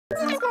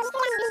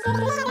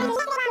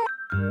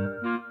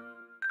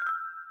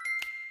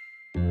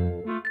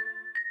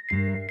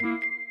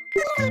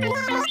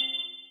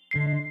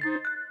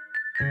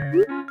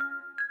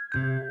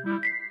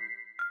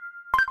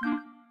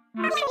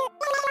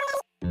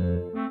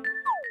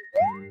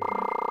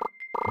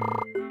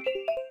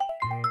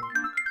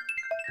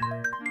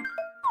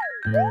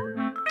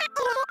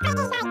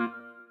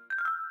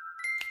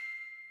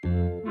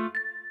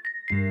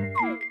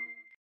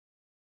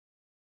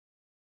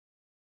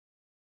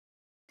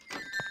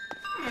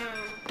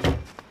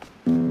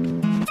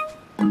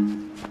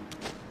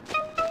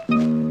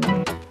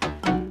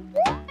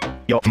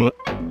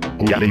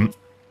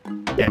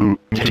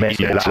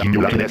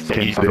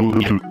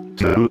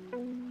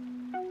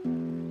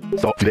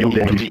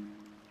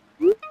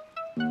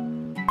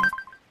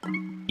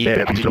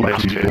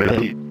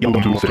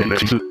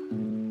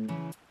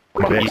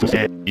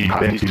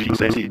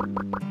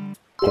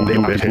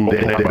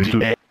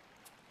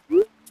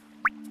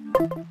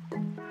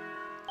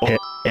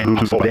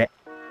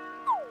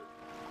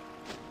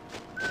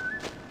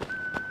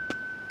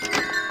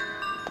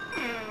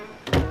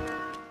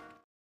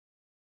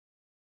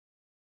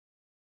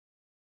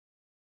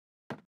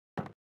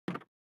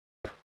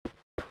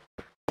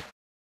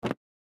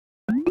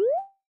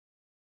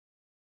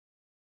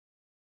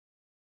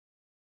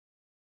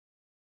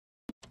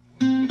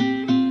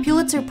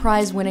Pulitzer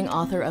Prize-winning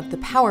author of The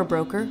Power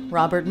Broker,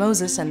 Robert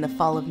Moses, and The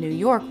Fall of New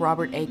York,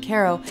 Robert A.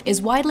 Caro,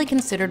 is widely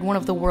considered one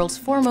of the world's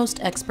foremost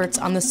experts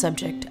on the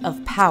subject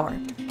of power.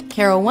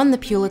 Caro won the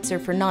Pulitzer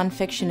for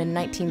nonfiction in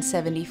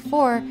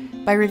 1974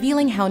 by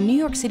revealing how New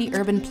York City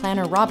urban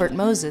planner Robert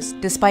Moses,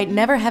 despite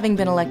never having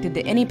been elected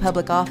to any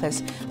public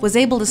office, was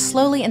able to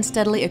slowly and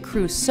steadily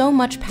accrue so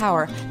much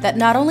power that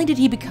not only did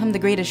he become the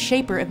greatest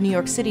shaper of New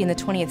York City in the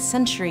 20th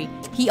century,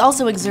 he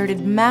also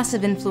exerted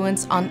massive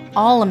influence on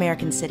all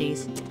American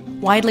cities.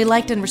 Widely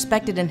liked and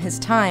respected in his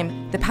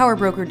time, the power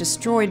broker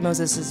destroyed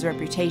Moses'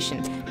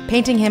 reputation,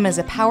 painting him as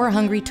a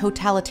power-hungry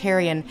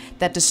totalitarian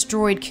that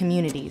destroyed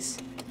communities.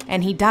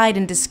 And he died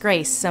in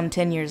disgrace some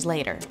 10 years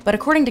later. But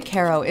according to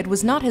Caro, it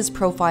was not his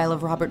profile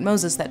of Robert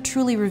Moses that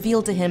truly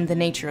revealed to him the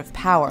nature of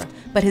power,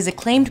 but his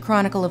acclaimed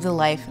chronicle of the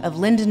life of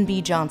Lyndon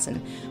B. Johnson,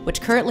 which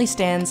currently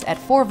stands at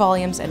 4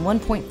 volumes and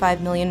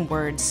 1.5 million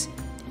words.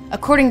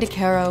 According to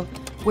Caro,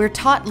 we're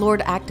taught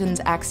Lord Acton's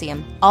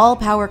axiom, all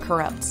power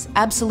corrupts,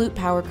 absolute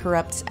power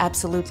corrupts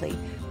absolutely.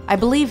 I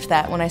believed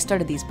that when I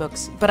started these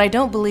books, but I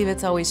don't believe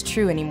it's always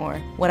true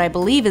anymore. What I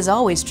believe is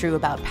always true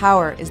about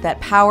power is that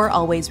power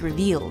always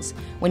reveals.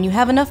 When you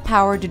have enough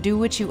power to do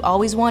what you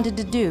always wanted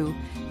to do,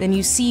 then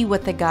you see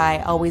what the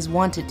guy always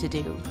wanted to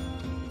do.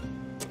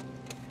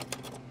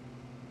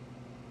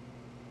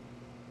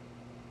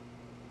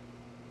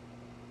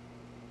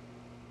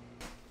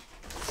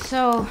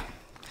 So,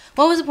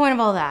 what was the point of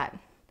all that?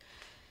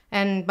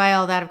 And by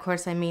all that, of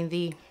course, I mean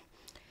the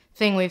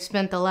thing we've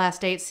spent the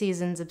last 8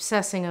 seasons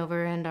obsessing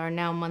over and are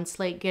now months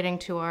late getting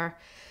to our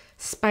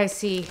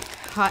spicy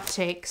hot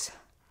takes.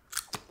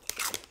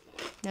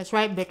 That's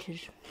right,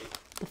 bitches.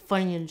 The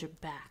Funyuns are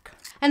back.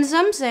 And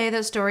some say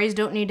that stories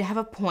don't need to have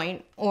a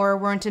point, or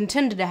weren't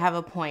intended to have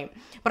a point.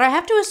 But I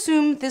have to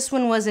assume this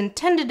one was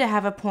intended to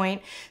have a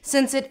point,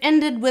 since it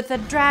ended with a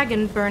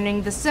dragon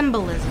burning the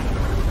symbolism.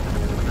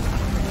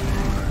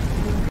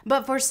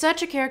 But for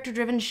such a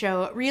character-driven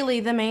show, really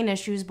the main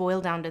issues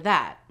boil down to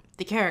that,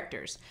 the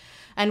characters.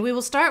 And we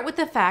will start with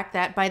the fact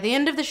that by the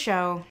end of the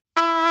show...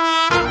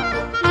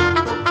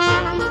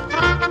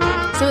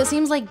 So it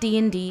seems like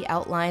D&D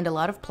outlined a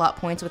lot of plot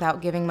points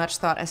without giving much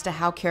thought as to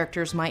how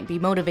characters might be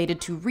motivated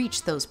to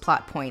reach those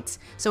plot points.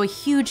 So a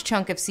huge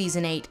chunk of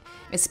Season 8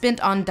 is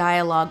spent on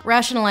dialogue,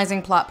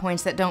 rationalizing plot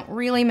points that don't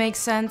really make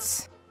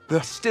sense.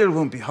 There still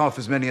won't be half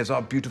as many as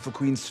our beautiful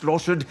queen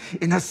slaughtered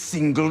in a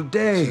single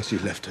day. Since you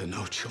left her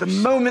no choice. The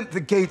moment the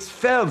gates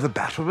fell, the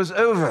battle was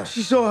over.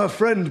 She saw her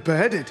friend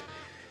beheaded.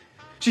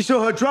 She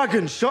saw her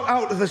dragon shot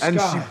out of the sky. And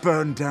she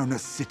burned down a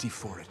city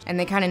for it. And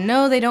they kind of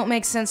know they don't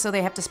make sense, so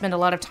they have to spend a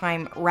lot of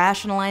time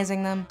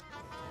rationalizing them.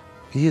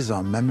 He is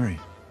our memory.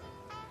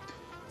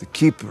 The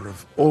keeper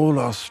of all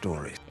our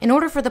stories. In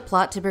order for the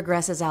plot to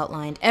progress as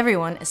outlined,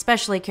 everyone,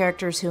 especially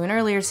characters who in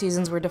earlier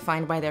seasons were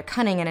defined by their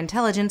cunning and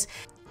intelligence,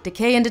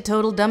 decay into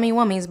total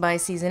dummy-wummies by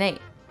Season 8.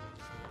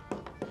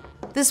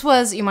 This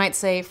was, you might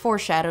say,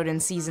 foreshadowed in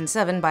Season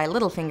 7 by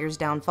Littlefinger's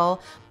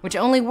downfall, which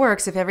only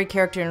works if every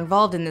character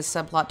involved in this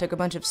subplot took a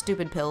bunch of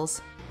stupid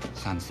pills.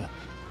 Sansa,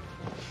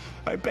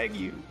 I beg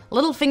you.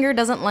 Littlefinger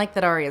doesn't like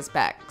that Arya's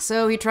back,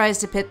 so he tries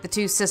to pit the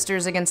two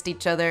sisters against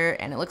each other,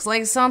 and it looks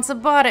like Sansa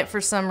bought it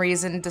for some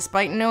reason,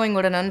 despite knowing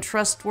what an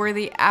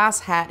untrustworthy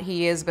asshat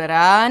he is, but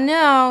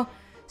no,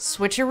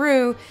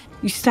 switcheroo.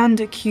 You stand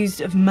accused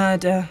of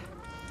murder.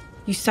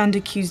 You stand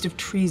accused of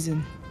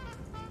treason.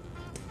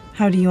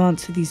 How do you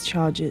answer these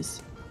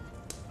charges?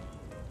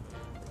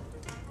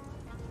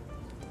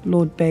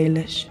 Lord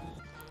Baelish.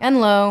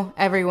 And lo,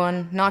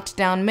 everyone, knocked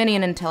down many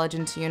an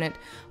intelligence unit,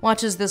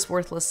 watches this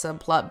worthless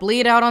subplot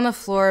bleed out on the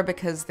floor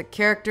because the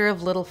character of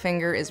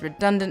Littlefinger is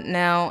redundant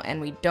now and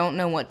we don't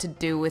know what to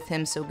do with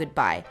him, so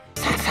goodbye.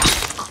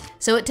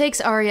 So it takes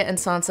Arya and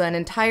Sansa an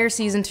entire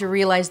season to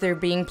realize they're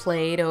being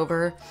played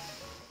over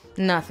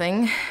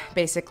nothing,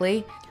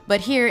 basically.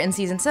 But here, in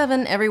Season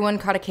 7, everyone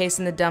caught a case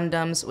in the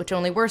Dum-Dums, which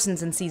only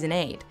worsens in Season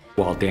 8.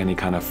 While Dany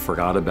kind of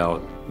forgot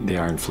about the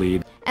Iron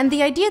Fleet. And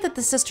the idea that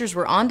the sisters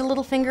were onto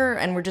Littlefinger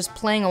and were just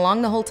playing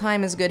along the whole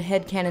time is good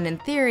headcanon in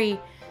theory,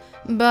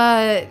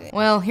 But,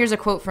 well, here's a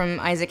quote from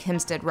Isaac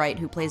Hempstead Wright,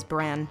 who plays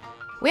Bran.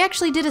 We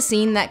actually did a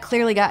scene that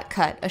clearly got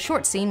cut, a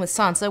short scene with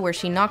Sansa where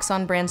she knocks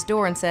on Bran's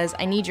door and says,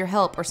 "I need your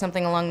help," or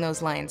something along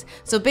those lines.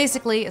 So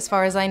basically, as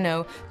far as I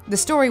know, the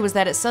story was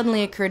that it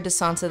suddenly occurred to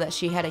Sansa that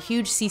she had a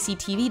huge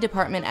CCTV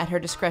department at her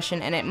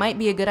discretion and it might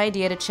be a good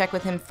idea to check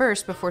with him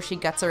first before she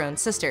guts her own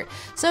sister.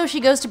 So she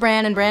goes to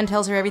Bran and Bran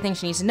tells her everything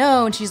she needs to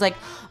know and she's like,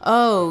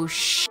 oh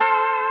sh**.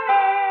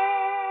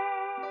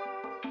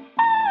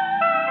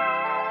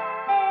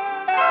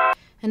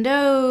 And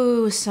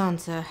oh,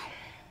 Sansa,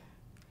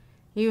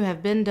 you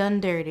have been done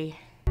dirty.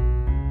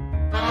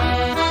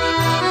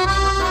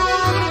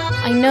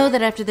 I know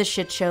that after the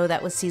shit show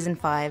that was season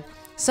 5,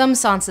 some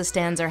Sansa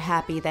stans are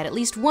happy that at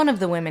least one of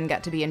the women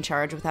got to be in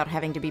charge without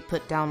having to be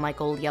put down like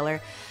Old Yeller.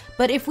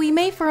 But if we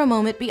may for a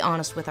moment be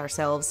honest with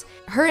ourselves,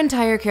 her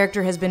entire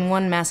character has been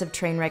one massive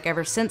train wreck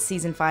ever since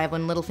season 5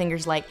 when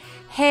Littlefinger's like,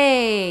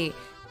 "Hey,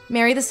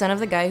 marry the son of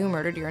the guy who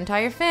murdered your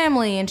entire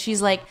family," and she's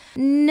like,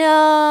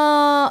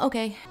 "No,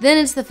 okay." Then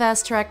it's the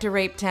fast track to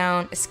Rape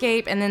Town,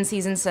 escape, and then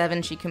season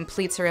 7 she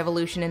completes her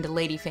evolution into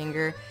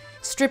Ladyfinger,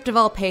 stripped of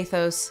all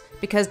pathos,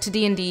 because to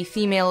D&D,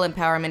 female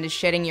empowerment is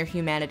shedding your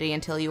humanity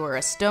until you are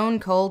a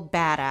stone-cold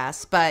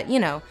badass, but, you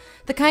know,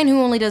 the kind who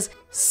only does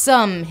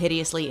some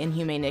hideously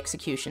inhumane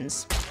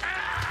executions.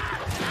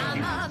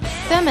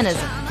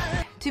 Feminism.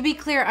 To be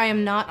clear, I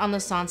am not on the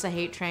Sansa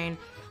hate train.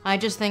 I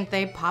just think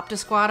they popped a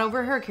squad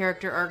over her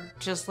character arc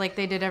just like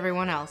they did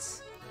everyone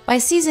else. By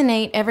season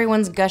 8,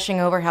 everyone's gushing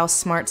over how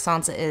smart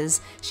Sansa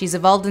is. She's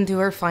evolved into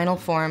her final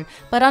form,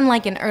 but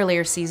unlike in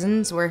earlier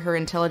seasons, where her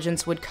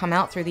intelligence would come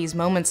out through these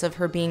moments of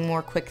her being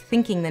more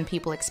quick-thinking than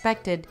people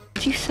expected.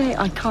 Did you say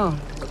I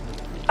can't?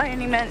 I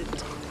only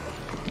meant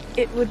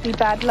it would be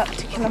bad luck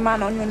to kill a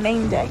man on your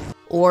name day.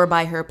 Or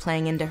by her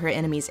playing into her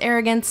enemy's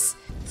arrogance.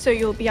 So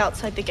you'll be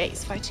outside the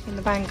gates fighting in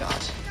the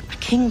vanguard. A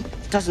king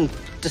doesn't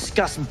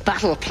discuss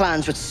battle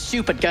plans with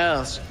stupid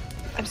girls.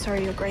 I'm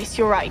sorry, Your Grace,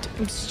 you're right,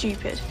 I'm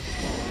stupid.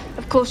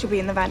 Of course you'll be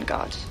in the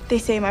vanguard. They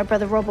say my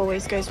brother Rob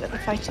always goes where the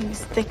fighting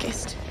is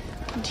thickest,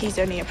 and he's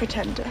only a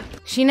pretender.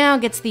 She now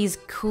gets these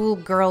cool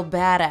girl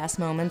badass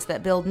moments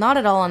that build not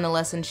at all on the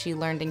lessons she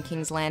learned in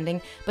King's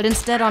Landing, but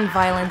instead on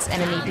violence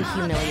and a need to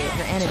humiliate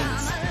her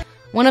enemies.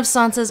 One of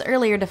Sansa's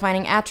earlier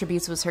defining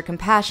attributes was her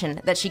compassion,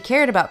 that she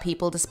cared about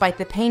people despite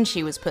the pain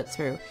she was put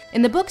through.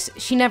 In the books,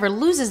 she never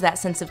loses that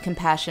sense of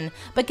compassion,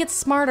 but gets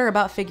smarter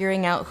about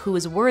figuring out who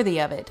is worthy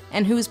of it,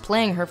 and who is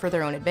playing her for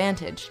their own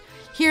advantage.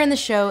 Here in the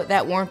show,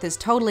 that warmth is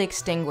totally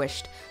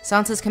extinguished.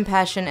 Sansa's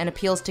compassion and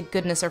appeals to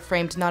goodness are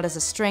framed not as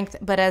a strength,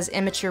 but as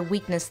immature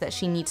weakness that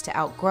she needs to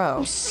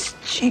outgrow.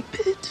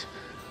 Stupid.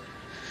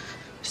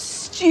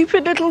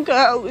 Stupid little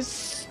girl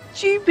with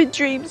stupid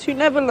dreams who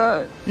never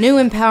learn. New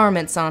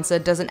empowerment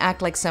Sansa doesn't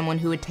act like someone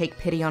who would take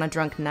pity on a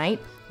drunk knight,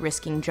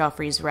 risking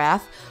Joffrey's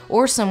wrath,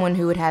 or someone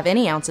who would have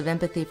any ounce of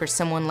empathy for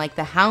someone like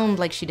the Hound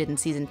like she did in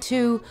season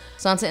 2.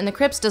 Sansa in the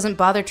Crypts doesn't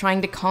bother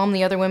trying to calm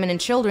the other women and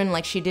children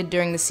like she did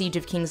during the Siege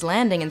of King's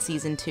Landing in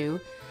season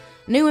 2.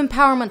 New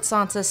empowerment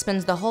Sansa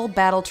spends the whole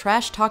battle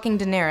trash-talking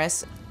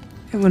Daenerys.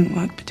 It wouldn't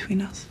work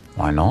between us.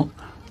 Why not?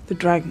 The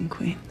Dragon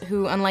Queen.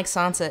 Who, unlike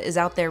Sansa, is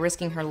out there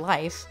risking her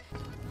life.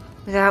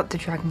 Without the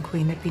Dragon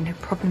Queen, there'd be no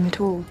problem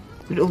at all.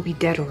 We'd all be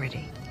dead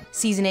already.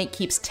 Season 8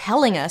 keeps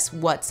telling us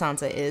what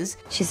Sansa is.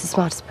 She's the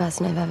smartest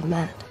person I've ever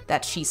met.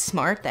 That she's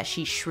smart, that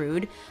she's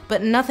shrewd,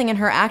 but nothing in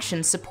her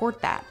actions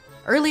support that.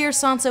 Earlier,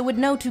 Sansa would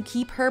know to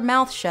keep her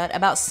mouth shut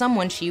about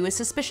someone she was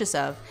suspicious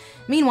of.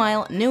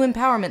 Meanwhile, new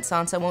empowerment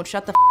Sansa won't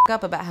shut the f***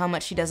 up about how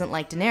much she doesn't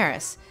like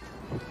Daenerys.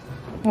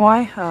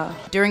 Why her?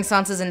 During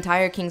Sansa's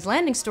entire King's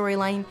Landing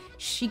storyline,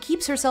 she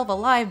keeps herself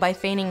alive by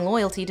feigning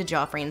loyalty to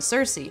Joffrey and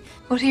Cersei.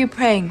 What are you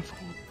praying for?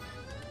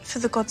 For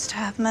the gods to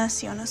have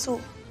mercy on us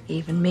all.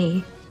 Even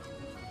me?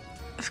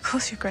 Of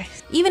course, Your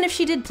Grace. Even if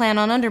she did plan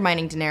on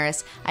undermining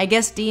Daenerys, I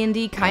guess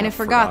D&D kind of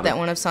forgot that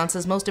one of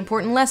Sansa's most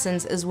important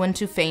lessons is when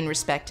to feign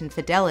respect and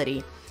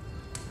fidelity.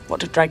 What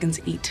do dragons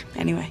eat,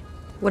 anyway?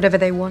 Whatever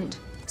they want.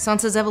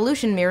 Sansa's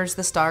evolution mirrors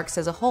the Starks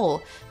as a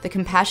whole. The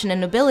compassion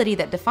and nobility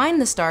that define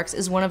the Starks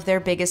is one of their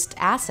biggest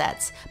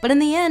assets. But in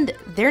the end,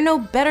 they're no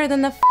better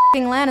than the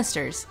f***ing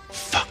Lannisters.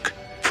 Fuck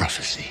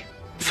prophecy.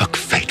 Fuck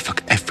fate.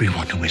 Fuck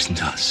everyone who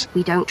isn't us.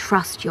 We don't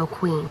trust your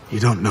queen. You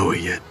don't know her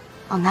yet.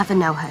 I'll never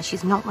know her.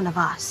 She's not one of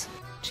us.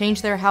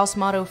 Change their house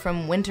motto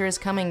from winter is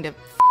coming to f***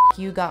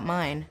 you got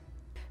mine.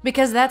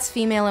 Because that's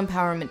female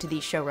empowerment to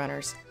these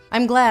showrunners.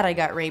 I'm glad I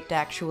got raped,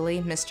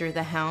 actually, Mr.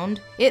 the Hound.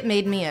 It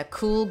made me a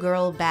cool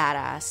girl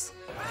badass.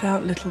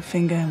 Without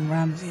Littlefinger and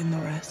Ramsay and the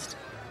rest,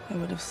 I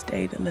would have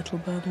stayed a little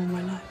bird all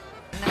my life.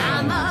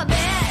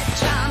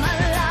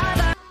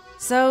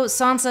 So,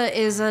 Sansa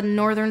is a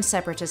northern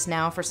separatist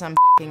now for some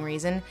f***ing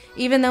reason,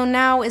 even though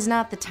now is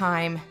not the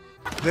time.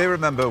 They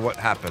remember what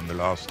happened the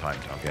last time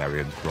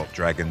Targaryens brought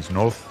dragons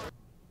north?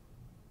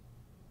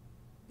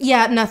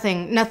 Yeah,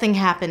 nothing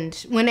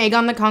happened. When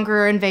Aegon the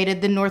Conqueror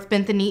invaded, the North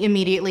bent the knee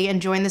immediately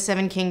and joined the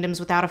Seven Kingdoms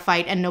without a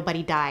fight, and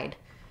nobody died.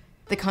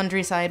 The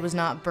countryside was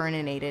not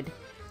burninated.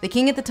 The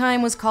king at the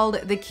time was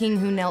called the King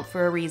Who Knelt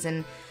for a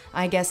reason.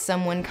 I guess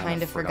someone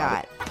kind of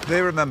forgot.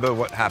 They remember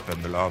what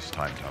happened the last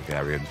time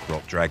Targaryens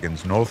brought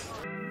dragons north.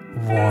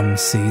 One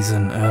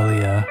season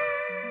earlier.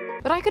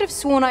 But I could have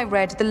sworn I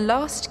read the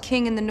last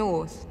king in the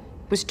north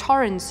was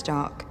Torrhen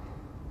Stark,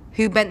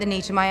 who bent the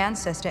knee to my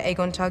ancestor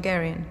Aegon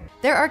Targaryen.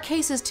 There are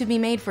cases to be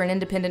made for an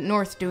independent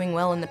North doing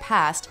well in the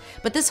past,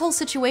 but this whole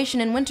situation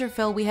in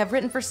Winterfell we have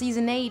written for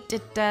Season 8,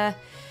 it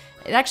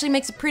actually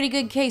makes a pretty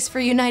good case for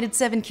United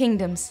Seven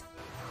Kingdoms.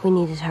 We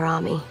needed her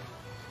army,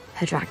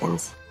 her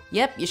dragons.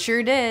 Yep, you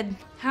sure did.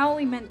 How are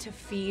we meant to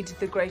feed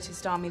the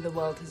greatest army the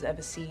world has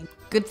ever seen?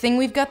 Good thing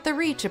we've got the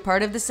Reach, a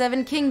part of the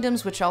Seven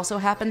Kingdoms, which also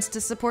happens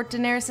to support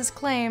Daenerys'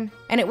 claim.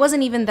 And it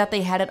wasn't even that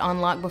they had it on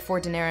lock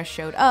before Daenerys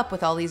showed up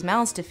with all these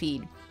mouths to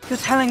feed. You're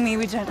telling me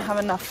we don't have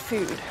enough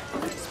food,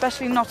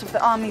 especially not if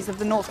the armies of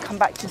the North come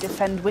back to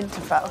defend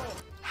Winterfell.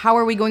 How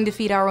are we going to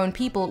feed our own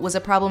people was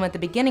a problem at the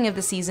beginning of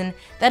the season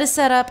that is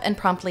set up and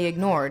promptly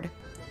ignored.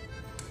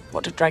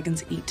 What do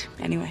dragons eat,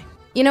 anyway?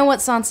 You know what,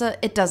 Sansa?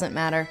 It doesn't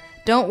matter.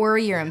 Don't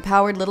worry your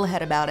empowered little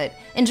head about it.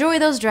 Enjoy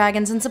those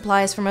dragons and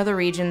supplies from other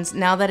regions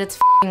now that it's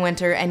f***ing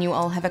winter and you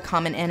all have a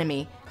common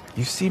enemy.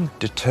 You seem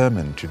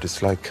determined to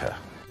dislike her.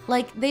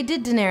 Like, they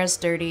did Daenerys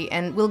dirty,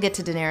 and we'll get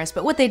to Daenerys,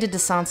 but what they did to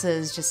Sansa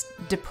is just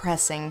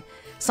depressing.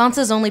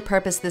 Sansa's only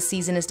purpose this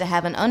season is to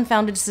have an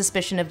unfounded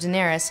suspicion of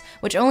Daenerys,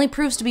 which only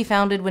proves to be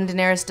founded when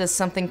Daenerys does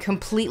something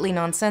completely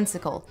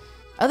nonsensical.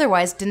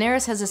 Otherwise,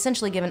 Daenerys has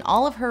essentially given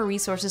all of her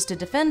resources to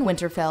defend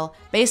Winterfell,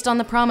 based on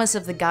the promise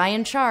of the guy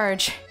in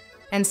charge.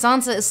 And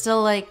Sansa is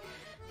still like,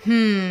 I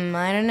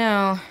don't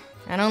know.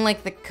 I don't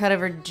like the cut of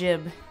her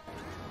jib.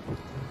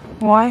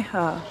 Why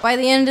her? By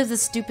the end of the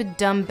stupid,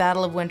 dumb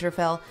Battle of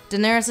Winterfell,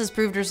 Daenerys has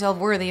proved herself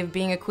worthy of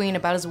being a queen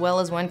about as well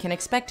as one can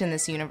expect in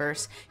this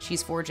universe.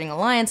 She's forging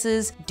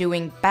alliances,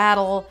 doing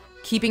battle,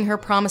 keeping her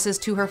promises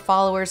to her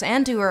followers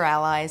and to her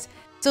allies.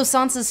 So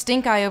Sansa's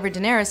stink eye over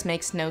Daenerys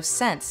makes no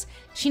sense.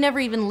 She never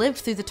even lived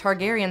through the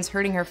Targaryens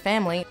hurting her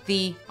family.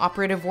 The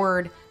operative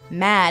word,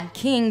 Mad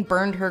King,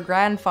 burned her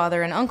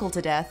grandfather and uncle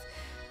to death.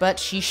 But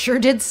she sure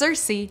did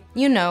Cersei.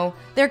 You know,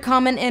 their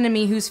common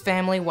enemy whose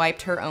family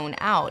wiped her own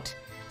out.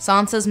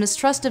 Sansa's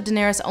mistrust of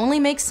Daenerys only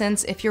makes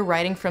sense if you're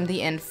writing from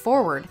the end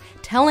forward,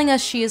 telling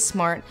us she is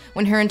smart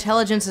when her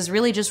intelligence is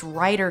really just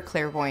writer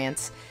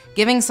clairvoyance,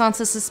 giving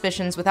Sansa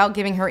suspicions without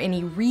giving her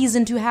any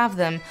reason to have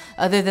them,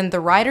 other than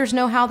the writers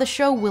know how the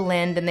show will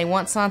end and they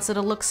want Sansa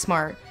to look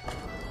smart.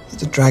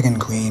 The Dragon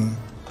Queen.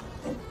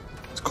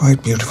 It's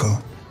quite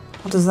beautiful.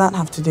 What does that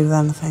have to do with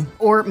anything?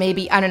 Or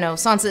maybe, I don't know,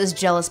 Sansa is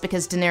jealous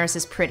because Daenerys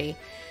is pretty,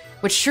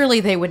 which surely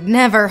they would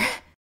never.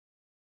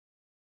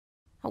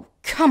 Oh,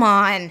 come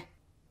on.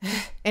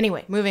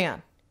 Anyway, moving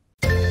on.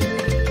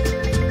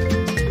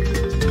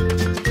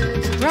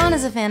 Bronn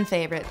is a fan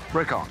favorite.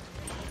 Break on.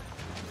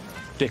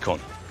 Dick on.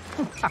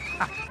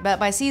 But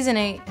by season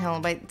 8,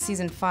 hell, by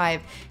season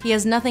 5, he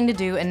has nothing to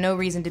do and no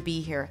reason to be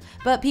here.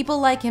 But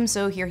people like him,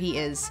 so here he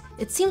is.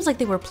 It seems like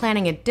they were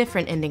planning a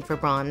different ending for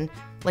Bronn,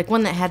 like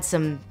one that had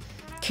some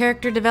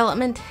character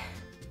development.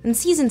 In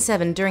season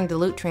 7, during the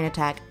loot train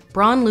attack,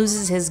 Bronn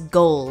loses his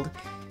gold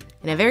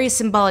in a very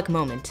symbolic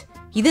moment.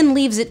 He then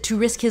leaves it to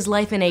risk his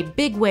life in a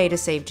big way to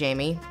save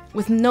Jaime,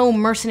 with no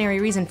mercenary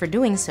reason for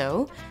doing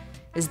so.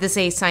 Is this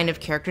a sign of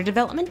character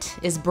development?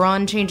 Is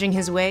Bronn changing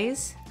his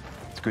ways?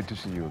 It's good to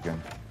see you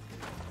again.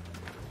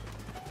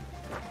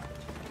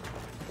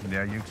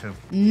 Yeah, you too.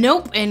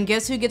 Nope, and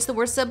guess who gets the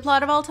worst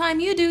subplot of all time?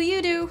 You do,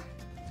 you do.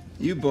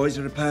 You boys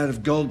are a pair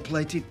of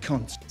gold-plated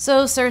cunts.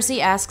 So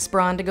Cersei asks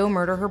Bronn to go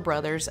murder her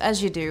brothers,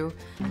 as you do.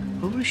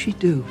 What will she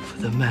do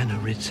for the man who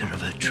rids her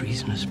of her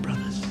treasonous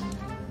brothers?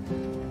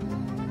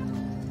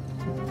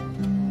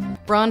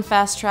 Bronn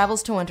fast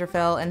travels to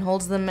Winterfell and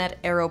holds them at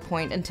Arrow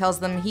Point and tells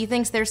them he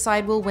thinks their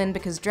side will win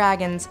because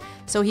dragons,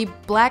 so he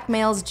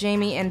blackmails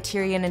Jaime and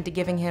Tyrion into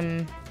giving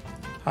him...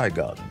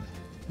 Highgarden,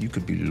 you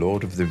could be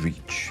Lord of the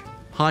Reach.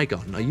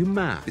 Highgarden, are you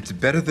mad? It's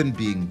better than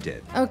being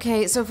dead.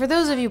 Okay, so for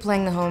those of you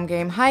playing the home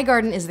game,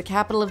 Highgarden is the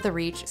capital of the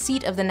Reach,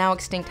 seat of the now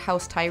extinct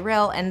House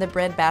Tyrell, and the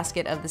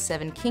breadbasket of the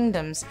Seven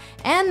Kingdoms,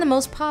 and the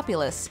most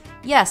populous.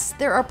 Yes,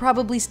 there are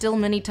probably still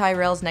many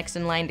Tyrells next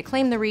in line to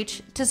claim the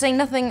Reach, to say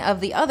nothing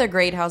of the other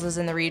great houses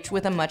in the Reach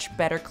with a much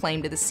better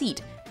claim to the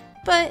seat.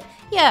 But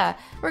yeah,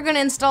 we're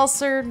gonna install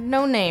Sir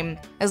No Name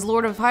as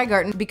Lord of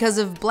Highgarden because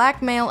of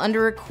blackmail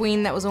under a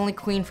queen that was only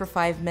queen for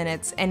 5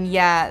 minutes, and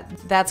yeah,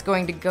 that's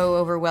going to go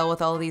over well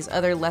with all these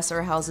other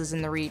lesser houses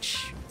in the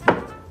Reach.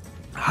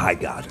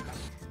 Highgarden.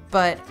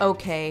 But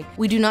okay,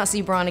 we do not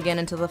see Bronn again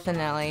until the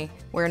finale,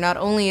 where not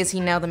only is he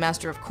now the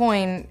master of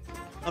coin...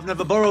 I've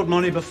never borrowed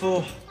money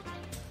before.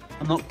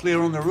 I'm not clear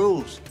on the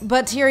rules.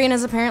 But Tyrion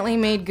has apparently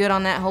made good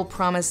on that whole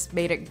promise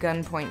made at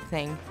gunpoint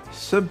thing.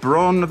 Sir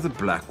Bronn of the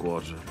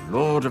Blackwater,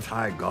 Lord of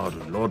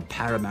Highgarden, Lord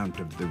Paramount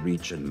of the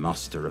Reach, and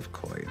Master of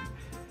Coin.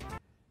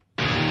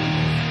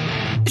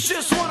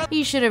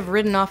 He should have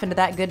ridden off into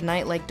that good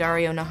night like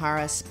Dario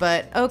Naharis,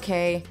 but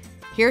okay,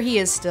 here he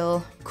is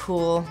still.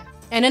 Cool.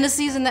 And in a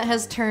season that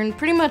has turned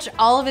pretty much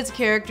all of its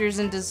characters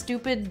into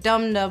stupid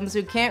dum-dums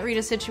who can't read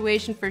a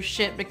situation for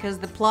shit because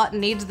the plot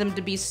needs them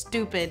to be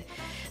stupid,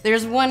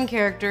 there's one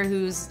character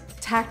whose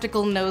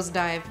tactical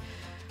nosedive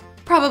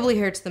probably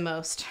hurts the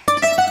most.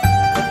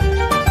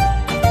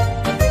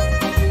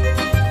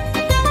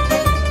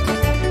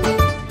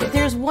 If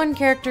there's one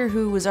character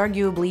who was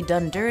arguably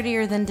done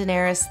dirtier than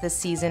Daenerys this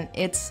season,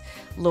 it's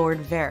Lord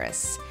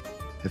Varys.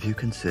 Have you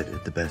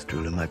considered the best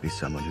ruler might be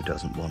someone who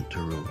doesn't want to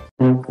rule?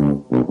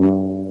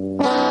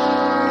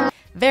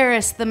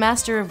 Varys, the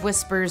master of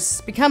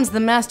whispers, becomes the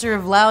master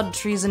of loud,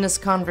 treasonous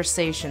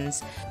conversations.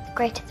 The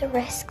greater the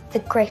risk, the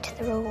greater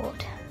the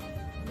reward.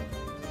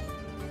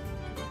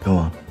 Go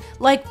on.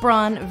 Like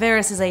Bronn,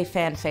 Varys is a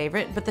fan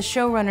favorite, but the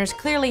showrunners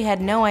clearly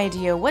had no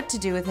idea what to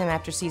do with him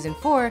after season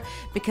 4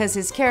 because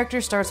his character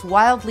starts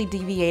wildly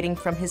deviating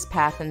from his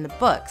path in the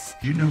books.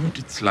 You know what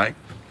it's like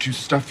to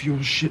stuff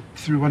your shit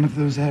through one of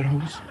those air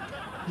holes?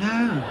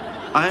 No,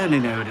 I only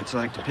know what it's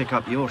like to pick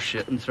up your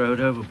shit and throw it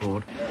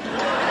overboard.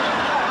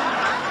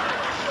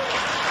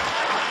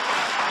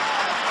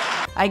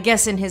 I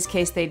guess in his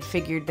case they'd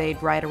figured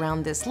they'd ride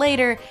around this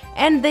later,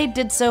 and they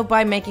did so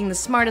by making the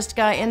smartest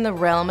guy in the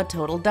realm a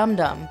total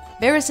dum-dum.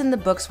 Varys in the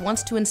books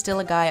wants to instill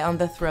a guy on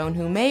the throne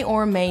who may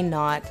or may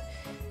not,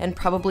 and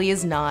probably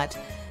is not,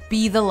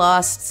 be the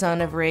lost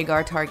son of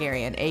Rhaegar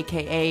Targaryen,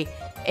 aka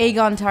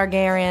Aegon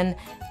Targaryen,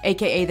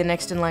 aka the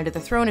next in line to the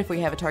throne if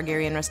we have a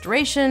Targaryen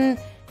restoration.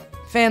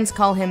 Fans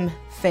call him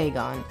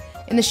Fagon.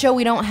 In the show,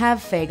 we don't have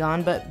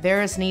Fagon, but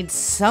Varys needs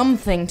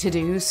something to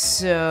do,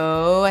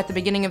 so at the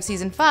beginning of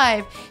season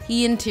 5,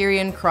 he and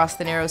Tyrion cross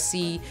the Narrow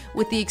Sea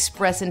with the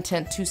express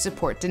intent to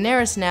support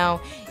Daenerys now,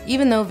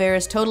 even though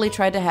Varys totally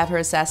tried to have her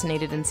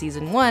assassinated in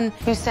season 1.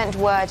 You sent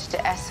word to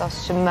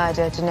Essos to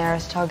murder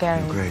Daenerys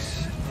Targaryen.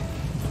 Grace,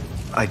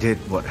 I did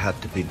what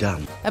had to be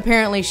done.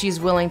 Apparently, she's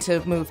willing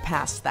to move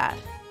past that.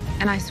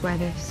 And I swear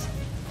this,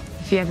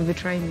 if you ever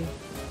betray me,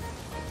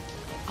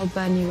 I'll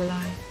burn you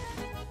alive.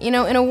 You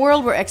know, in a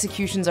world where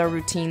executions are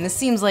routine, this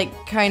seems like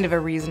kind of a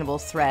reasonable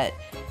threat.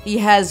 He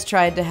has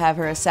tried to have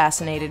her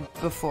assassinated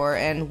before,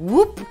 and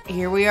whoop,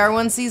 here we are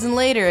 1 season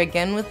later,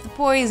 again with the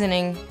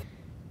poisoning.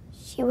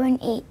 She won't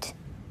eat.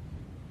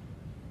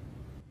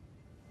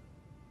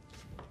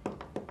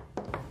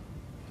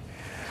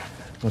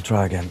 We'll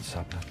try again at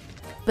supper.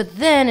 But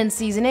then in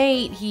season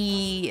 8,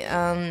 he,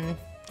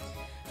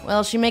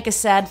 well, she make a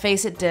sad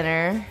face at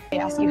dinner. They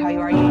ask you how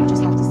you are, you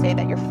just have to say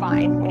that you're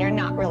fine when you're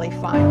not really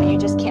fine, but you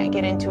just can't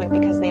get into it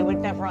because they would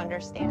never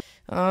understand.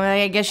 Oh,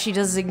 I guess she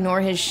does ignore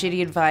his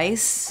shitty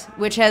advice,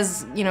 which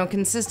has, you know,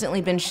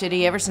 consistently been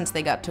shitty ever since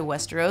they got to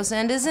Westeros,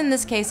 and is in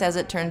this case, as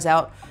it turns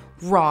out,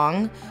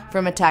 wrong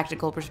from a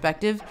tactical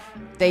perspective.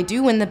 They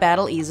do win the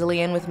battle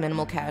easily and with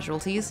minimal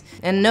casualties.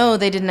 And no,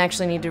 they didn't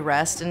actually need to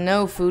rest, and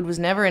no, food was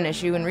never an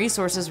issue, and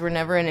resources were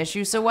never an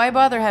issue, so why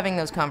bother having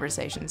those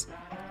conversations?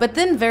 But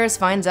then Varys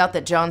finds out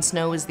that Jon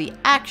Snow is the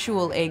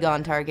actual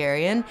Aegon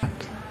Targaryen.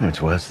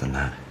 It's worse than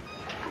that.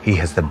 He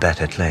has the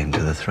better claim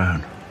to the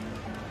throne.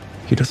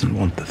 He doesn't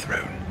want the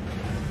throne.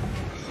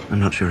 I'm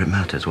not sure it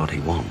matters what he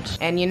wants.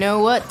 And you know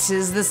what?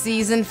 'Tis the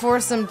season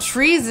for some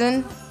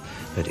treason.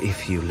 But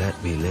if you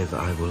let me live,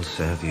 I will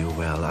serve you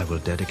well. I will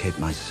dedicate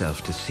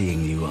myself to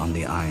seeing you on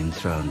the Iron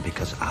Throne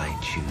because I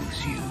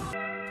choose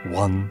you.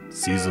 1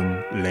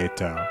 season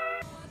later.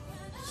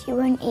 She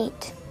won't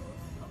eat.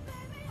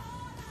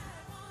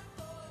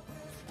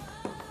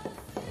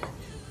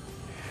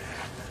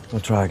 We'll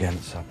try again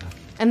at supper.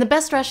 And the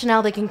best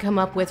rationale they can come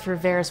up with for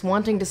Varys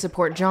wanting to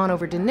support Jon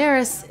over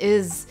Daenerys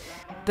is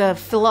the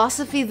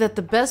philosophy that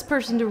the best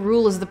person to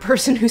rule is the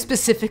person who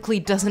specifically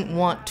doesn't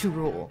want to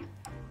rule.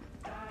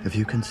 Have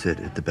you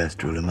considered the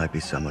best ruler might be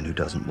someone who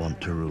doesn't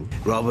want to rule?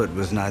 Robert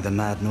was neither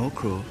mad nor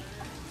cruel.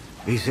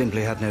 He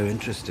simply had no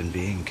interest in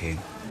being king.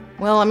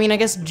 Well, I mean, I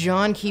guess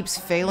Jon keeps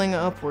failing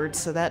upwards,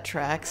 so that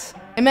tracks.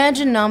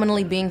 Imagine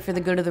nominally being for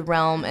the good of the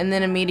realm, and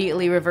then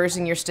immediately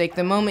reversing your stake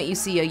the moment you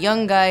see a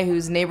young guy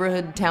whose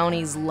neighborhood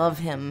townies love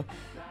him.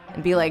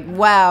 And be like,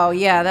 wow,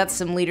 yeah, that's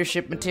some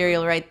leadership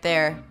material right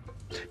there.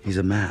 He's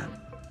a man,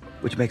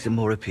 which makes him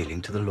more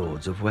appealing to the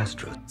lords of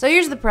Westeros. So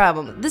here's the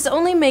problem. This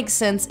only makes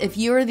sense if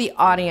you're the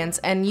audience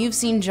and you've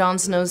seen Jon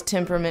Snow's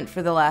temperament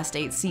for the last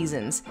 8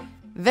 seasons.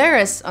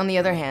 Varys, on the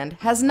other hand,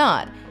 has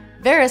not.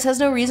 Varys has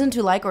no reason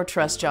to like or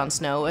trust Jon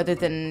Snow other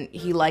than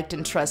he liked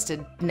and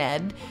trusted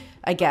Ned,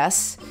 I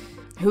guess,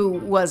 who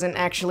wasn't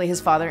actually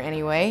his father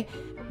anyway.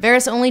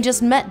 Varys only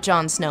just met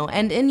Jon Snow,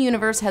 and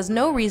in-universe has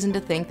no reason to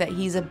think that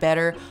he's a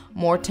better,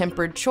 more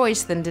tempered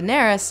choice than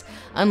Daenerys,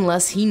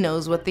 unless he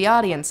knows what the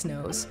audience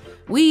knows.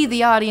 We,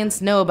 the audience,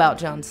 know about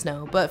Jon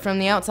Snow, but from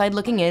the outside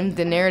looking in,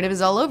 the narrative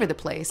is all over the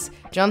place.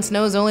 Jon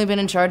Snow's only been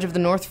in charge of the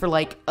North for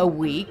like a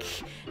week,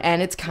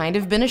 and it's kind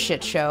of been a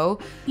shit show.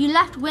 You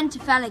left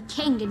Winterfell a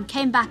king and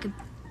came back a...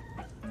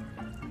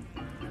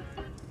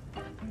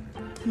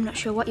 I'm not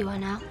sure what you are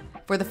now.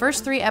 For the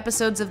first 3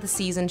 episodes of the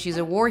season, she's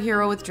a war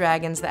hero with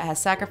dragons that has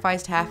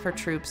sacrificed half her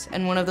troops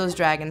and one of those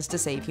dragons to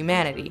save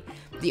humanity.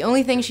 The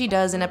only thing she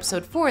does in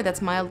episode 4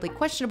 that's mildly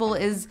questionable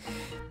is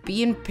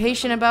be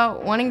impatient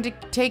about wanting to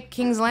take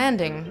King's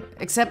Landing.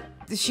 Except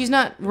she's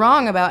not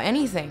wrong about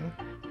anything.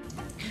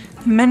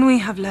 The men we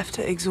have left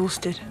are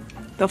exhausted.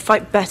 They'll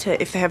fight better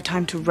if they have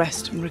time to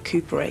rest and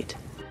recuperate.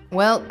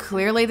 Well,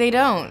 clearly they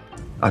don't.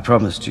 I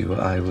promised you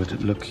I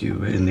would look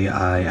you in the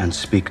eye and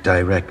speak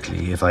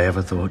directly if I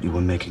ever thought you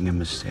were making a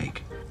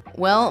mistake.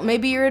 Well,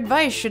 maybe your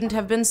advice shouldn't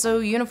have been so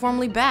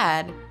uniformly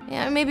bad.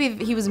 Yeah,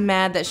 maybe he was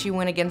mad that she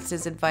went against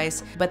his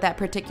advice, but that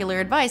particular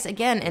advice,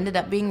 again, ended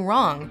up being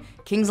wrong.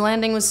 King's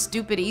Landing was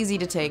stupid easy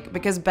to take,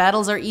 because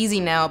battles are easy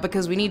now,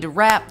 because we need to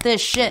wrap this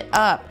shit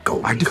up.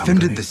 I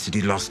defended the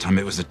city last time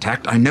it was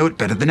attacked. I know it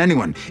better than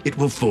anyone. It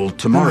will fall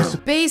tomorrow.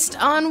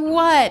 Based on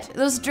what?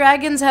 Those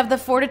dragons have the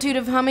fortitude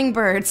of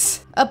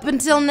hummingbirds. Up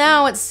until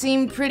now, it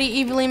seemed pretty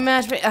evenly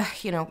matched,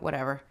 but, you know,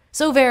 whatever.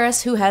 So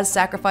Varys, who has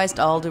sacrificed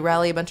all to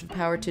rally a bunch of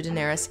power to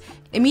Daenerys,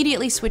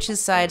 immediately switches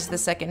sides the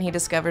second he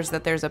discovers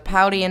that there's a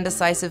pouty,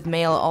 indecisive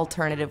male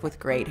alternative with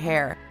great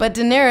hair. But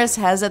Daenerys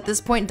has at this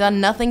point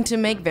done nothing to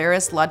make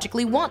Varys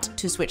logically want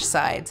to switch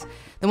sides.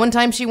 The one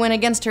time she went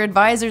against her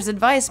advisor's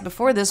advice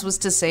before this was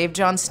to save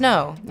Jon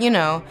Snow. You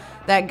know,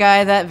 that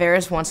guy that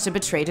Varys wants to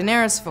betray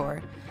Daenerys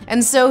for.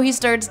 And so he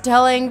starts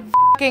telling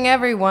f***ing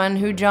everyone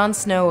who Jon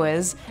Snow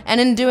is, and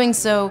in doing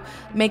so,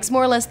 makes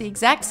more or less the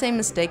exact same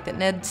mistake that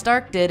Ned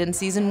Stark did in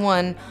Season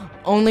 1,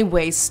 only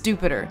way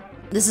stupider.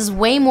 This is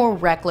way more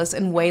reckless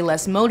and way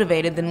less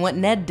motivated than what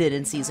Ned did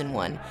in Season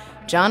 1.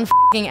 Jon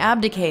f***ing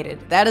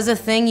abdicated. That is a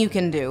thing you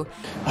can do.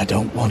 I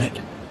don't want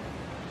it.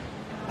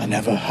 I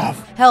never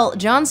have. Hell,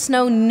 Jon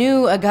Snow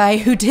knew a guy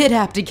who did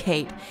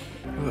abdicate.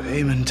 You're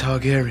Aemon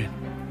Targaryen.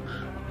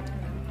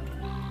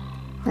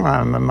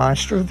 I'm a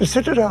master of the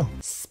Citadel.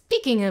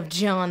 Speaking of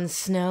Jon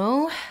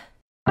Snow...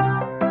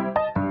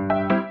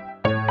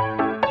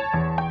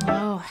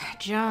 Oh,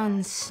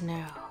 Jon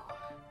Snow.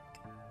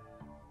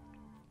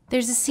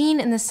 There's a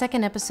scene in the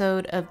second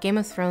episode of Game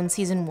of Thrones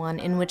Season 1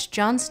 in which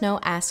Jon Snow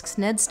asks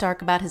Ned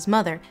Stark about his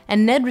mother,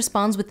 and Ned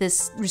responds with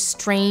this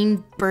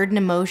restrained, burdened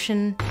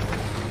emotion.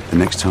 The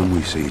next time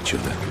we see each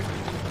other,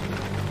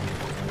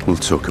 we'll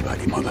talk about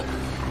your mother.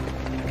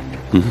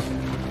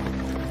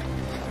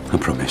 I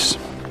promise.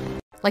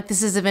 Like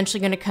this is eventually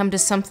going to come to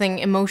something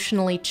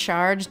emotionally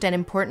charged and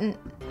important.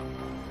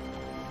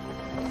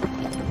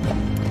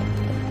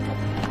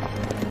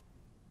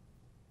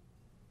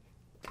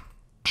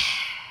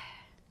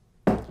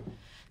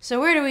 So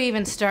where do we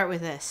even start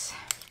with this?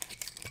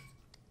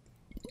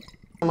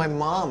 My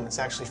mom is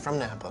actually from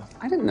Napa.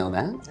 I didn't know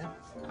that. Yeah.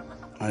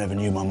 I never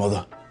knew my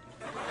mother.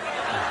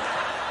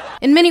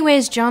 In many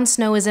ways, Jon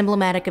Snow is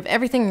emblematic of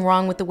everything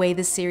wrong with the way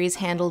this series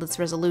handled its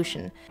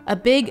resolution. A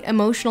big,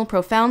 emotional,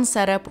 profound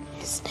setup.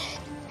 His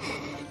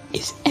name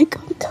is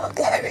Aegon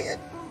Targaryen.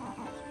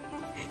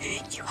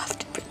 You have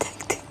to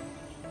protect him.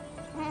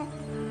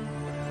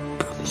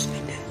 Promise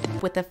me,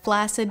 Ned. With a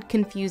flaccid,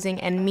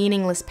 confusing, and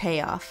meaningless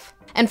payoff.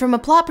 And from a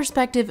plot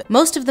perspective,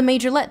 most of the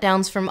major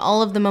letdowns from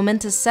all of the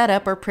momentous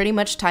setup are pretty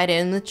much tied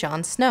in with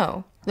Jon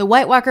Snow. The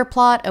White Walker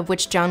plot, of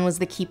which Jon was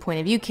the key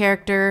point of view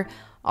character,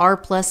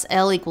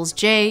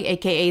 R+L=J,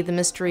 aka the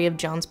mystery of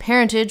Jon's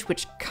parentage,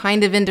 which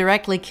kind of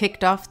indirectly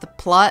kicked off the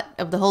plot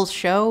of the whole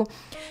show,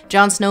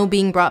 Jon Snow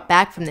being brought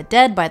back from the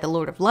dead by the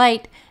Lord of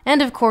Light,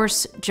 and of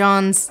course,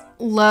 Jon's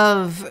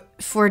love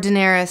for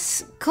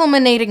Daenerys,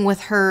 culminating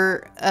with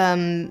her,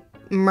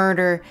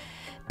 murder,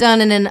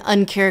 done in an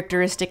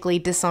uncharacteristically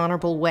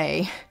dishonorable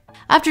way.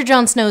 After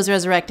Jon Snow is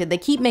resurrected, they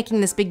keep making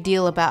this big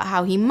deal about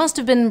how he must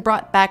have been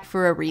brought back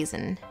for a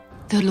reason.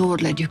 The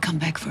Lord let you come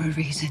back for a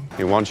reason.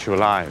 He wants you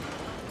alive.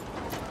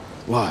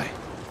 Why?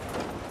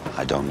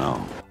 I don't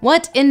know.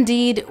 What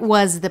indeed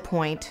was the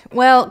point?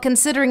 Well,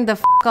 considering the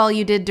f*** all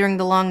you did during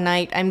the long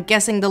night, I'm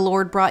guessing the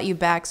Lord brought you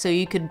back so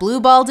you could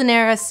blue ball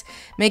Daenerys,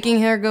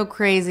 making her go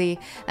crazy,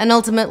 and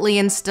ultimately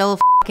instill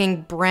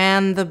f***ing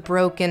Bran the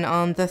Broken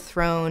on the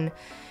throne.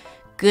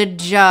 Good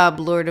job,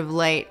 Lord of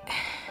Light.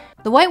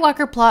 The White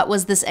Walker plot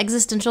was this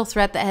existential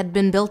threat that had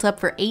been built up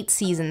for 8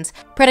 seasons,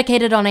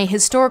 predicated on a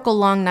historical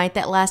long night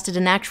that lasted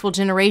an actual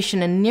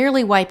generation and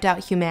nearly wiped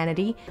out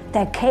humanity.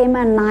 There came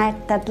a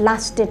night that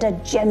lasted a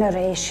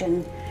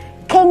generation.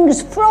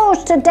 Kings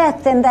froze to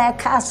death in their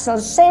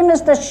castles, same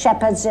as the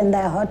shepherds in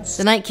their huts.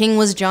 The Night King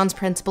was Jon's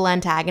principal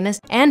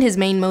antagonist and his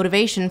main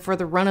motivation for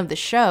the run of the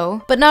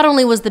show. But not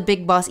only was the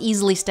big boss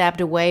easily stabbed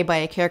away by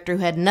a character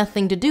who had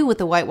nothing to do with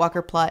the White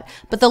Walker plot,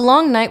 but the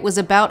long night was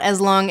about as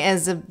long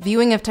as a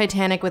viewing of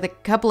Titanic with a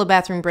couple of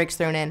bathroom breaks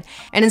thrown in.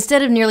 And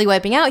instead of nearly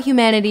wiping out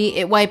humanity,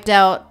 it wiped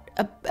out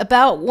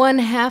about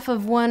 1/2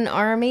 of one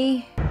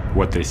army.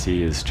 What they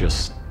see is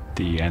just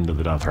the end of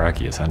the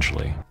Dothraki,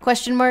 essentially.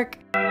 Question mark?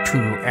 2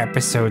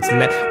 episodes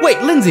left.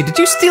 Wait, Lindsay, did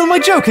you steal my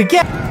joke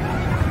again?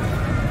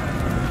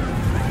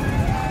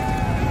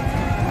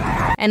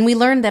 And we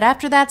learned that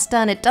after that's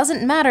done, it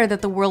doesn't matter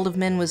that the world of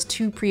men was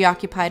too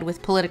preoccupied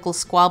with political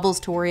squabbles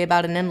to worry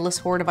about an endless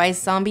horde of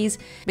ice zombies,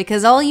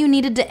 because all you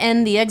needed to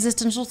end the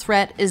existential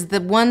threat is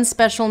the one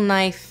special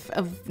knife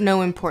of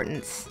no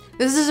importance.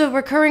 This is a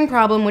recurring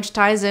problem which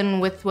ties in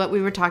with what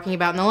we were talking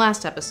about in the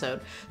last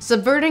episode,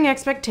 subverting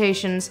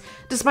expectations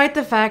despite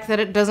the fact that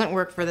it doesn't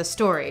work for the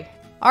story.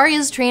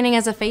 Arya's training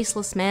as a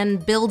faceless man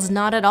builds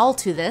not at all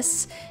to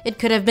this. It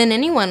could have been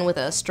anyone with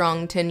a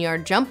strong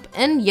 10-yard jump,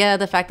 and yeah,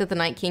 the fact that the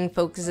Night King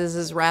focuses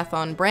his wrath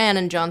on Bran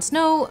and Jon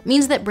Snow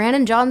means that Bran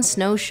and Jon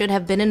Snow should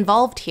have been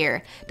involved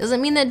here.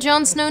 Doesn't mean that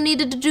Jon Snow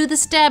needed to do the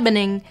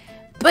stabbing,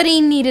 but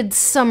he needed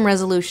some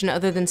resolution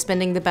other than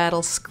spending the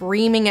battle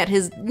screaming at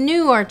his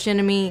new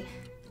archenemy,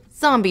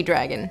 Zombie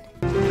Dragon.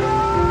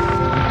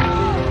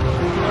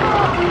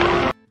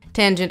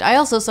 Tangent, I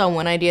also saw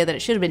one idea that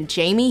it should have been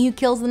Jaime who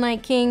kills the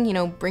Night King, you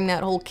know, bring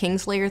that whole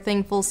Kingslayer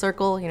thing full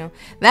circle, you know.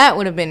 That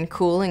would have been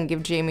cool and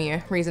give Jaime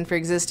a reason for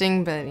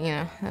existing, but, you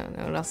know,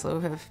 that would also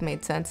have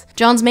made sense.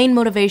 Jon's main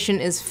motivation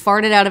is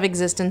farted out of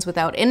existence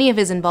without any of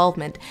his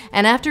involvement,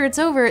 and after it's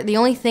over, the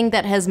only thing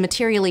that has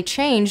materially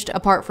changed,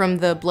 apart from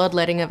the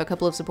bloodletting of a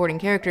couple of supporting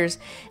characters,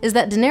 is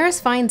that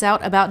Daenerys finds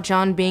out about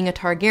Jon being a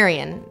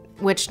Targaryen,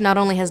 which not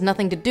only has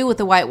nothing to do with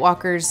the White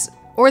Walkers,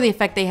 or the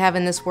effect they have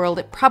in this world,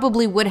 it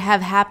probably would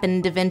have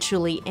happened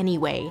eventually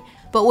anyway.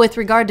 But with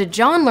regard to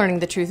Jon learning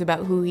the truth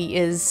about who he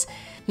is,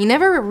 he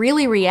never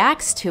really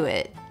reacts to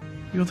it.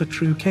 You're the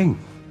true king.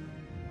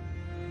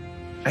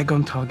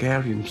 Aegon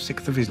Targaryen,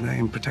 6th of his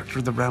name, protector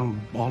of the realm,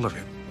 all of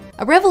it.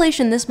 A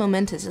revelation this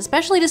momentous,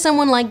 especially to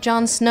someone like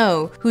Jon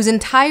Snow, whose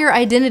entire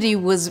identity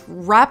was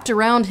wrapped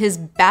around his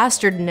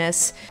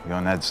bastardness.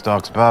 You're Ned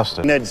Stark's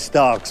bastard. Ned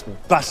Stark's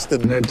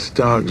bastard. Ned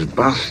Stark's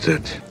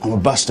bastard. I'm a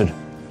bastard.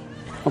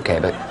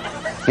 Okay, but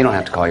you don't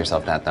have to call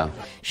yourself that, though.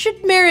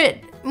 Should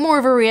merit more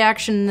of a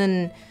reaction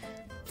than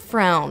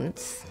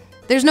frowns.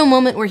 There's no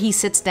moment where he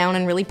sits down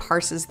and really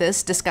parses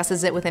this,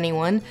 discusses it with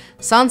anyone.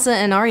 Sansa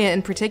and Arya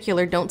in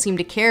particular don't seem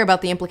to care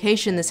about the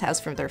implication this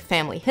has for their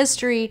family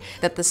history,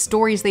 that the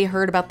stories they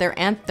heard about their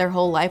aunt their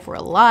whole life were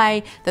a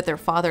lie, that their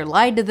father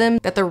lied to them,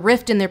 that the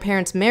rift in their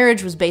parents'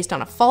 marriage was based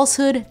on a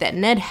falsehood, that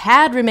Ned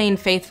had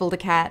remained faithful to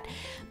Cat,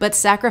 but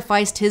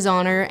sacrificed his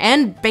honor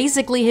and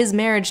basically his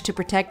marriage to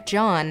protect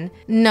Jon.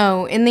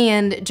 No, in the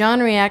end, Jon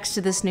reacts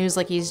to this news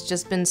like he's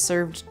just been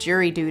served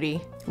jury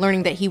duty.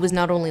 Learning that he was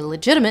not only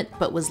legitimate,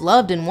 but was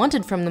loved and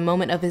wanted from the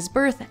moment of his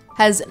birth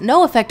has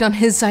no effect on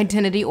his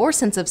identity or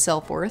sense of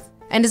self-worth,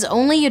 and is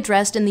only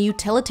addressed in the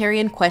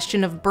utilitarian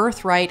question of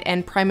birthright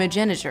and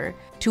primogeniture,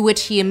 to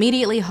which he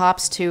immediately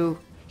hops to,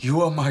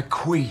 "You are my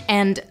queen."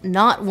 And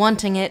not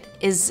wanting it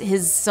is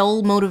his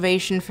sole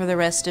motivation for the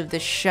rest of the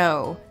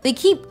show. They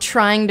keep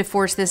trying to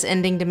force this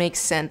ending to make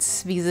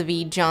sense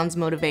vis-a-vis Jon's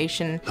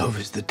motivation. Love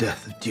is the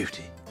death of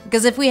duty.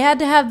 Because if we had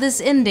to have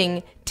this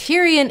ending,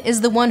 Tyrion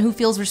is the one who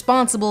feels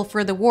responsible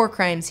for the war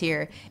crimes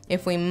here.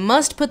 If we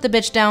must put the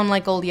bitch down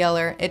like Old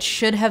Yeller, it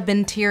should have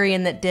been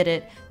Tyrion that did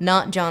it,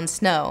 not Jon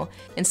Snow,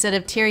 instead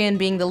of Tyrion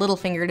being the little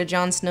finger to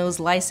Jon Snow's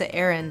Lysa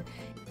Arryn.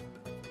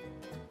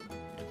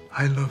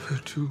 I love her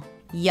too.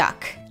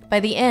 Yuck.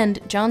 By the end,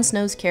 Jon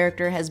Snow's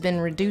character has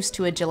been reduced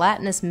to a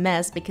gelatinous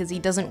mess because he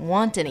doesn't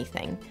want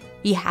anything.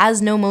 He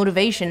has no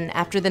motivation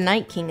after the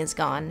Night King is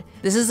gone.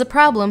 This is a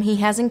problem he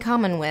has in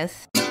common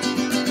with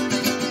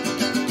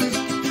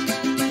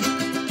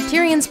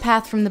Tyrion's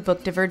path from the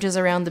book diverges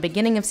around the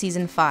beginning of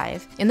Season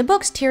 5. In the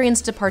books,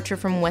 Tyrion's departure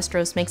from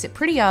Westeros makes it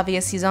pretty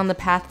obvious he's on the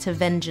path to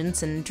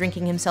vengeance and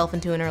drinking himself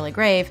into an early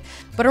grave,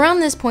 but around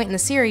this point in the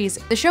series,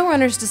 the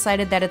showrunners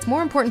decided that it's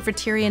more important for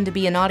Tyrion to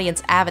be an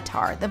audience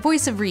avatar, the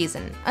voice of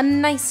reason, a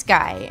nice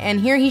guy,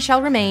 and here he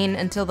shall remain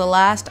until the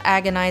last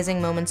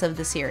agonizing moments of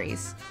the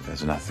series.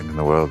 There's nothing in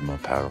the world more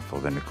powerful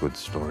than a good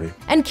story.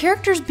 And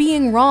characters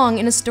being wrong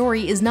in a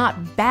story is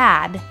not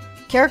bad.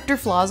 Character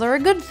flaws are a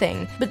good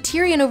thing, but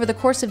Tyrion over the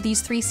course of these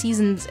 3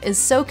 seasons is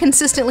so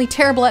consistently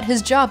terrible at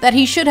his job that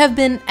he should have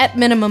been, at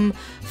minimum,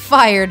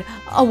 fired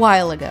a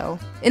while ago.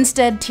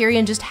 Instead,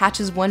 Tyrion just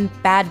hatches one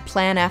bad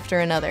plan after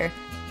another,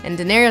 and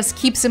Daenerys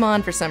keeps him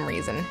on for some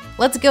reason.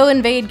 Let's go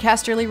invade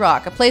Casterly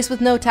Rock, a place with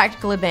no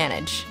tactical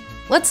advantage.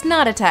 Let's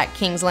not attack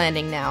King's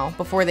Landing now,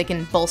 before they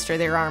can bolster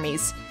their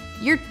armies.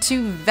 You're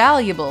too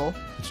valuable.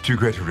 It's too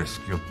great a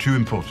risk. You're too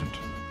important.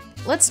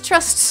 Let's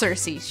trust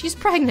Cersei. She's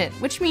pregnant,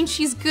 which means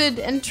she's good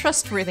and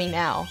trustworthy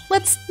now.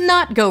 Let's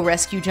not go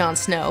rescue Jon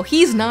Snow.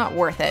 He's not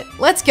worth it.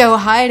 Let's go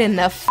hide in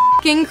the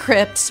f***ing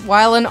crypts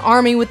while an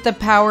army with the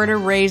power to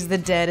raise the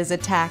dead is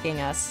attacking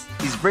us.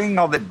 He's bringing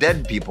all the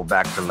dead people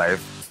back to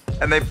life,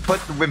 and they put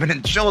the women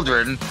and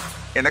children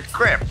in a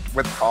crypt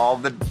with all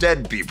the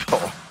dead people.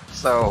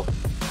 So,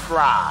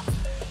 brah.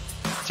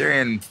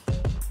 Tyrion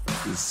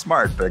is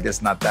smart, but I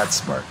guess not that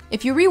smart.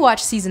 If you rewatch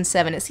Season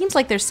 7, it seems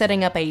like they're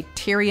setting up a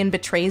Tyrion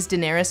betrays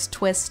Daenerys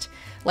twist.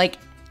 Like,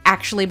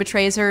 actually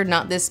betrays her,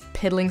 not this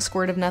piddling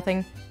squirt of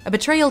nothing. A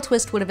betrayal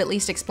twist would have at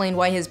least explained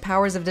why his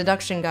powers of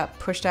deduction got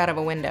pushed out of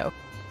a window.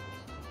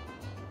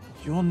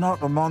 You're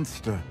not a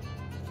monster.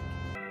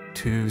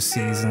 2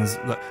 seasons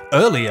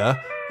earlier,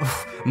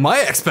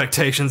 my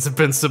expectations have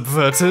been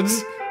subverted.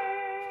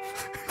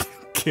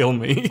 Kill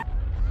me.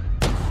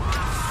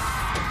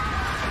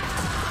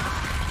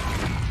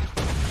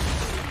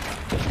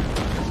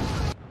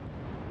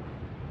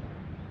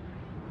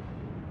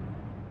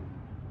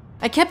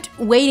 I kept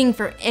waiting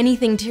for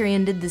anything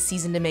Tyrion did this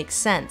season to make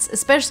sense,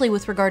 especially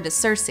with regard to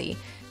Cersei.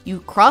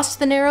 You crossed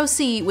the narrow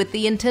sea with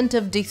the intent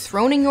of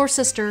dethroning your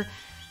sister.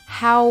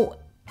 How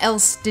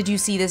else did you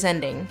see this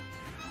ending?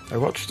 I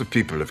watched the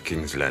people of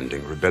King's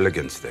Landing rebel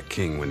against their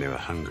king when they were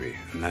hungry,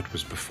 and that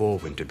was before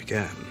winter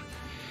began.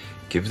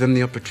 Give them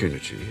the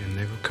opportunity, and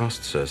they will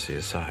cast Cersei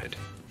aside.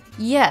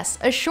 Yes,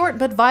 a short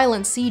but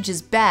violent siege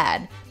is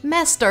bad.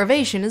 Mass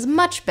starvation is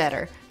much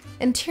better.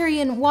 And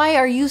Tyrion, why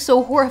are you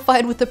so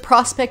horrified with the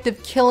prospect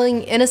of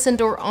killing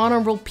innocent or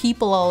honorable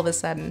people all of a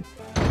sudden?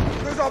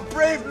 Those are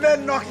brave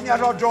men knocking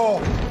at our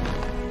door.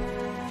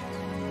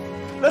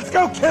 Let's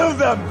go kill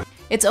them!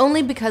 It's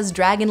only because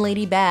Dragon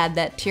Lady bad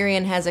that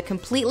Tyrion has a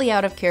completely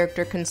out of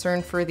character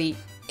concern for the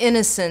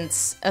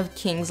innocence of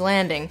King's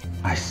Landing.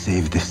 I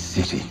saved this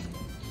city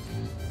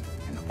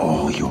and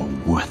all your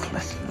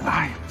worthless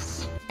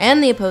lives.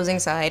 And the opposing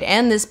side,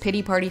 and this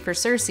pity party for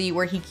Cersei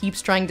where he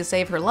keeps trying to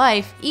save her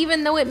life,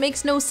 even though it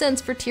makes no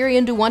sense for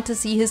Tyrion to want to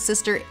see his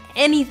sister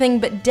anything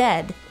but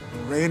dead. The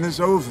reign is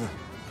over.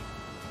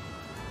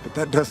 But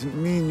that doesn't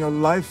mean your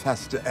life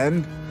has to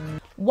end.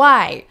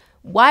 Why?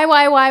 Why?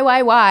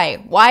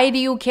 Why do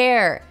you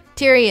care?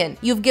 Tyrion,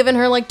 you've given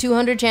her like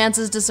 200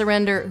 chances to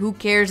surrender. Who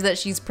cares that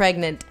she's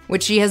pregnant?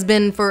 Which she has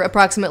been for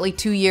approximately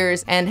 2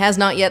 years and has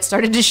not yet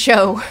started to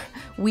show.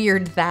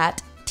 Weird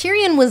that.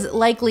 Tyrion was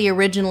likely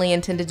originally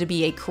intended to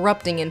be a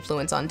corrupting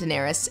influence on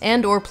Daenerys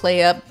and or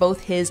play up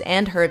both his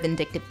and her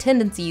vindictive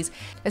tendencies,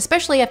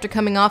 especially after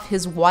coming off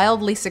his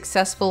wildly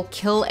successful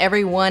kill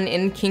everyone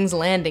in King's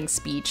Landing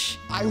speech.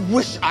 I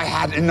wish I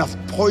had enough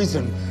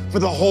poison for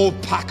the whole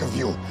pack of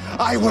you.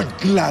 I would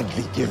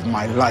gladly give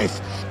my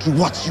life to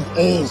watch you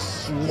all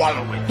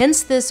swallow it.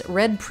 Hence this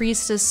Red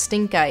Priestess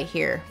stink eye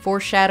here,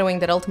 foreshadowing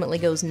that ultimately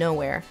goes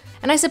nowhere.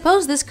 And I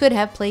suppose this could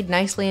have played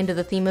nicely into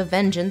the theme of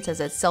vengeance as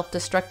a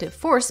self-destructive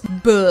force,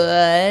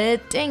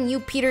 but dang you,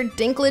 Peter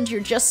Dinklage,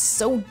 you're just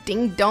so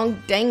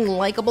ding-dong-dang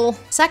likable.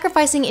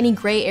 Sacrificing any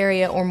gray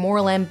area or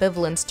moral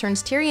ambivalence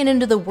turns Tyrion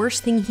into the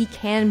worst thing he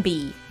can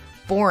be.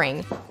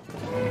 Boring.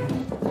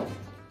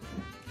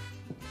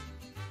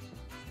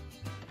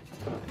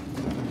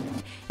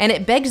 And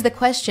it begs the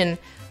question,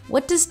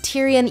 what does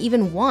Tyrion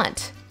even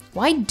want?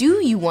 Why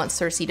do you want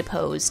Cersei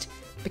deposed?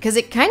 Because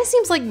it kind of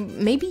seems like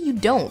maybe you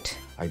don't.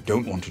 I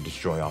don't want to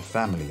destroy our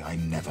family. I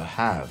never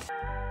have.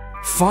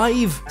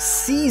 5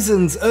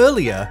 seasons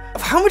earlier?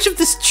 How much of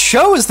this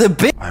show has there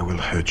been? I will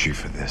hurt you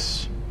for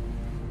this.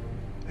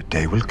 The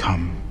day will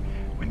come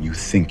when you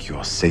think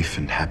you're safe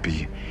and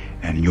happy,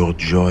 and your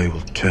joy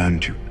will turn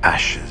to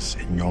ashes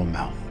in your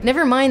mouth.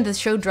 Never mind the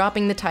show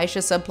dropping the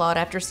Taisha subplot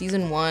after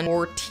season 1,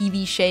 or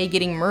TV Shay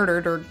getting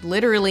murdered, or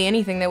literally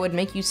anything that would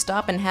make you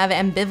stop and have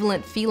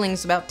ambivalent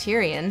feelings about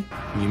Tyrion.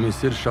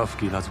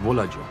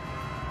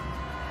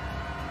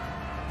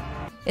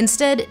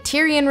 Instead,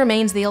 Tyrion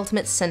remains the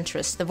ultimate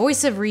centrist, the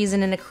voice of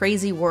reason in a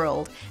crazy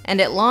world,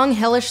 and at long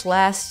hellish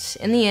last,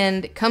 in the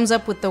end, comes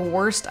up with the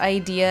worst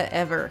idea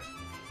ever.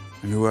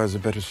 And who has a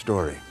better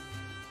story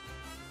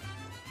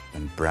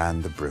than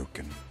Bran the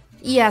Broken?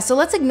 Yeah, so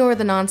let's ignore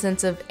the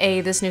nonsense of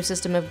A, this new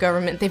system of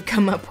government they've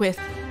come up with.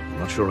 I'm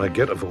not sure I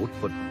get a vote,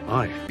 but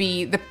I.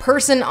 B, the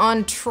person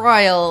on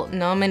trial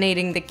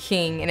nominating the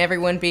king and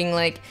everyone being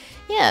like,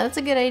 yeah, that's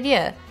a good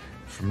idea.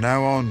 From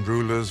now on,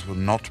 rulers will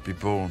not be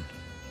born.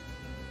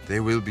 They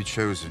will be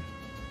chosen.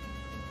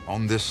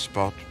 On this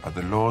spot are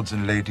the lords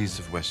and ladies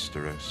of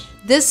Westeros.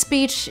 This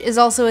speech is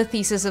also a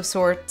thesis of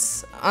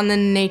sorts on the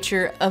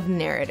nature of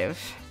narrative.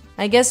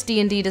 I guess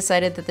D&D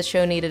decided that the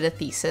show needed a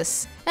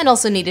thesis, and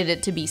also needed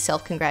it to be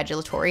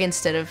self-congratulatory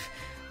instead of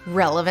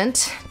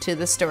relevant to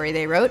the story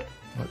they wrote.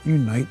 What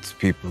unites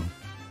people?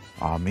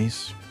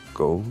 Armies,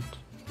 gold,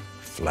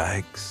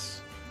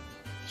 flags,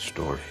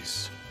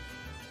 stories.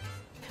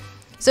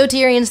 So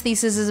Tyrion's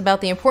thesis is about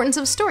the importance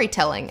of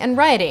storytelling and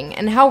writing,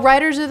 and how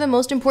writers are the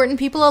most important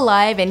people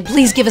alive, and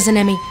please give us an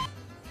Emmy.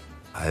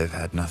 I've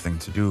had nothing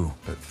to do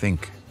but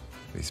think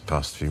these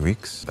past few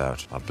weeks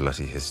about our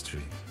bloody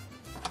history.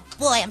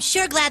 Boy, I'm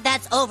sure glad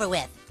that's over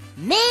with.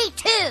 Me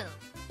too!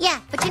 Yeah,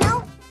 but you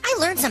know, I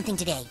learned something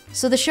today.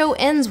 So the show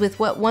ends with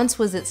what once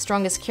was its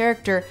strongest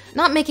character,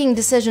 not making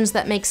decisions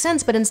that make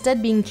sense, but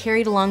instead being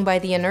carried along by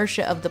the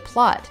inertia of the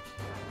plot.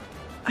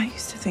 I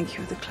used to think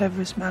you were the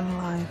cleverest man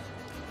alive.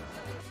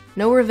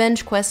 No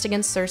revenge quest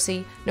against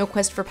Cersei, no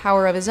quest for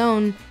power of his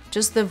own,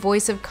 just the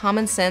voice of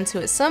common sense who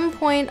at some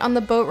point on the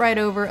boat ride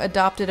over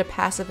adopted a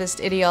pacifist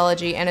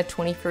ideology and a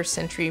 21st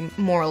century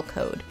moral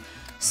code.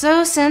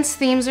 So since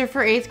themes are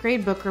for 8th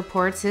grade book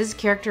reports, his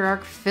character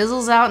arc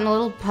fizzles out in a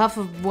little puff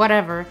of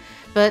whatever,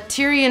 but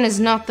Tyrion is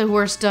not the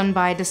worst done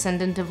by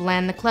descendant of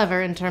Lan the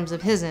Clever in terms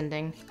of his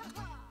ending.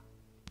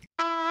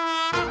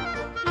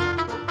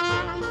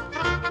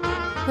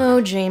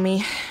 Oh,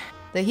 Jaime.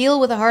 The heel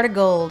with a heart of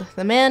gold,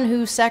 the man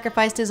who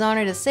sacrificed his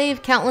honor to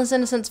save countless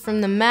innocents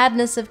from the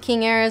madness of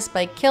King Aerys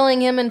by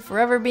killing him and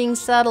forever being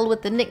saddled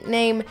with the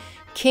nickname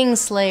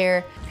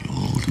Kingslayer. You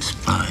all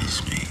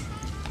despise me,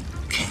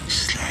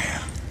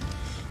 Kingslayer.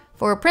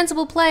 For a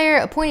principal player,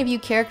 a point of view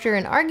character,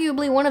 and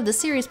arguably one of the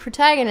series'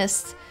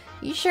 protagonists,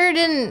 you sure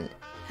didn't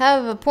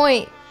have a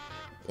point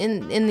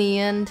in the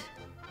end.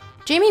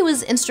 Jaime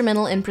was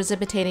instrumental in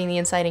precipitating the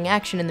inciting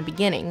action in the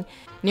beginning,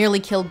 nearly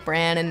killed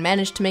Bran and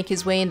managed to make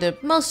his way into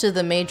most of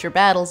the major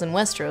battles in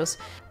Westeros,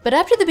 but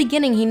after the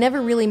beginning he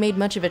never really made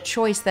much of a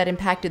choice that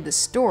impacted the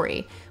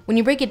story. When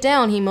you break it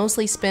down, he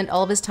mostly spent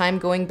all of his time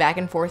going back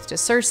and forth to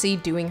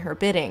Cersei doing her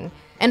bidding.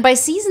 And by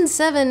season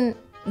 7,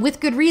 with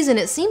good reason,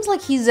 it seems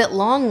like he's at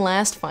long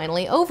last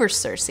finally over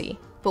Cersei.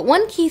 But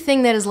one key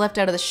thing that is left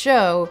out of the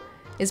show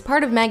is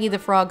part of Maggie the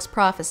Frog's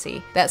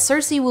prophecy, that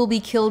Cersei will be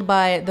killed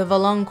by the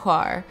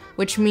Valonqar,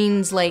 which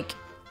means, like,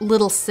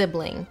 little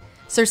sibling.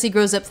 Cersei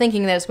grows up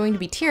thinking that it's going to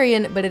be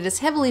Tyrion, but it is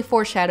heavily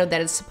foreshadowed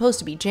that it's supposed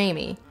to be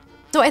Jaime.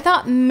 So I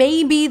thought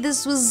maybe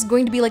this was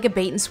going to be like a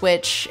bait and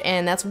switch,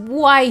 and that's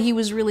why he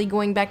was really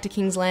going back to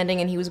King's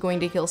Landing and he was going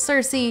to kill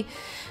Cersei,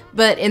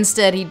 but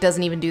instead he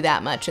doesn't even do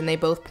that much and they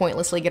both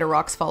pointlessly get a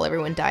rocks fall,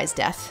 everyone dies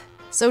death.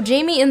 So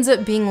Jaime ends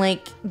up being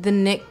like the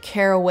Nick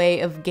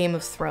Carraway of Game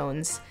of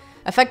Thrones,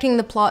 affecting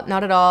the plot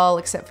not at all,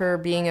 except for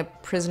being a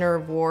prisoner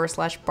of war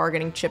 /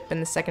 bargaining chip in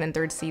the 2nd and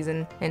 3rd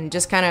season, and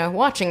just kind of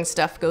watching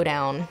stuff go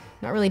down,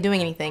 not really doing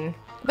anything.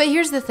 But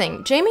here's the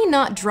thing, Jaime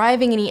not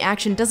driving any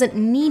action doesn't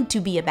need to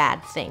be a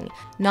bad thing.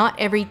 Not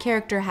every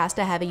character has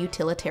to have a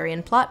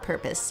utilitarian plot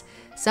purpose.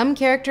 Some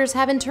characters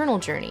have internal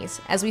journeys,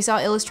 as we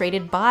saw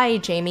illustrated by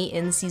Jaime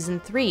in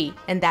season 3,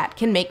 and that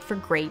can make for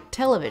great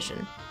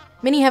television.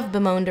 Many have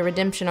bemoaned a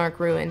redemption arc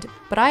ruined,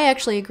 but I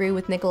actually agree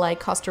with Nikolai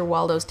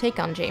Coster-Waldau's take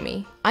on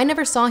Jaime. I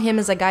never saw him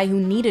as a guy who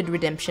needed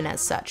redemption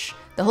as such.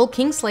 The whole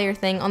Kingslayer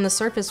thing on the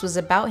surface was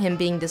about him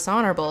being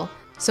dishonorable,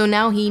 so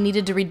now he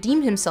needed to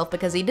redeem himself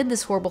because he did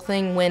this horrible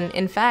thing when,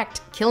 in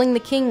fact, killing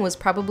the king was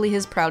probably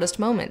his proudest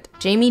moment.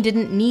 Jaime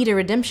didn't need a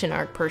redemption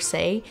arc per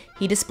se.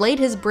 He displayed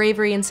his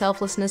bravery and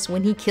selflessness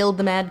when he killed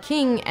the Mad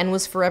King and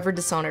was forever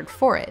dishonored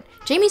for it.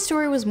 Jaime's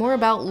story was more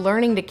about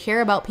learning to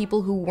care about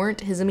people who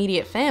weren't his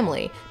immediate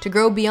family, to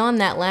grow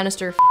beyond that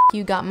Lannister "F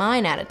you got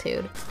mine"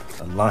 attitude.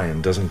 A lion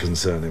doesn't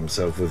concern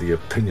himself with the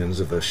opinions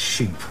of a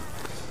sheep.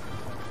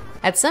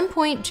 At some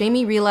point,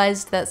 Jaime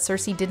realized that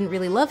Cersei didn't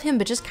really love him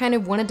but just kind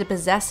of wanted to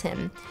possess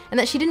him, and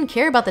that she didn't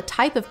care about the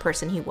type of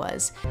person he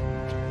was.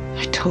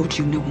 I told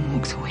you no one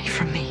walks away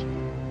from me.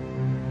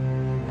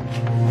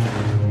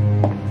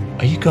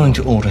 Are you going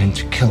to order him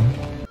to kill me?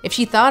 If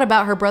she thought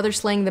about her brother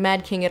slaying the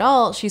Mad King at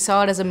all, she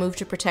saw it as a move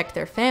to protect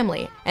their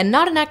family, and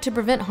not an act to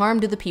prevent harm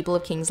to the people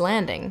of King's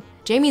Landing.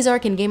 Jaime's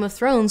arc in Game of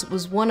Thrones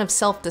was one of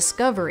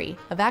self-discovery,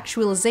 of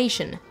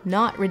actualization,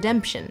 not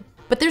redemption.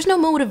 But there's no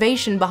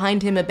motivation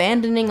behind him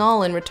abandoning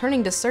all and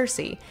returning to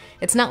Cersei.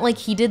 It's not like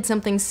he did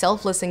something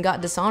selfless and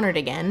got dishonored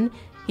again.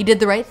 He did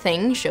the right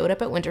thing, showed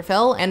up at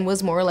Winterfell, and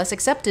was more or less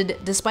accepted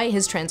despite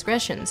his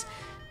transgressions.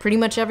 Pretty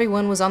much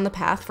everyone was on the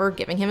path for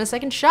giving him a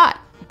second shot.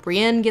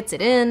 Brienne gets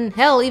it in.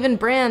 Hell, even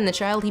Bran, the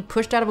child he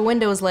pushed out of a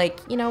window, is like,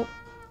 you know,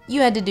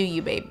 you had to do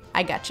you, babe.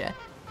 I gotcha.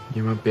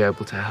 You won't be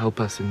able to help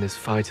us in this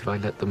fight if I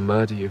let them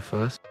murder you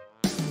first.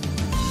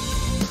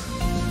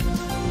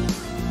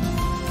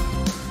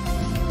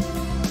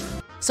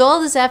 So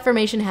all this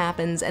affirmation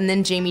happens, and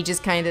then Jaime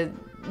just kind of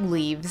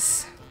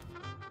leaves.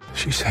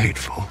 She's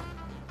hateful.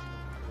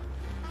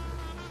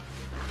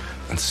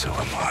 And so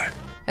am I.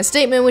 A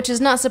statement which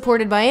is not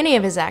supported by any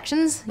of his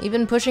actions.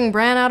 Even pushing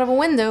Bran out of a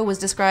window was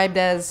described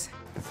as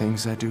the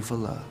things I do for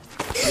love.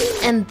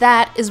 And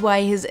that is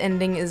why his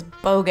ending is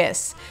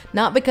bogus.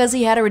 Not because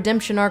he had a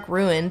redemption arc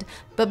ruined,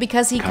 but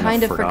because he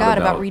kind of forgot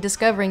about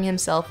rediscovering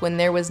himself when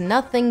there was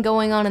nothing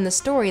going on in the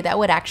story that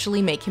would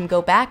actually make him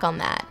go back on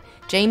that.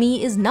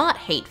 Jaime is not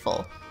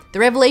hateful. The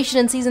revelation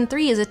in season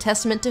 3 is a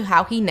testament to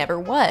how he never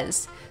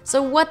was.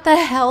 So what the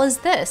hell is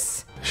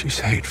this? She's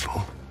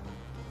hateful.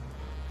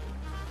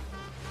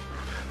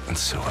 And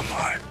so am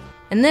I.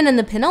 And then in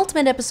the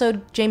penultimate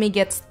episode, Jaime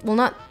gets, well,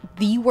 not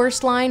the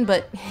worst line,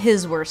 but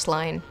his worst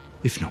line.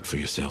 If not for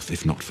yourself,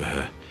 if not for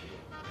her,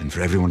 and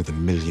for every one of the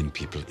million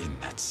people in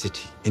that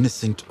city,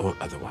 innocent or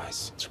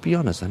otherwise. To be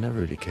honest, I never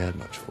really cared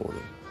much for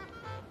them.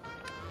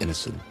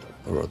 Innocent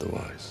or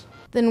otherwise.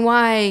 Then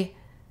why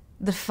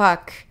the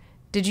fuck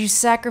did you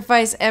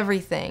sacrifice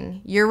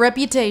everything, your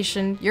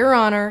reputation, your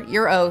honor,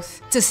 your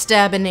oath, to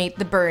stab and Nate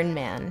the Burn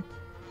Man?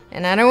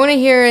 And I don't want to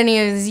hear any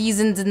of he's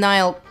in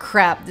denial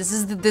crap. This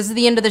is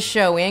the end of the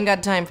show. We ain't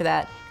got time for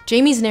that.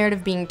 Jaime's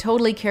narrative being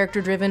totally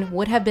character-driven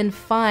would have been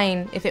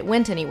fine if it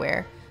went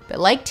anywhere. But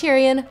like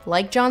Tyrion,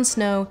 like Jon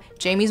Snow,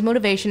 Jaime's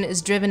motivation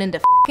is driven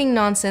into fucking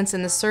nonsense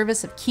in the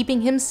service of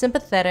keeping him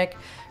sympathetic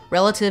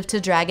relative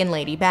to Dragon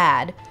Lady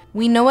Bad.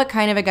 We know what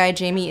kind of a guy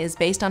Jaime is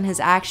based on his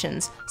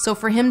actions, so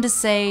for him to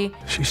say,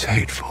 she's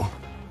hateful.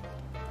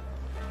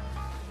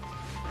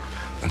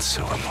 And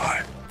so am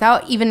I.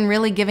 Without even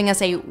really giving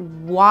us a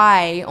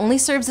why, only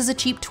serves as a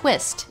cheap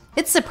twist.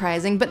 It's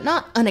surprising, but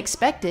not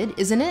unexpected,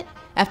 isn't it?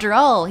 After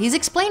all, he's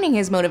explaining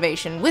his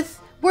motivation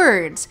with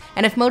words,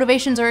 and if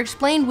motivations are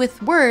explained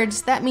with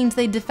words, that means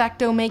they de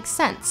facto make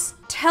sense.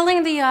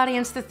 Telling the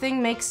audience the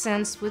thing makes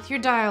sense with your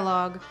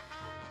dialogue,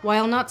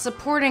 while not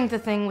supporting the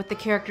thing with the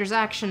character's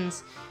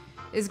actions,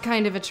 is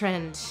kind of a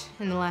trend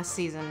in the last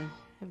season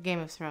of Game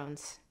of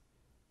Thrones.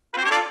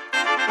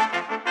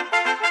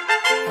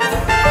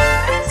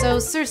 So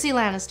Cersei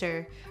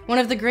Lannister, one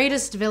of the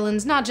greatest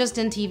villains, not just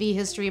in TV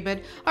history, but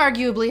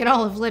arguably in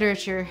all of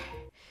literature.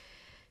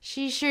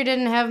 She sure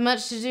didn't have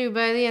much to do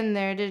by the end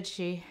there, did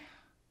she?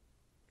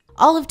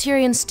 All of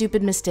Tyrion's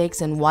stupid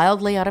mistakes and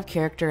wildly out of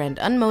character and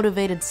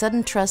unmotivated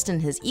sudden trust in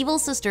his evil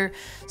sister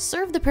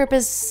serve the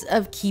purpose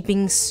of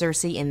keeping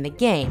Cersei in the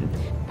game.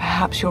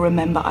 Perhaps you'll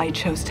remember I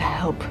chose to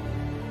help,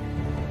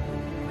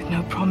 with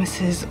no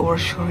promises or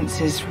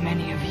assurances from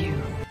any of you.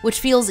 Which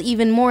feels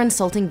even more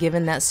insulting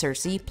given that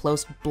Cersei,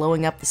 post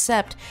blowing up the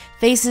Sept,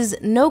 faces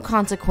no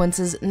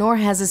consequences nor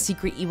has a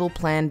secret evil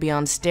plan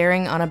beyond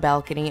staring on a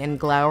balcony and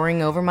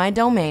glowering over my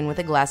domain with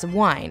a glass of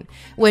wine.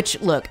 Which,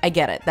 look, I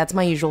get it, that's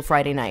my usual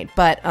Friday night,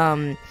 but,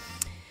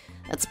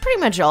 that's pretty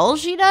much all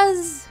she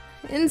does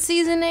in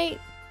Season 8.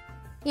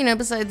 You know,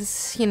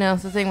 besides, you know,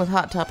 the thing with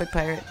Hot Topic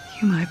Pirate.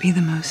 You might be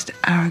the most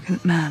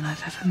arrogant man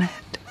I've ever met.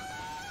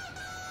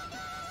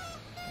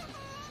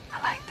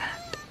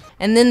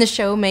 And then the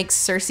show makes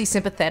Cersei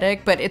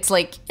sympathetic, but it's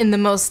like in the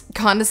most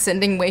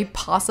condescending way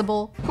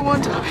possible. I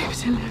want our baby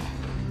to live.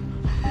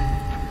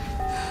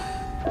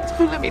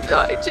 Don't let me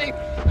die, Jake.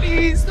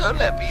 Please don't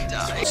let me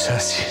die.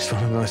 Cersei is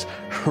one of the most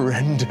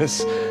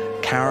horrendous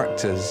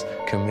characters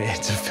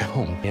committed to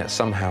film. Yet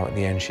somehow at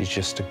the end she's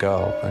just a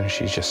girl and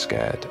she's just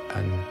scared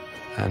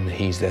and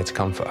he's there to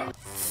comfort her.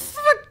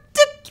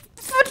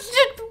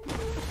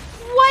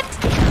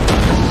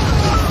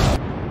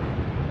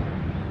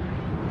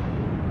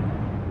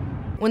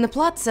 When the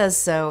plot says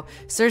so,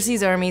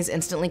 Cersei's armies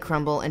instantly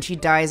crumble and she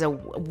dies a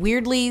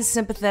weirdly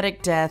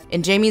sympathetic death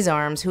in Jaime's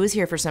arms, who is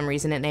here for some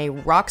reason, in a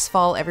rocks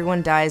fall,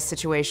 everyone dies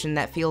situation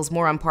that feels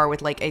more on par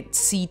with like a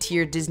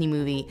C-tier Disney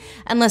movie,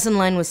 and less in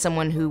line with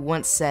someone who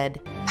once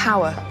said,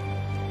 "Power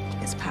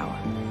is power."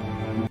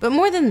 But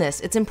more than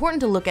this, it's important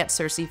to look at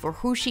Cersei for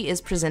who she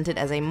is presented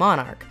as a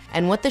monarch,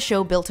 and what the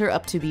show built her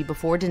up to be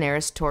before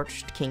Daenerys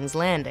torched King's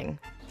Landing.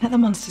 Let the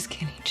monsters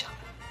kill each other.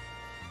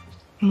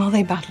 And while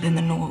they battle in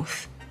the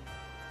north,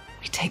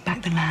 we take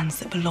back the lands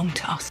that belong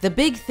to us. The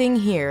big thing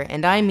here,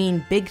 and I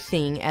mean big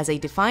thing as a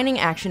defining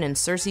action in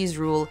Cersei's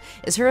rule,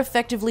 is her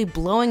effectively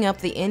blowing up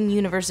the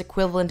in-universe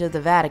equivalent of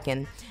the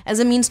Vatican as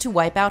a means to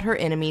wipe out her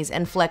enemies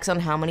and flex on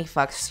how many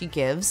fucks she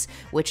gives,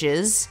 which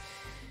is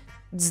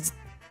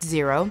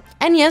 0.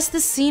 And yes,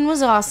 the scene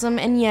was awesome,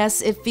 and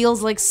yes, it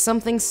feels like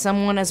something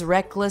someone as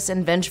reckless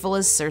and vengeful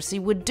as Cersei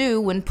would do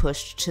when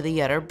pushed to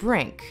the utter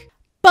brink.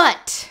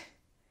 But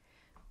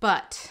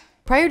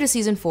prior to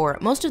Season 4,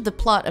 most of the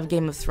plot of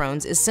Game of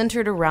Thrones is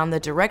centered around the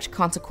direct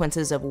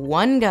consequences of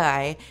one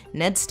guy,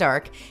 Ned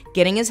Stark,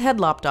 getting his head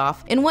lopped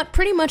off in what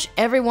pretty much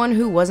everyone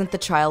who wasn't the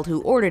child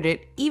who ordered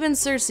it, even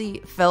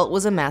Cersei, felt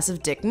was a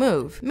massive dick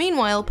move.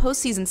 Meanwhile,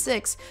 post-Season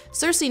 6,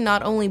 Cersei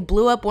not only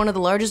blew up one of the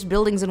largest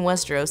buildings in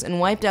Westeros and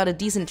wiped out a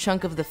decent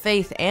chunk of the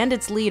Faith and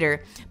its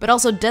leader, but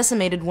also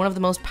decimated one of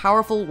the most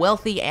powerful,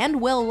 wealthy,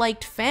 and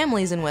well-liked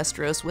families in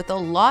Westeros with a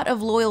lot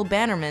of loyal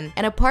bannermen,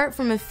 and apart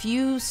from a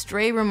few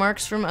stray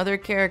remarks from other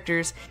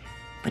characters.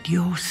 But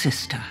your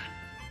sister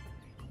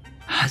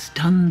has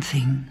done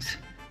things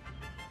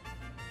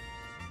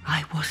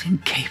I was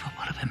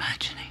incapable of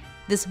imagining.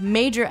 This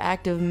major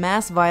act of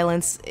mass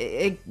violence,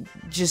 we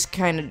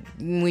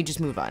just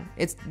move on.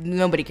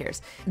 Nobody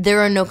cares.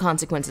 There are no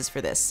consequences for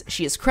this.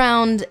 She is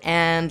crowned,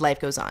 and life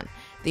goes on.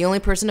 The only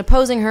person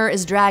opposing her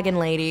is Dragon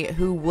Lady,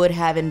 who would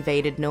have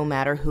invaded no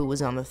matter who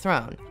was on the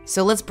throne.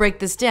 So let's break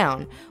this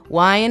down.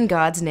 Why in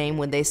God's name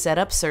would they set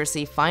up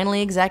Cersei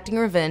finally exacting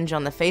revenge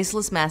on the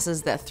faceless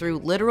masses that threw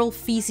literal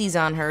feces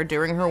on her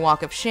during her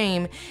walk of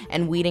shame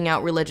and weeding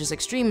out religious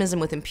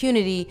extremism with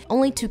impunity,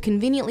 only to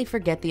conveniently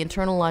forget the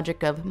internal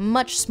logic of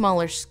much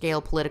smaller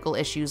scale political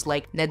issues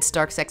like Ned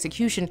Stark's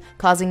execution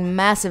causing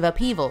massive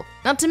upheaval?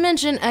 Not to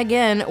mention,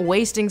 again,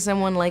 wasting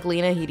someone like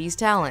Lena Headey's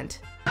talent.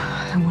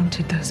 I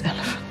wanted those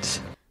elephants.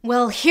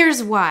 Well,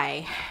 here's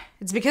why.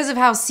 It's because of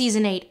how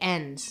Season 8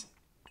 ends.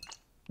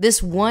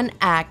 This one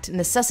act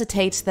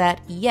necessitates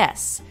that,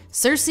 yes,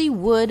 Cersei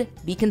would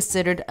be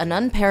considered an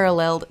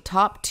unparalleled,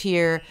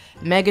 top-tier,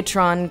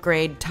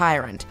 Megatron-grade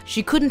tyrant.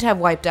 She couldn't have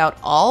wiped out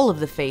all of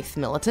the Faith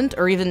militant,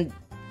 or even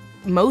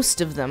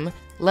most of them,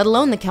 let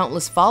alone the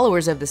countless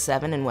followers of the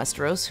Seven in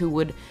Westeros who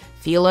would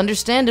feel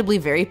understandably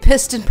very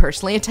pissed and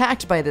personally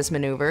attacked by this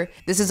maneuver.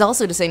 This is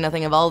also to say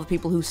nothing of all the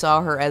people who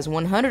saw her as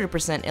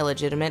 100%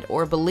 illegitimate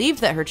or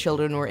believed that her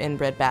children were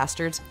inbred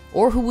bastards,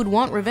 or who would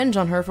want revenge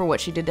on her for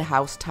what she did to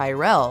House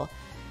Tyrell.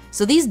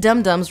 So these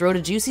dum-dums wrote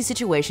a juicy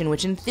situation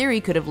which in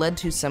theory could have led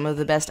to some of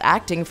the best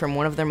acting from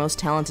one of their most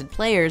talented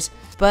players,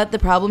 but the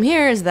problem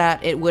here is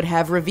that it would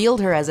have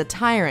revealed her as a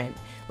tyrant,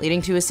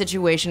 leading to a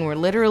situation where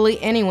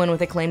literally anyone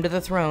with a claim to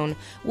the throne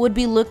would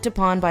be looked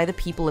upon by the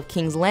people of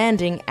King's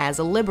Landing as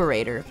a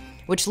liberator,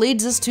 which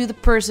leads us to the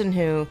person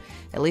who,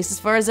 at least as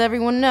far as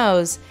everyone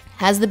knows,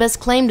 has the best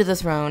claim to the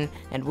throne,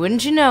 and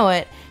wouldn't you know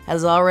it,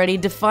 has already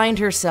defined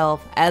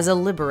herself as a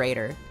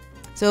liberator.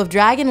 So if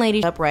Dragon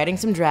Lady's up riding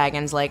some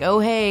dragons like, oh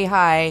hey,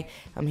 hi,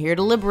 I'm here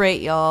to liberate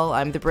y'all,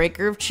 I'm the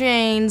breaker of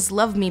chains,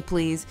 love me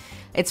please,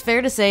 it's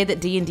fair to say that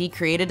D&D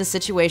created a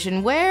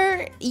situation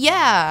where,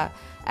 yeah,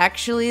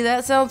 Actually,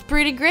 that sounds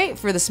pretty great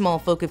for the small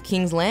folk of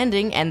King's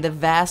Landing and the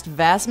vast,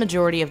 vast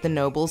majority of the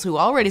nobles who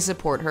already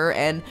support her,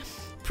 and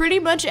pretty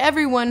much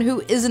everyone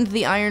who isn't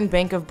the Iron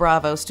Bank of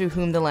Bravos to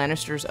whom the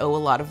Lannisters owe a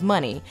lot of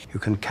money. You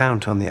can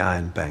count on the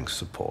Iron Bank's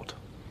support.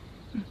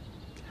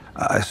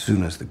 As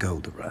soon as the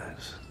gold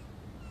arrives.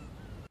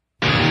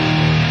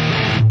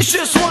 It's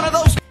just one of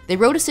those. They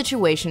wrote a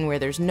situation where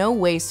there's no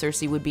way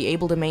Cersei would be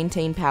able to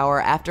maintain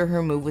power after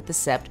her move with the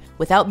Sept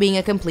without being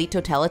a complete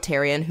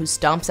totalitarian who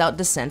stomps out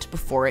dissent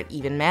before it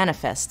even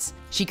manifests.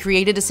 She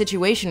created a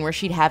situation where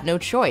she'd have no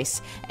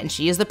choice, and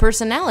she has the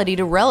personality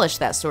to relish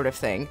that sort of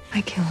thing.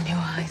 I killed your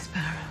eyes,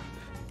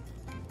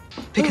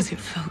 Sparrow. Because it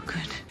felt good.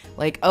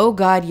 Like, oh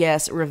god,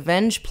 yes,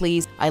 revenge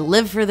please. I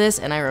live for this,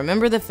 and I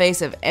remember the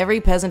face of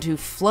every peasant who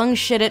flung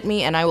shit at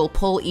me, and I will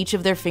pull each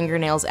of their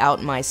fingernails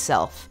out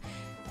myself.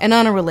 And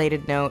on a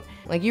related note,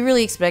 like, you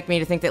really expect me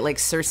to think that, like,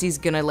 Cersei's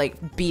gonna,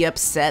 like, be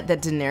upset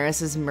that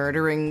Daenerys is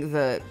murdering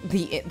the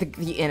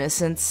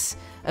innocents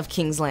of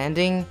King's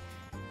Landing?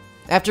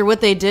 After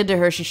what they did to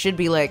her, she should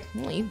be like,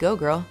 well, you go,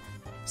 girl.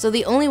 So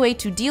the only way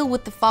to deal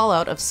with the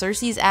fallout of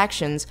Cersei's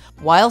actions,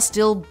 while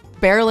still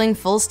barreling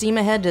full steam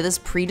ahead to this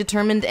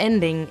predetermined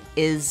ending,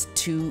 is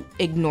to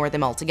ignore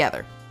them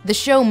altogether. The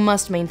show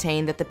must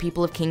maintain that the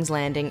people of King's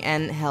Landing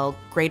and, hell,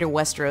 Greater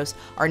Westeros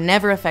are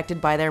never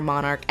affected by their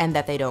monarch and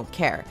that they don't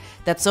care.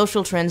 That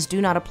social trends do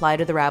not apply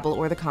to the rabble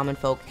or the common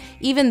folk,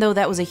 even though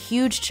that was a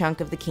huge chunk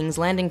of the King's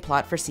Landing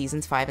plot for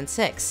seasons 5 and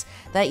 6.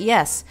 That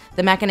yes,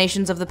 the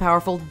machinations of the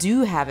powerful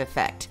do have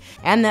effect,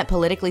 and that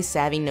politically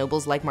savvy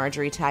nobles like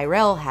Marjorie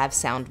Tyrell have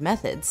sound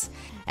methods.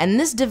 And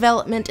this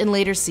development in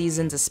later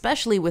seasons,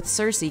 especially with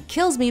Cersei,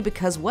 kills me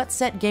because what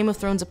set Game of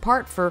Thrones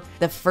apart for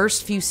the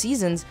first few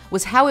seasons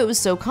was how it was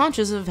so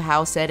conscious of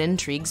how said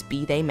intrigues,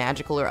 be they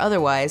magical or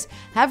otherwise,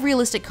 have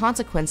realistic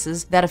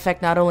consequences that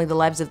affect not only the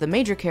lives of the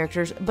major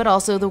characters, but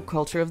also the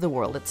culture of the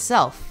world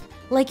itself.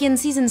 Like in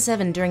Season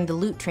 7 during the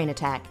loot train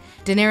attack,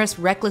 Daenerys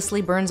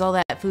recklessly burns all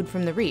that food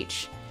from the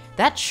Reach.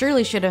 That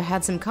surely should have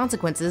had some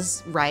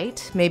consequences,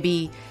 right?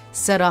 Maybe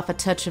set off a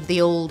touch of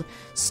the old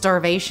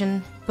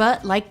starvation.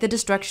 But like the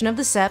destruction of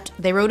the Sept,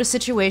 they wrote a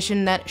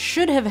situation that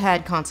should have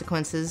had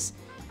consequences,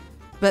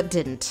 but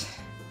didn't.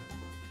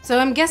 So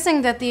I'm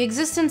guessing that the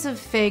existence of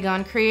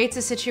Phaegon creates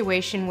a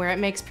situation where it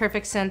makes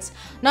perfect sense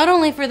not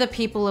only for the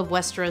people of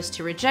Westeros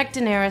to reject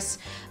Daenerys,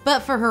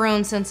 but for her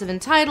own sense of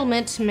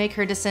entitlement to make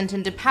her descent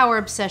into power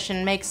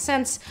obsession make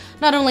sense,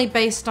 not only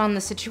based on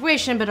the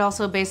situation, but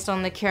also based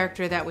on the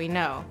character that we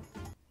know.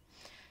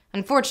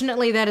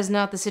 Unfortunately, that is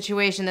not the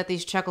situation that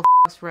these chuckle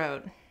f***s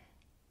wrote.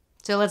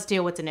 So let's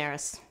deal with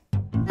Daenerys.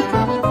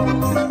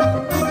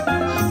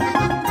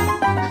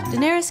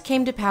 Daenerys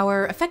came to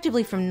power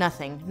effectively from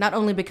nothing, not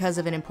only because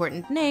of an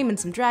important name and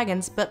some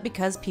dragons, but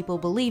because people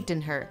believed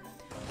in her.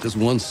 Just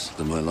once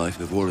in my life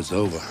before it's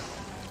over.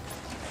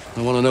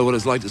 I want to know what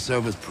it's like to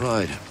serve with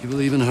pride. You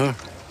believe in her?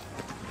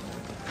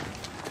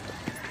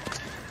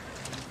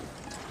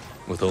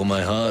 With all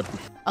my heart.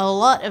 A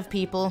lot of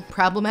people,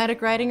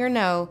 problematic writing or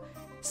no,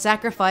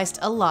 sacrificed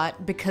a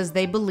lot because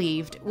they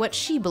believed what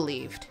she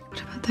believed.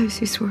 What about those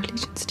who swore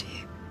allegiance to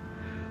you?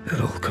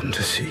 They'll all come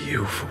to see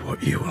you for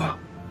what you are.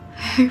 I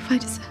hope I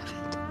deserve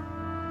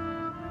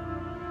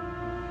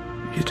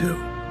it. You do.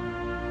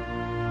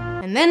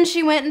 And then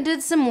she went and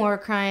did some more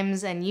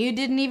crimes, and you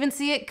didn't even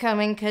see it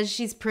coming because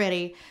she's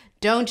pretty.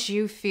 Don't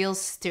you feel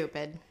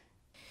stupid?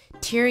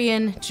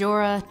 Tyrion,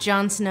 Jorah,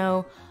 Jon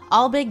Snow,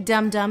 all big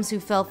dum-dums who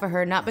fell for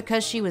her not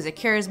because she was a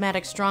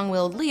charismatic,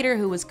 strong-willed leader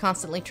who was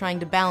constantly trying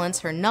to balance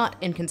her not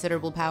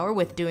inconsiderable power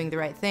with doing the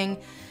right thing,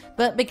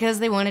 but because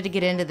they wanted to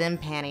get into them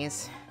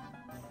panties.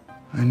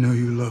 I know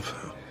you love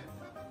her.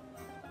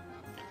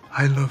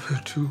 I love her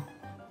too.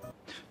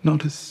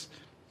 Not as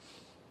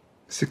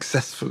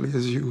successfully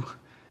as you.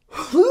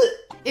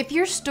 If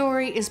your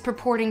story is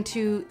purporting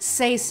to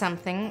say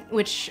something,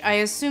 which I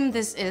assume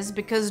this is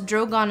because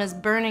Drogon is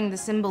burning the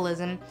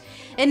symbolism,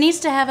 it needs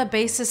to have a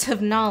basis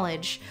of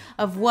knowledge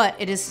of what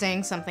it is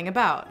saying something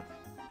about.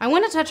 I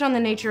want to touch on the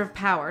nature of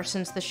power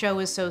since the show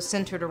is so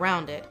centered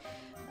around it.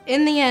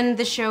 In the end,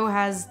 the show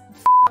has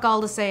f***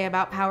 all to say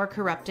about power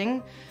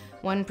corrupting.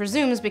 One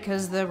presumes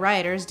because the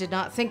writers did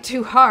not think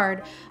too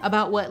hard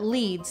about what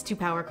leads to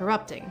power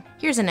corrupting.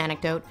 Here's an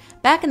anecdote.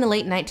 Back in the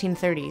late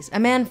 1930s, a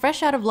man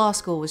fresh out of law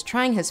school was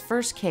trying his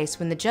first case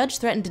when the judge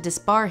threatened to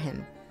disbar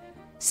him.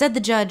 Said the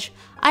judge,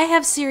 "I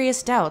have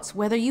serious doubts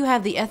whether you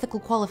have the ethical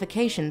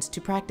qualifications to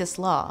practice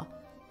law."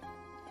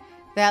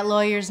 That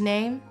lawyer's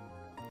name?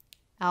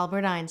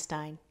 Albert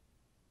Einstein.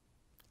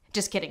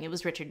 Just kidding, it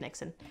was Richard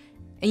Nixon.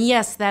 And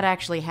yes, that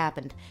actually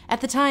happened.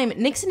 At the time,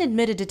 Nixon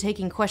admitted to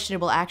taking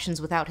questionable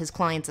actions without his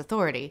client's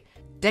authority.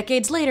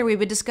 Decades later, we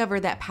would discover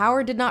that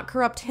power did not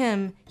corrupt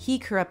him, he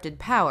corrupted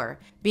power.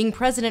 Being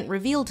president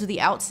revealed to the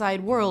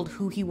outside world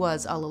who he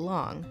was all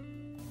along.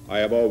 I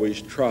have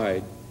always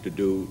tried to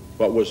do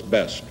what was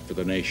best for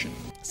the nation.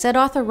 Said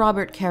author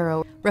Robert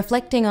Caro,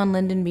 reflecting on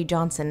Lyndon B.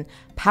 Johnson,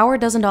 power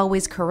doesn't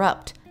always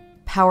corrupt.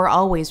 power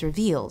always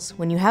reveals.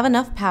 When you have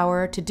enough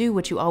power to do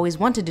what you always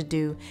wanted to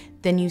do,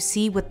 then you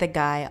see what the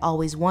guy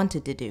always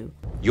wanted to do.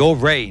 Your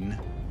reign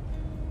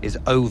is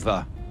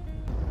over.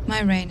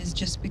 My reign has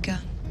just begun.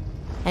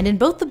 And in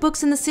both the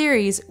books and the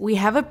series, we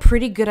have a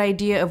pretty good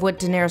idea of what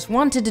Daenerys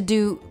wanted to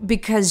do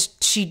because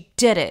she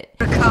did it.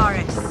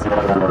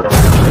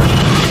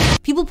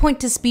 People point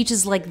to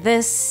speeches like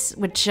this,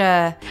 which,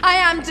 I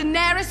am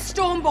Daenerys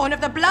Stormborn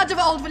of the blood of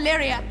old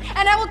Valyria,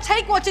 and I will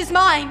take what is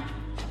mine.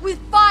 With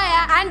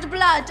fire and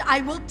blood, I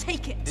will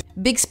take it.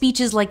 Big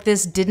speeches like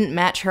this didn't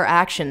match her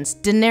actions.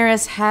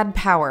 Daenerys had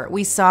power.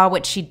 We saw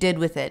what she did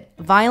with it.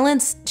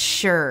 Violence?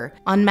 Sure.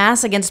 En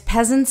masse against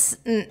peasants?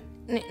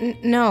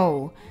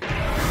 No.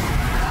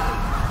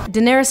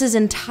 Daenerys'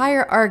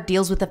 entire arc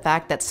deals with the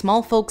fact that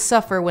small folk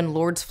suffer when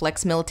lords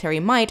flex military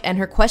might, and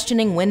her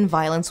questioning when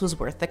violence was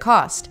worth the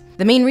cost.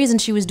 The main reason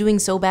she was doing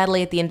so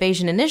badly at the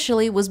invasion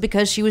initially was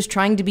because she was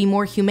trying to be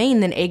more humane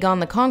than Aegon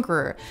the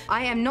Conqueror.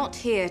 I am not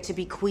here to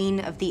be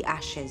Queen of the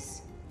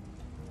Ashes.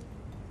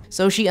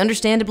 So she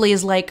understandably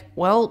is like,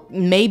 well,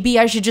 maybe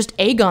I should just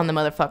Aegon the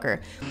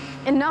motherfucker.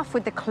 Enough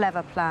with the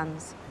clever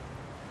plans.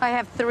 I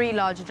have 3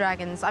 large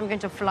dragons. I'm going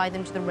to fly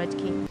them to the Red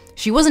Keep.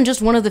 She wasn't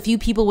just one of the few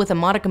people with a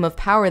modicum of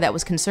power that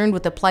was concerned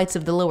with the plights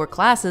of the lower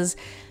classes.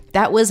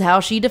 That was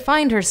how she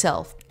defined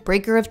herself.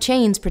 Breaker of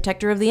chains,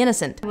 protector of the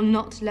innocent. I will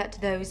not let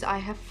those I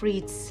have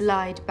freed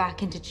slide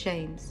back into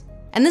chains.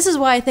 And this is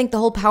why I think the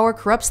whole power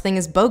corrupts thing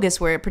is bogus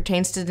where it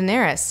pertains to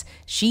Daenerys.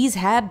 She's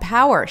had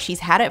power. She's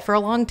had it for a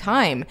long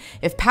time.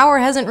 If power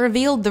hasn't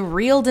revealed the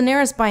real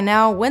Daenerys by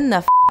now, when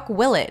the fuck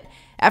will it?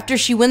 After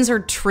she wins her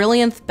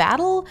trillionth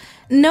battle?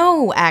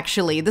 No,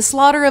 actually, the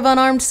slaughter of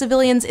unarmed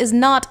civilians is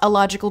not a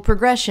logical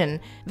progression.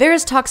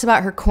 Varys talks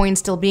about her coin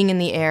still being in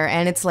the air,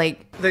 and it's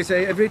like, they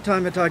say every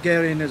time a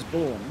Targaryen is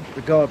born,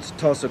 the gods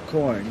toss a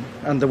coin,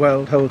 and the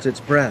world holds its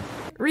breath.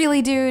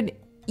 Really, dude?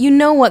 You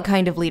know what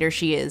kind of leader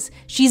she is.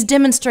 She's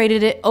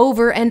demonstrated it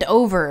over and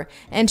over,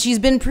 and she's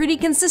been pretty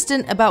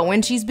consistent about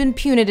when she's been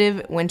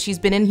punitive, when she's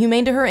been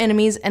inhumane to her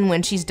enemies, and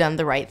when she's done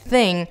the right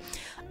thing.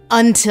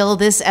 Until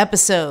this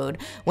episode,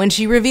 when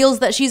she reveals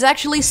that she's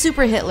actually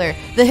Super Hitler,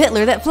 the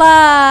Hitler that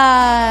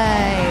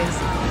flies!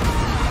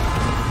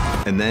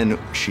 And then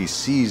she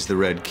sees the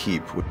Red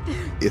Keep.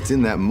 It's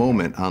in that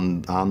moment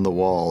on the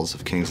walls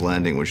of King's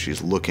Landing when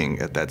she's looking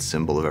at that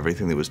symbol of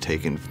everything that was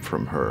taken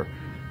from her,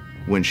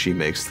 when she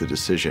makes the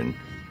decision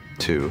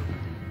to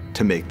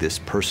make this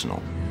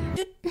personal.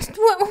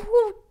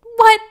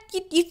 What?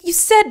 You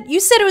said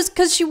it was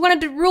because she wanted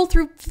to rule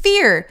through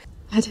fear.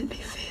 Let it be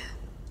fear.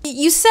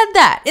 You said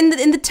that in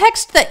the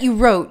text that you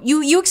wrote.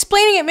 You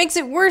explaining it makes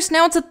it worse.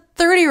 Now it's a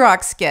 30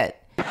 Rock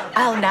skit.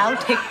 I'll now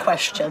take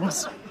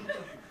questions.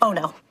 Oh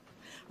no,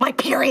 my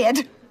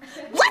period.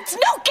 Let's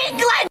nuke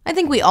England! I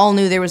think we all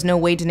knew there was no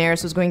way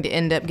Daenerys was going to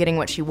end up getting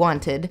what she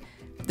wanted.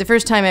 The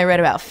first time I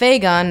read about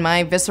Fagon,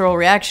 my visceral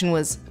reaction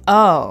was,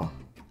 oh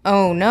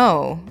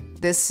no,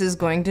 this is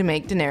going to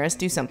make Daenerys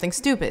do something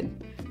stupid.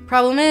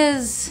 Problem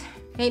is,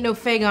 ain't no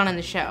Fagon in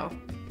the show.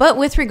 But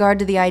with regard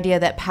to the idea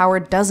that power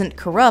doesn't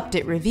corrupt,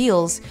 it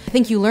reveals, I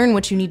think you learn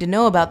what you need to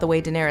know about the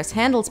way Daenerys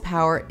handles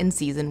power in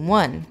Season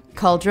 1.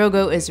 Khal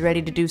Drogo is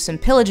ready to do some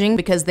pillaging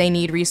because they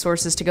need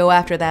resources to go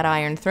after that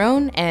Iron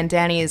Throne, and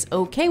Dany is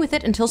okay with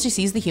it until she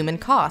sees the human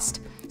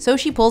cost. So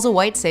she pulls a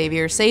white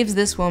savior, saves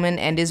this woman,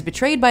 and is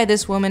betrayed by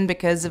this woman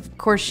because of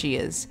course she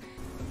is.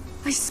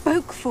 I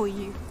spoke for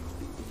you.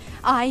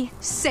 I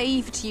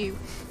saved you.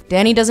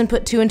 Dany doesn't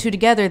put 2 and 2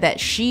 together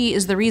that she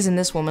is the reason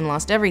this woman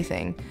lost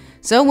everything.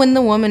 So when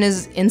the woman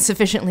is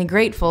insufficiently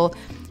grateful,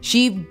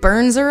 she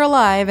burns her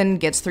alive and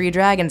gets 3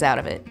 dragons out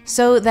of it.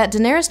 So that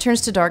Daenerys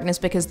turns to darkness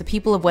because the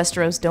people of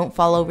Westeros don't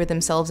fall over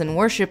themselves in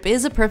worship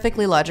is a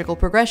perfectly logical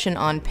progression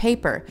on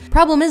paper.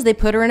 Problem is they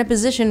put her in a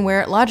position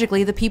where,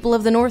 logically, the people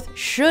of the North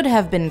should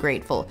have been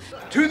grateful.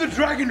 To the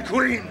Dragon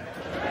Queen!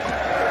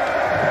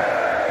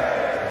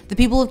 The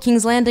people of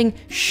King's Landing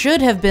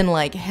should have been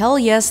like, hell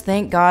yes,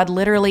 thank God,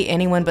 literally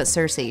anyone but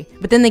Cersei.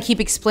 But then they keep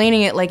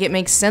explaining it like it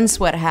makes sense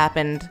what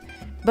happened.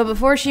 But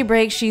before she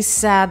breaks, she's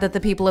sad that the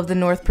people of the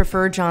North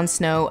prefer Jon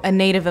Snow, a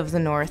native of the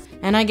North.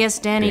 And I guess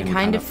Dany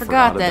kind of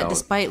forgot that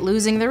despite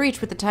losing the reach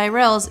with the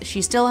Tyrells,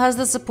 she still has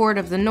the support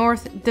of the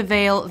North, the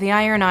Vale, the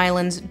Iron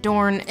Islands,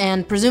 Dorne,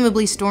 and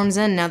presumably Storm's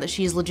End now that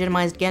she's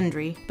legitimized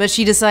Gendry. But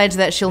she decides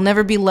that she'll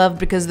never be loved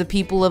because the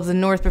people of the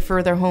North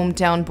prefer their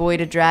hometown boy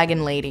to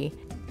Dragon Lady.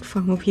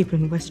 Far more people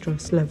in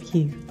Westeros love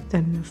you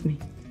than love me.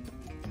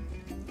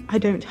 I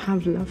don't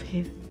have love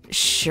here.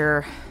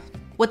 Sure.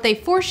 What they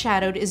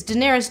foreshadowed is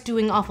Daenerys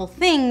doing awful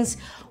things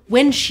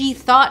when she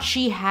thought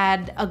she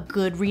had a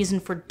good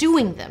reason for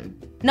doing them.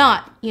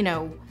 Not, you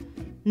know,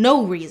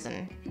 no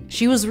reason.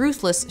 She was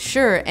ruthless,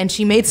 sure, and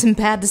she made some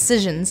bad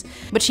decisions,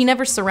 but she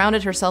never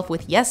surrounded herself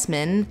with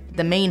yes-men,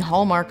 the main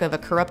hallmark of a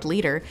corrupt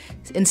leader,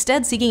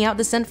 instead seeking out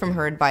dissent from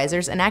her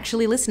advisors and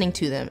actually listening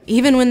to them,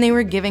 even when they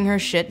were giving her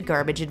shit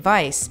garbage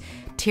advice.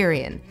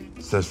 Tyrion.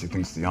 Cersei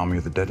thinks the army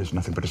of the dead is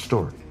nothing but a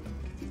story,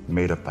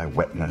 made up by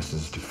wet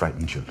nurses to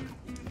frighten children.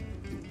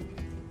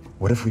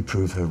 What if we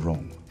prove her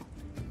wrong?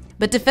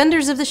 But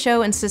defenders of the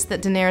show insist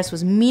that Daenerys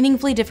was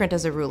meaningfully different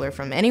as a ruler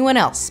from anyone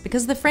else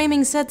because the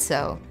framing said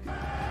so.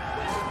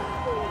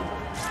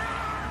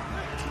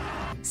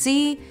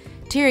 See?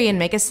 Tyrion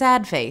make a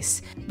sad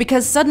face,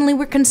 because suddenly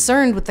we're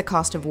concerned with the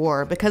cost of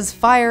war, because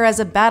fire as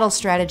a battle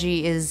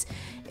strategy is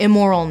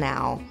immoral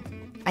now,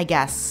 I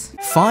guess.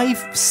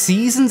 5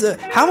 seasons?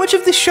 How much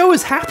of this show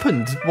has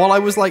happened while I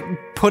was like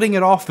putting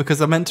it off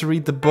because I meant to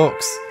read the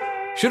books?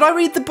 Should I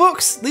read the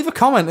books? Leave a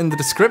comment in the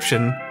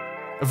description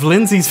of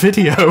Lindsay's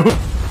video.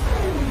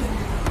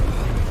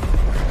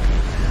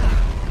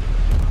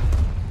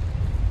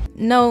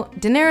 No,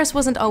 Daenerys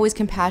wasn't always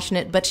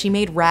compassionate, but she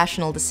made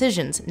rational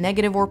decisions,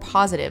 negative or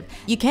positive.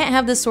 You can't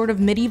have this sort of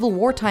medieval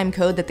wartime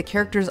code that the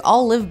characters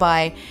all live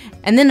by,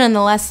 and then in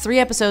the last 3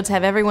 episodes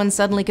have everyone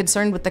suddenly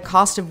concerned with the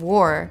cost of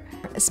war.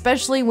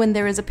 Especially when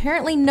there is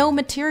apparently no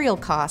material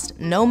cost,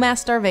 no mass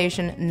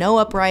starvation, no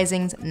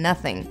uprisings,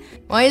 nothing.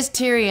 Why is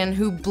Tyrion,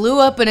 who blew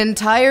up an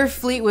entire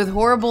fleet with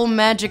horrible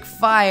magic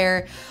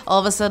fire, all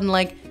of a sudden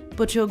like,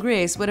 but your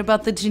grace, what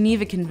about the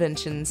Geneva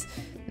Conventions?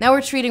 Now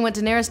we're treating what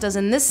Daenerys does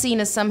in this scene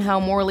as somehow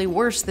morally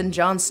worse than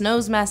Jon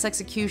Snow's mass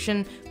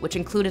execution, which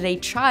included a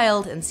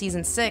child in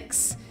season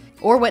 6,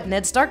 or what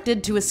Ned Stark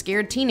did to a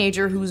scared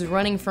teenager who's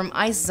running from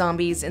ice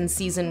zombies in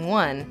season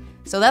 1.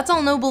 So that's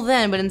all noble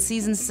then, but in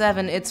season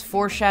 7 it's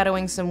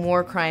foreshadowing some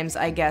war crimes,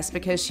 I guess,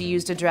 because she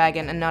used a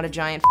dragon and not a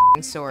giant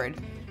f***ing sword.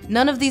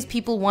 None of these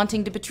people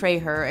wanting to betray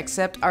her,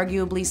 except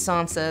arguably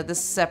Sansa, the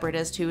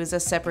separatist who is a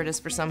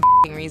separatist for some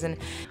f***ing reason.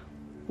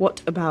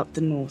 What about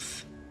the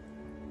North?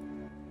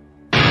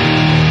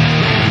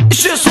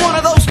 It's just one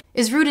of those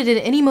is rooted in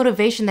any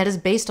motivation that is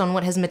based on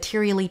what has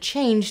materially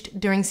changed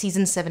during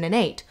season 7 and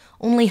 8.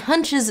 Only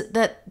hunches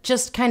that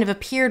just kind of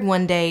appeared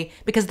one day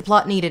because the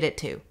plot needed it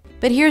to.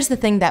 But here's the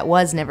thing that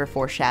was never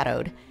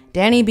foreshadowed.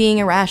 Dany being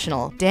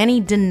irrational,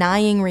 Dany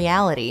denying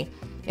reality.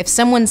 If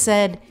someone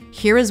said,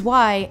 here is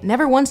why,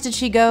 never once did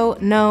she go,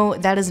 no,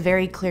 that is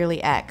very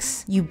clearly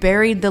X. You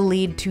buried the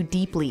lead too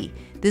deeply.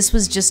 This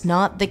was just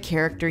not the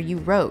character you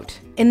wrote.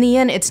 In the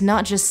end, it's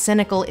not just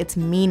cynical, it's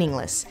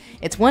meaningless.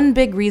 It's one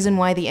big reason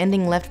why the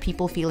ending left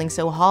people feeling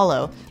so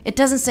hollow. It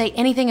doesn't say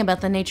anything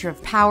about the nature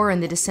of power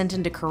and the descent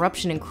into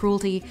corruption and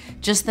cruelty,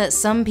 just that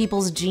some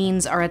people's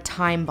genes are a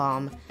time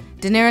bomb.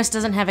 Daenerys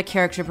doesn't have a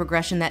character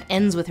progression that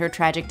ends with her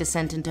tragic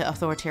descent into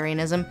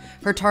authoritarianism.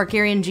 Her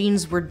Targaryen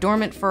genes were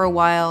dormant for a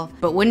while,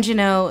 but wouldn't you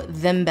know,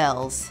 them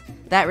bells.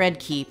 That Red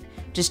Keep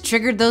just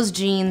triggered those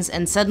genes,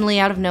 and suddenly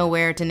out of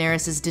nowhere,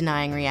 Daenerys is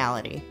denying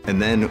reality.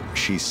 And then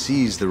she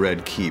sees the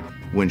Red Keep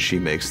when she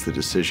makes the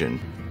decision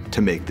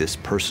to make this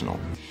personal.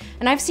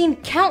 And I've seen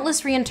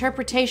countless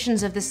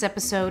reinterpretations of this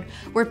episode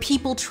where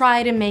people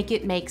try to make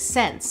it make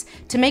sense,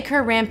 to make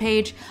her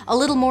rampage a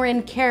little more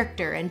in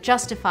character and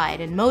justified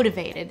and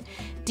motivated.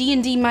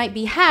 D&D might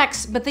be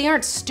hacks, but they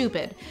aren't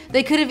stupid.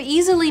 They could have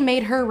easily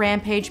made her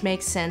rampage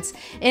make sense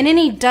in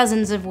any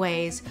dozens of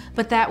ways,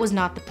 but that was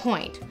not the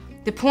point.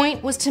 The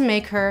point was to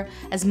make her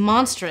as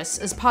monstrous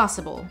as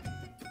possible.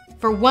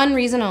 For one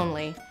reason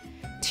only.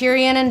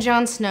 Tyrion and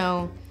Jon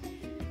Snow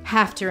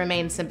have to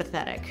remain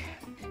sympathetic.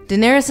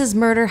 Daenerys'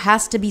 murder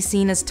has to be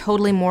seen as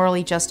totally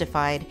morally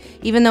justified,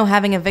 even though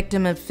having a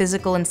victim of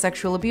physical and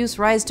sexual abuse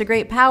rise to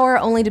great power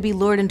only to be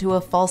lured into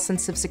a false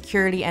sense of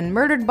security and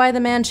murdered by the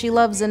man she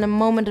loves in a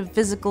moment of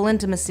physical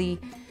intimacy.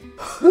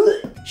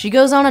 She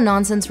goes on a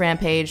nonsense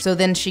rampage, so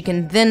then she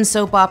can then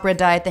soap opera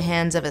die at the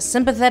hands of a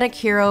sympathetic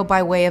hero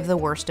by way of the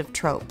worst of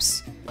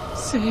tropes.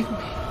 Save me.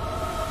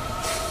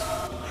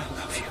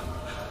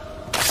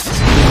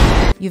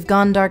 You've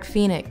gone Dark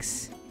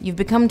Phoenix. You've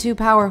become too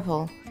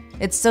powerful.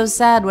 It's so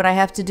sad what I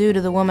have to do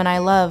to the woman I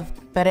love,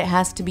 but it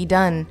has to be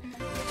done.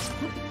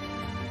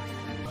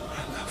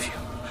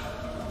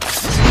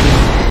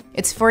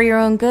 It's for your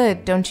own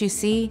good, don't you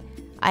see?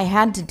 I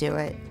had to do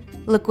it.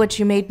 Look what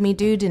you made me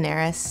do,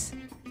 Daenerys.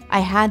 I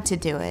had to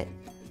do it.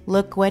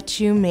 Look what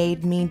you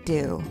made me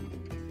do.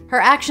 Her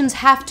actions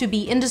have to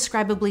be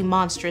indescribably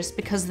monstrous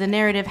because the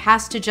narrative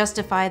has to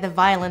justify the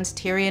violence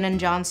Tyrion and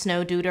Jon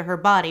Snow do to her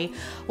body,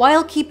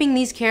 while keeping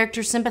these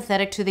characters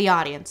sympathetic to the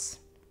audience.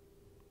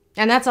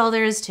 And that's all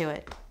there is to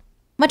it.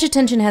 Much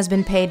attention has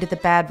been paid to the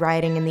bad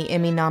writing in the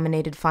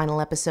Emmy-nominated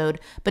final episode,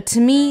 but to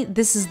me,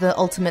 this is the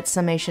ultimate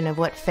summation of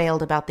what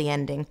failed about the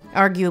ending,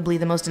 arguably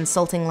the most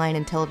insulting line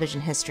in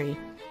television history.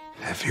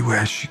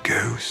 Everywhere she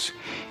goes,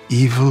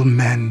 evil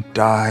men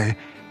die,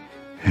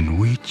 and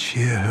we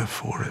cheer her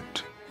for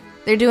it.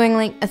 They're doing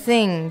like a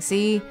thing,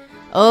 see?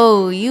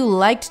 Oh, you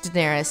liked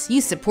Daenerys,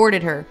 you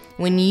supported her,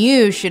 when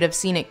you should have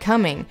seen it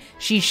coming.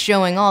 She's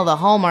showing all the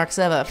hallmarks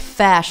of a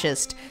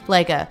fascist,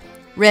 like a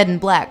red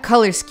and black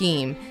color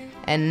scheme,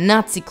 and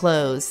Nazi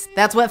clothes.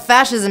 That's what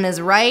fascism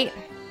is, right?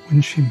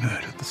 When she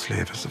murdered the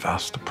slavers of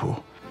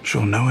Astapor,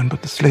 sure no one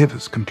but the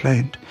slavers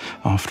complained.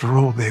 After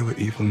all, they were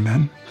evil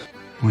men.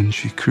 When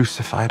she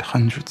crucified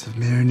hundreds of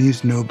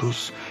Myronese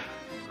nobles,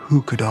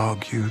 who could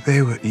argue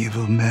they were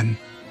evil men?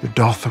 The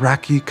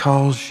Dothraki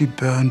Carls she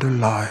burned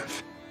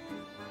alive.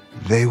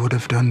 They would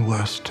have done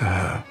worse to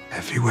her.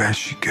 Everywhere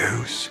she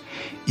goes,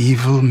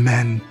 evil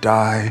men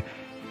die,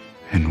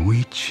 and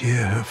we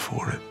cheer her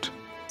for it.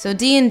 So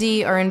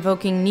D&D are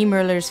invoking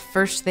Niemöller's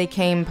First They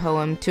Came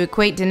poem to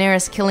equate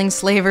Daenerys killing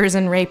slavers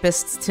and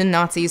rapists to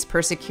Nazis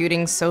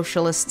persecuting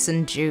socialists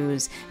and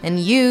Jews. And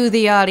you,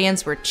 the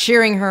audience, were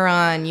cheering her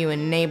on, you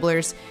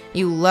enablers,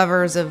 you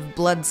lovers of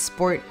blood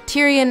sport.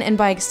 Tyrion, and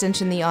by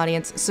extension the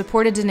audience,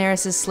 supported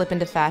Daenerys' slip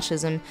into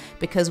fascism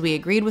because we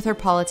agreed with her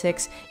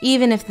politics,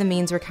 even if the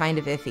means were kind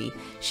of iffy.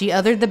 She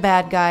othered the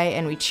bad guy,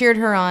 and we cheered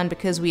her on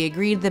because we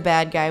agreed the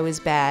bad guy was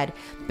bad.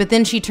 But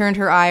then she turned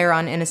her ire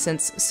on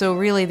innocence, so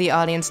really the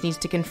audience needs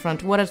to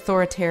confront what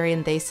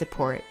authoritarian they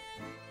support.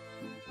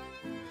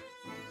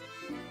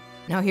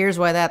 Now here's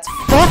why that's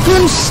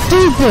fucking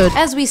stupid!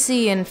 As we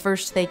see in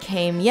First They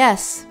Came,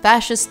 yes,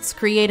 fascists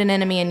create an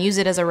enemy and use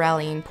it as a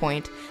rallying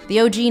point.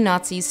 The OG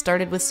Nazis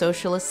started with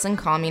socialists and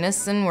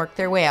communists and worked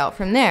their way out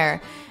from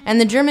there.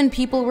 And the German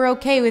people were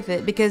okay with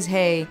it because,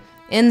 hey,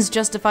 ends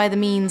justify the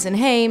means, and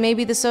hey,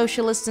 maybe the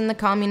socialists and the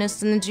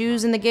communists and the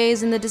Jews and the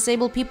gays and the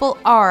disabled people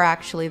are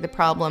actually the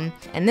problem.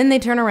 And then they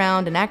turn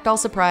around and act all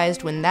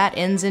surprised when that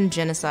ends in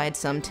genocide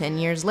some 10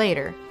 years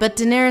later. But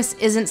Daenerys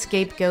isn't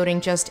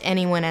scapegoating just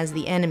anyone as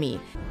the enemy.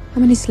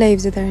 How many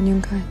slaves are there in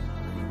Yunkai?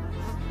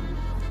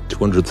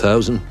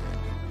 200,000,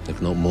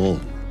 if not more.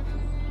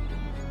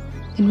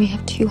 Then we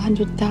have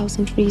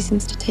 200,000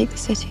 reasons to take the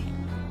city.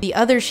 The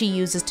other she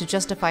uses to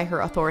justify her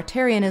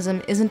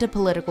authoritarianism isn't a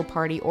political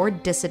party or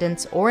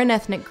dissidents or an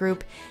ethnic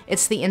group,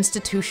 it's the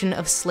institution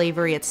of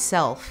slavery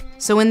itself.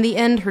 So in the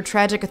end, her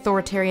tragic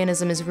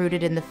authoritarianism is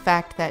rooted in the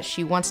fact that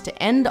she wants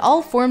to end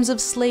all forms of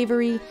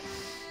slavery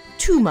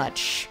too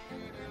much.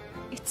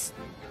 It's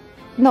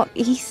not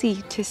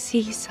easy to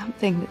see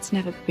something that's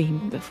never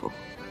been before.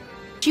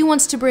 She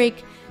wants to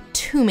break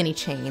too many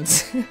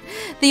chains.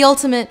 The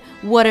ultimate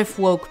what if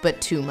woke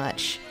but too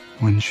much.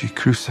 When she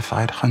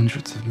crucified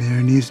hundreds of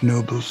Myronese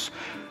nobles,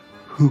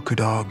 who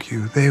could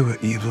argue they were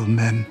evil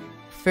men?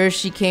 First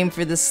she came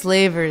for the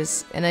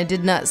slavers, and I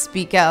did not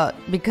speak out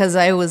because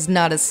I was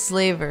not a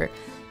slaver.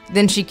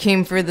 Then she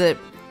came for the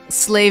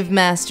slave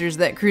masters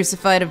that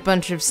crucified a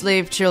bunch of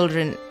slave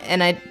children,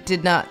 and I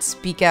did not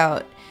speak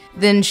out.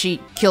 Then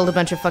she killed a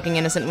bunch of fucking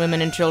innocent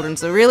women and children,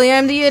 so really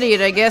I'm the idiot,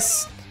 I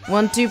guess.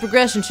 1-2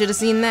 progression, should have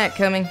seen that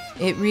coming.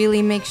 It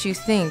really makes you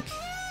think.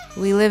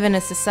 We live in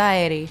a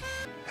society.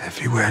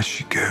 Everywhere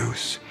she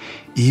goes,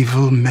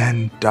 evil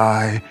men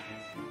die,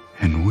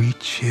 and we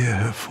cheer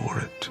her for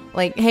it.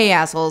 Like, hey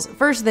assholes,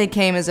 First They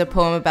Came is a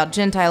poem about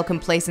Gentile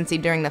complacency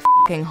during the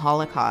fucking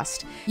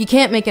Holocaust. You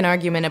can't make an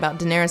argument about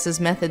Daenerys'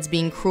 methods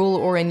being cruel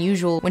or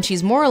unusual when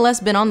she's more or less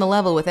been on the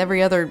level with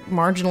every other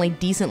marginally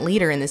decent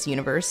leader in this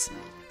universe.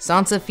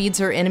 Sansa feeds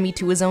her enemy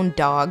to his own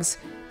dogs.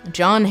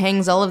 Jon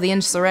hangs all of the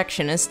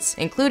insurrectionists,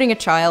 including a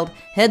child,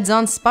 heads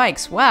on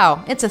spikes.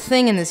 Wow, it's a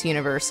thing in this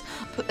universe.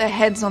 Put their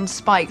heads on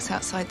spikes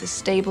outside the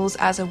stables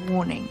as a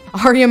warning.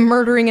 Arya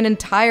murdering an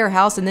entire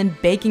house and then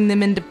baking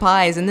them into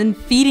pies and then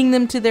feeding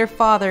them to their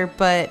father,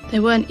 but they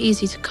weren't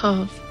easy to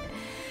carve.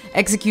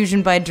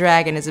 Execution by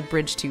dragon is a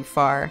bridge too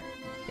far.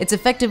 It's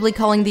effectively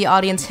calling the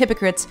audience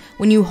hypocrites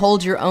when you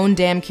hold your own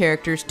damn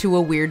characters to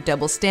a weird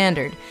double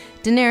standard.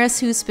 Daenerys,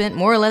 who spent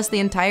more or less the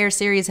entire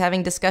series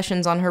having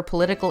discussions on her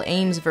political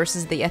aims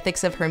versus the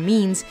ethics of her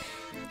means,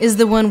 is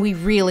the one we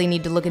really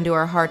need to look into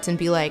our hearts and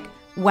be like,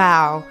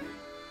 wow,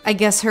 I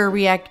guess her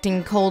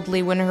reacting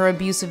coldly when her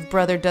abusive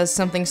brother does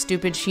something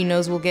stupid she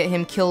knows will get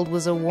him killed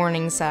was a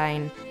warning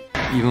sign.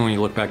 Even when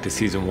you look back to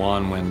season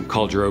 1, when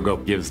Khal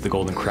Drogo gives the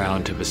Golden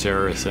Crown to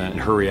Viserys and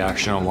her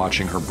reaction on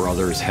watching her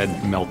brother's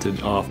head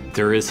melted off,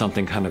 there is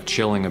something kind of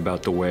chilling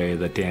about the way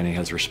that Dany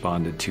has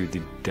responded to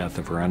the death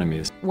of her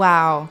enemies.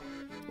 Wow.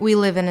 We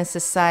live in a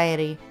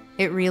society.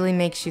 It really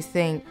makes you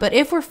think. But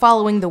if we're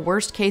following the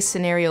worst case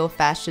scenario of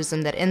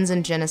fascism that ends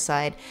in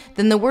genocide,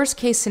 then the worst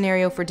case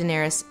scenario for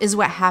Daenerys is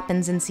what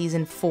happens in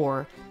season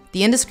 4.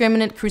 The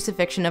indiscriminate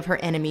crucifixion of her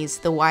enemies,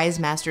 the wise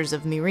masters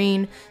of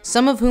Meereen,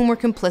 some of whom were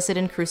complicit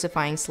in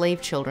crucifying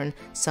slave children,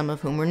 some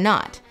of whom were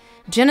not.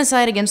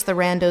 Genocide against the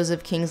randos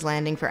of King's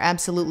Landing for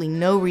absolutely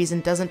no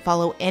reason doesn't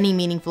follow any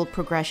meaningful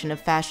progression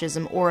of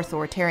fascism or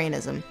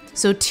authoritarianism.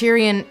 So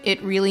Tyrion,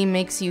 it really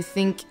makes you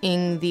think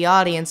in the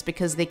audience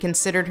because they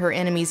considered her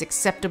enemies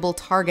acceptable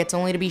targets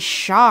only to be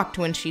shocked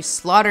when she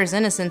slaughters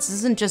innocents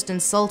isn't just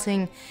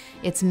insulting,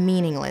 it's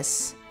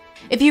meaningless.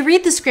 If you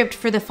read the script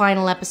for the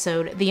final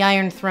episode, The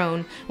Iron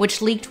Throne,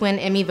 which leaked when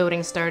Emmy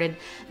voting started,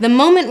 the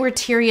moment where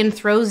Tyrion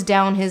throws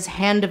down his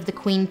Hand of the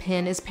Queen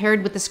pin is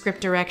paired with the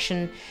script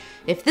direction,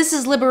 if this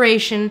is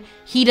liberation,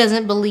 he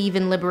doesn't believe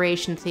in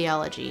liberation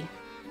theology.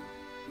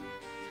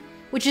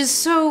 Which is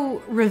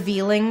so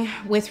revealing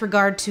with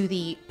regard to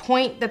the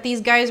point that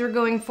these guys were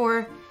going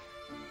for.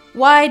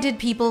 Why did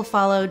people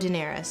follow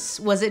Daenerys?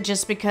 Was it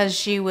just because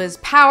she was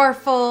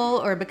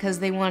powerful, or because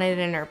they wanted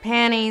it in her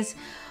panties?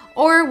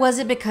 Or was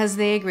it because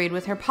they agreed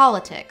with her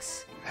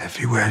politics?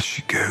 Everywhere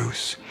she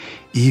goes,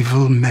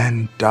 evil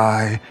men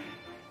die,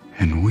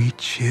 and we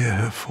cheer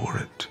her for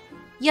it.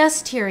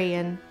 Yes,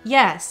 Tyrion,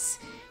 yes.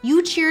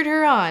 You cheered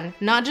her on,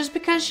 not just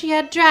because she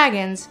had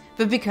dragons,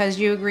 but because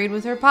you agreed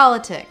with her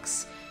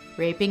politics.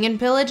 raping and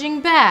pillaging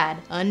bad,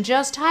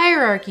 unjust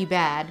hierarchy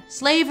bad,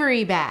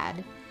 slavery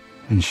bad.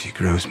 And she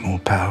grows more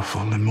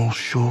powerful and more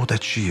sure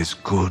that she is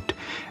good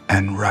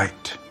and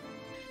right.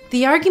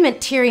 The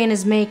argument Tyrion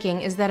is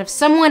making is that if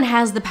someone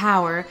has the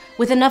power,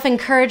 with enough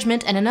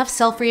encouragement and enough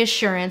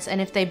self-reassurance, and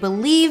if they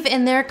believe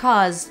in their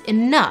cause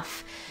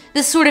enough,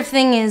 this sort of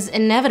thing is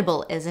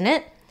inevitable, isn't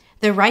it?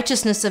 The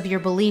righteousness of your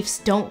beliefs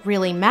don't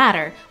really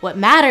matter. What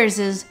matters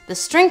is the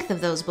strength of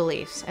those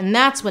beliefs, and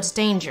that's what's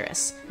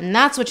dangerous, and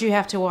that's what you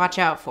have to watch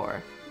out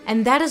for.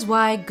 And that is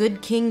why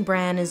good King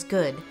Bran is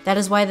good. That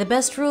is why the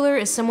best ruler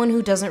is someone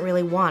who doesn't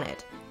really want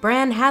it.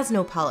 Bran has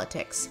no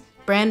politics.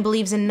 Bran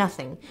believes in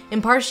nothing.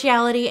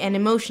 Impartiality and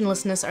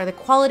emotionlessness are the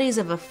qualities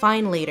of a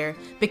fine leader,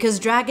 because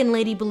Dragon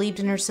Lady believed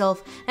in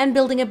herself and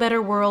building a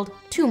better world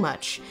too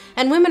much,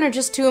 and women are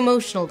just too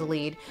emotional to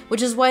lead,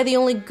 which is why the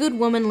only good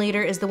woman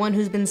leader is the one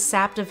who's been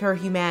sapped of her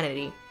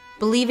humanity.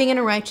 Believing in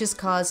a righteous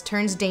cause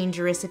turns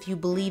dangerous if you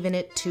believe in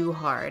it too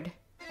hard.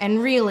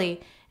 And really,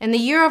 in the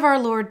year of our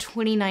Lord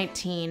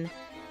 2019,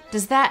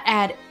 does that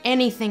add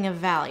anything of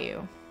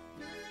value?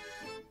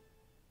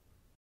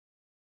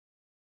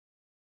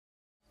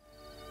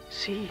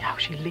 See how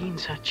she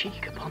leans her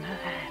cheek upon her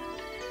hand.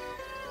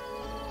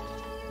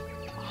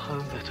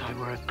 Oh, that I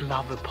were a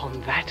glove upon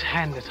that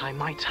hand, that I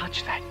might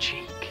touch that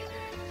cheek.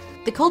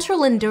 The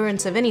cultural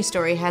endurance of any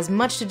story has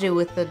much to do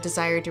with the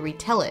desire to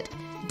retell it,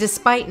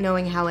 despite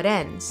knowing how it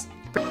ends.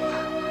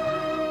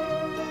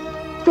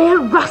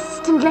 They'll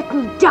rust and let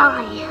me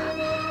die.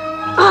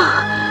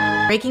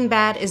 Ugh. Breaking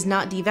Bad is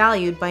not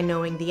devalued by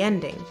knowing the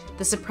ending.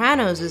 The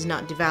Sopranos is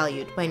not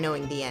devalued by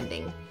knowing the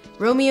ending.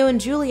 Romeo and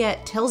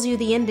Juliet tells you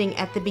the ending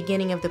at the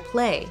beginning of the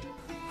play.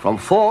 From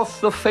forth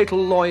the fatal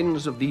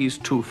loins of these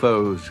two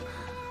foes,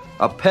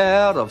 a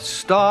pair of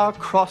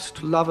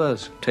star-crossed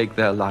lovers take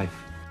their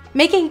life.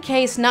 Making a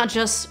case not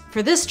just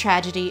for this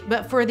tragedy,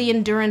 but for the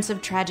endurance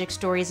of tragic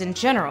stories in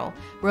general.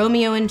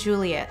 Romeo and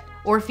Juliet,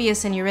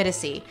 Orpheus and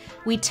Eurydice.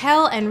 We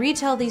tell and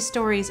retell these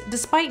stories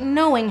despite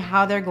knowing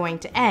how they're going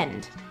to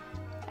end.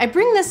 I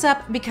bring this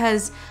up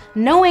because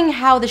knowing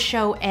how the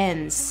show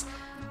ends,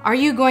 are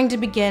you going to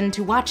begin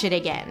to watch it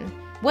again?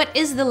 What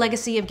is the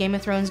legacy of Game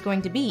of Thrones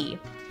going to be?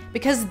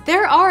 Because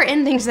there are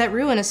endings that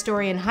ruin a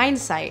story in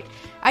hindsight.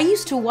 I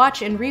used to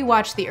watch and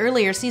rewatch the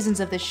earlier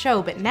seasons of this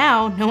show, but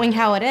now, knowing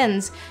how it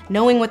ends,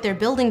 knowing what they're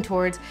building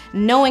towards,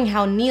 knowing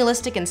how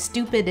nihilistic and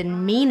stupid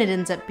and mean it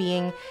ends up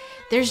being,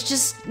 there's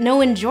just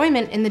no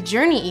enjoyment in the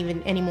journey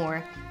even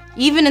anymore.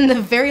 Even in the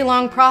very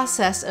long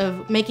process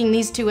of making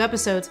these 2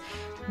 episodes,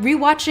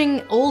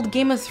 rewatching old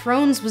Game of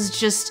Thrones was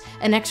just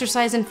an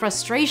exercise in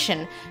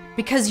frustration,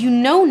 because you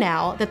know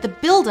now that the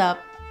build-up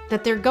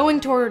that they're going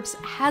towards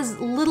has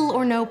little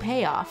or no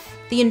payoff.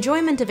 The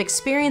enjoyment of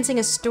experiencing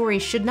a story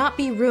should not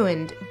be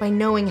ruined by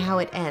knowing how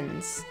it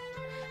ends.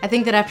 I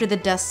think that after the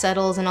dust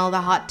settles and all the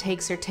hot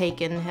takes are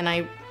taken, and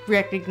I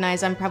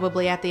recognize I'm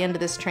probably at the end of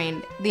this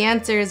train, the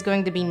answer is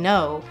going to be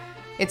no.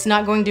 It's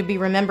not going to be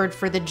remembered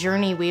for the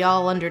journey we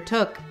all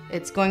undertook.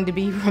 It's going to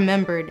be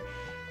remembered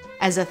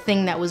as a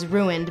thing that was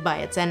ruined by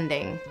its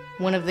ending.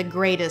 One of the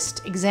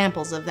greatest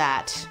examples of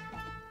that,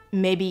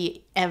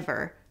 maybe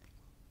ever.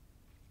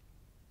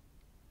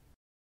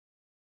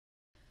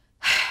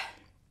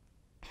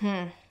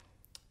 Well,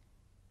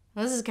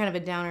 this is kind of a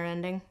downer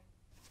ending.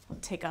 I'll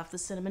take off the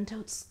Cinnamon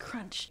Toast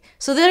Crunch.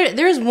 So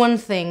there's one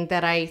thing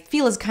that I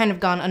feel has kind of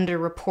gone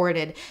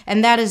underreported,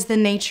 and that is the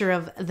nature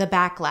of the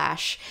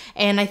backlash.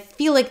 And I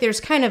feel like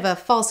there's kind of a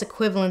false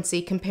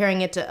equivalency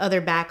comparing it to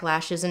other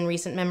backlashes in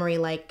recent memory,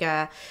 like,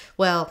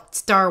 well,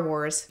 Star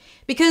Wars.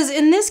 Because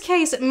in this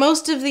case,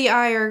 most of the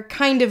ire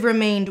kind of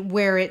remained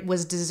where it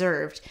was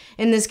deserved.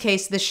 In this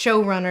case, the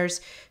showrunners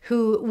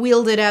who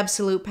wielded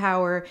absolute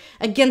power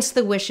against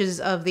the wishes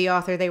of the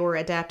author they were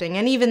adapting,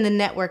 and even the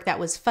network that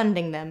was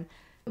funding them.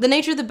 The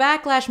nature of the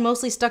backlash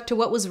mostly stuck to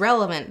what was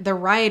relevant, the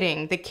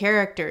writing, the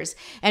characters,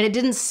 and it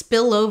didn't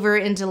spill over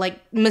into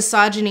like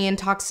misogyny and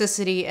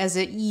toxicity as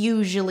it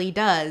usually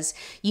does.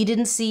 You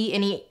didn't see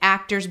any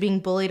actors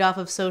being bullied off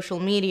of social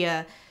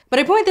media. But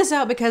I point this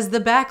out because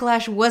the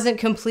backlash wasn't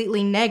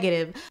completely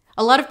negative.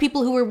 A lot of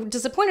people who were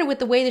disappointed with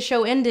the way the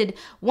show ended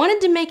wanted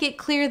to make it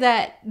clear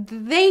that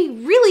they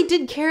really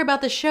did care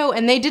about the show,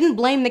 and they didn't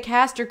blame the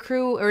cast or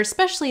crew, or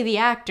especially the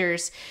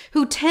actors,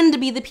 who tend to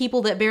be the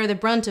people that bear the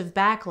brunt of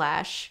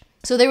backlash.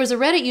 So there was a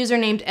Reddit user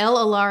named El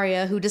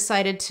Ilaria who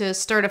decided to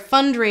start a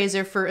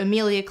fundraiser for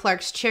Emilia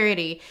Clarke's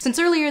charity. Since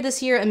earlier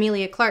this year,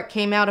 Emilia Clarke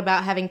came out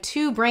about having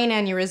 2 brain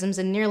aneurysms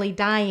and nearly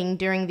dying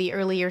during the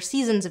earlier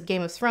seasons of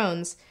Game of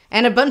Thrones.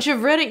 And a bunch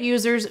of Reddit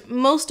users,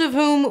 most of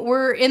whom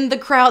were in the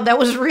crowd that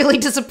was really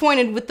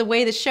disappointed with the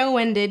way the show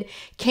ended,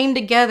 came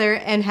together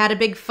and had a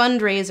big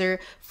fundraiser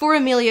for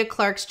Emilia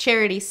Clarke's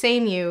charity,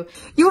 Same You.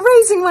 You're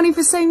raising money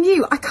for Same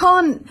You. I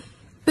can't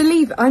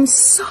believe it. I'm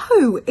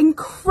so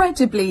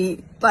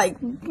incredibly,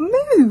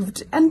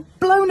 moved and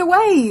blown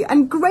away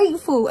and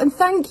grateful, and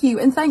thank you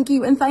and thank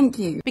you and thank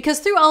you. Because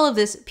through all of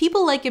this,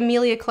 people like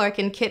Emilia Clarke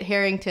and Kit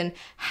Harington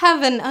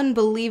have an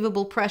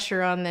unbelievable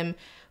pressure on them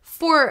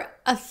for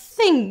a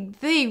thing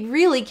they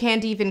really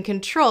can't even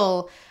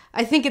control.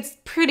 I think it's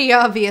pretty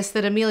obvious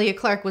that Emilia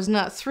Clarke was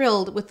not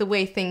thrilled with the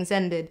way things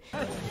ended.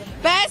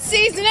 Best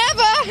season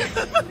ever!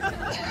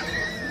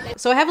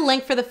 So I have a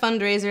link for the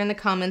fundraiser in the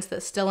comments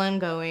that's still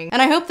ongoing.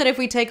 And I hope that if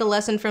we take a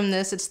lesson from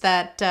this, it's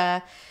that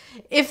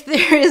if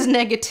there is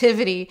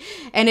negativity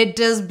and it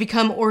does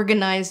become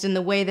organized in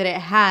the way that it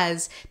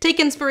has, take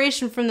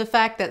inspiration from the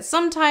fact that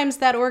sometimes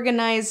that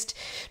organized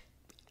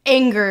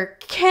anger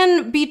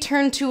can be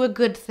turned to a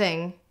good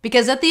thing.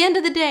 Because at the end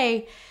of the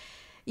day,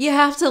 you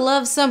have to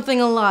love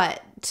something a lot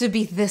to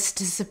be this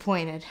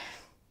disappointed.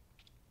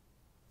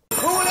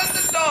 Who let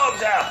the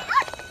dogs out?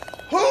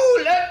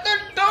 Who let the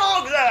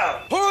dogs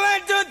out? Who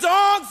let the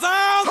dogs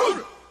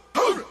out?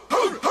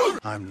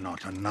 I'm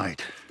not a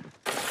knight.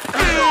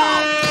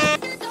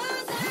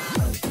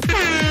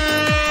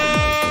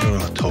 You're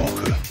a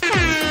talker.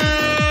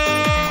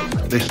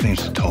 Listening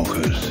to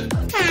talkers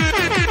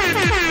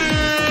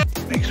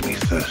makes me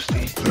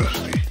thirsty.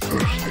 Thirsty.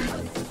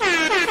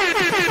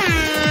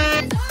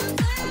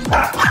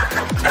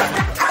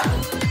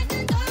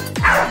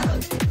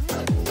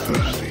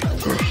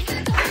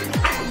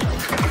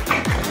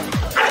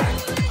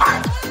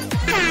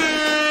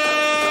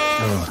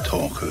 You're a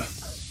talker.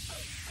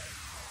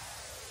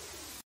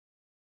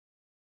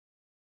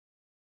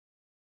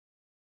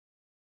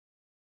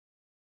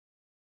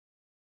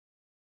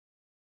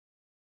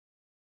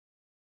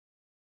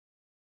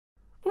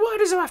 Why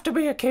does there have to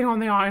be a king on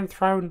the Iron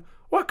Throne?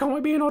 Why can't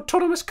we be an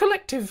autonomous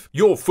collective?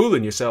 You're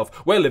fooling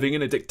yourself. We're living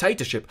in a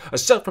dictatorship, a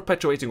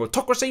self-perpetuating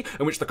autocracy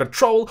in which the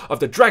control of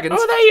the dragons...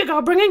 Oh, there you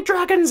go, bringing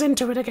dragons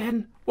into it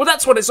again. Well,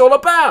 that's what it's all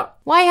about.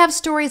 Why have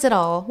stories at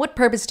all? What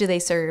purpose do they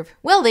serve?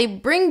 Well, they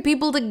bring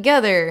people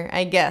together,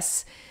 I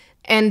guess.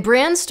 And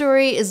Bran's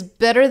story is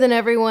better than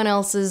everyone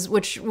else's,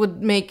 which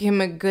would make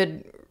him a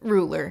good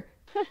ruler.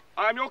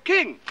 I'm your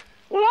king.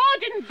 Well, I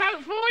didn't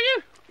vote for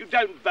you. You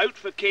don't vote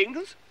for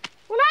kings.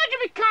 Well, how'd you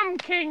become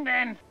king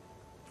then?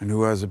 And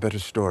who has a better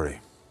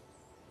story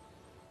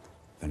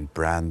than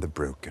Bran the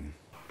Broken?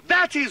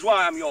 That is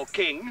why I'm your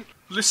king.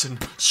 Listen,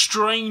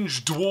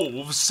 strange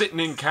dwarves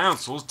sitting in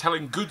councils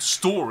telling good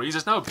stories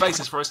is no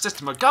basis for a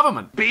system of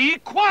government. Be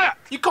quiet!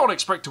 You can't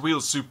expect to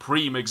wield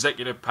supreme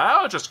executive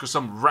power just because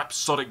some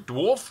rhapsodic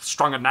dwarf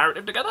strung a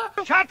narrative together.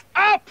 Shut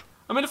up!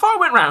 I mean, if I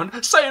went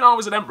round saying I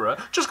was an emperor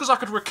just because I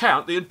could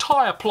recount the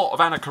entire plot of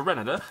Anna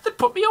Karenina, they'd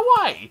put me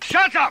away.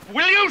 Shut up!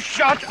 Will you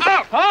shut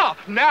up? Ah,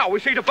 now we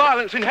see the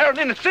violence inherent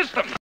in the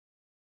system.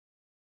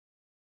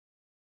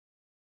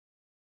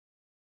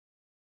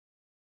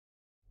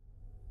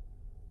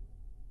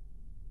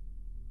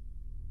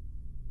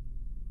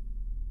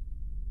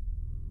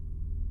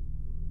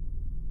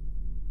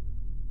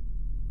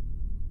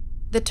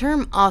 The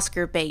term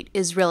Oscar bait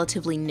is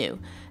relatively new,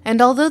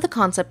 and although the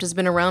concept has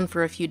been around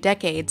for a few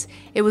decades,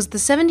 it was the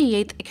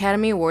 78th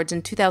Academy Awards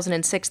in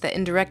 2006 that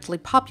indirectly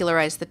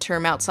popularized the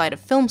term outside of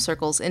film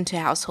circles into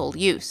household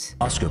use.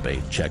 Oscar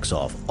bait checks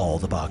off all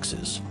the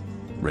boxes.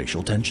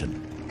 Racial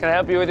tension. Can I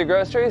help you with your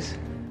groceries?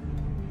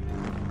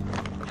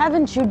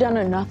 Haven't you done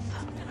enough,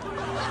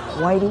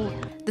 Whitey?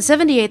 The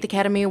 78th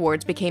Academy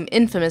Awards became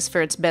infamous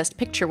for its Best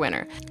Picture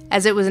winner,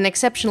 as it was an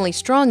exceptionally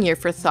strong year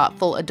for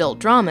thoughtful adult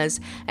dramas,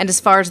 and as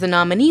far as the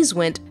nominees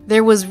went,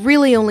 there was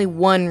really only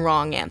one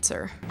wrong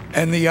answer.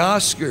 And the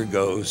Oscar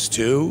goes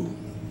to...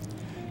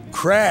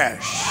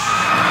 Crash.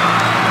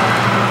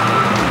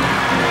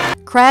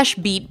 Crash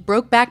beat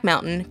Brokeback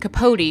Mountain,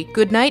 Capote,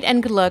 Good Night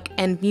and Good Luck,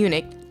 and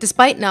Munich,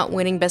 despite not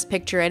winning Best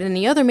Picture at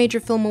any other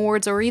major film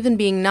awards or even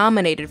being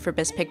nominated for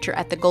Best Picture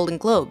at the Golden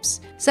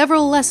Globes.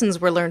 Several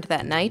lessons were learned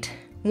that night.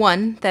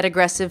 1, that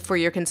aggressive for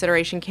your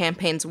consideration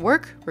campaigns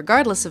work,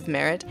 regardless of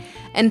merit,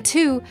 and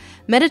 2,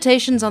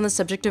 meditations on the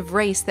subject of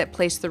race that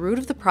place the root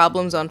of the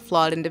problems on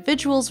flawed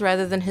individuals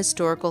rather than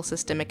historical,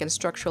 systemic, and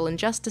structural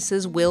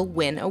injustices will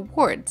win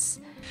awards.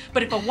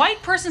 But if a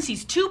white person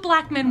sees 2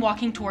 black men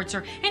walking towards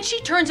her, and she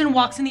turns and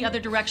walks in the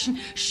other direction,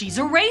 she's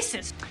a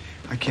racist.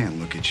 I can't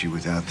look at you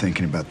without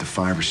thinking about the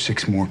 5 or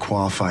 6 more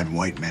qualified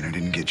white men who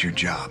didn't get your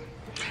job.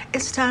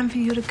 It's time for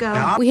you to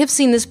go. We have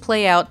seen this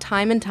play out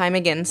time and time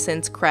again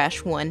since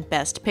Crash won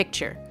Best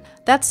Picture.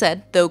 That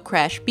said, though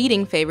Crash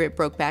beating favorite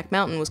Brokeback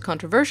Mountain was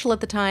controversial at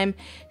the time,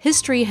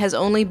 history has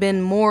only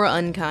been more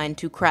unkind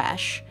to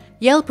Crash.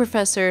 Yale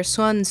professor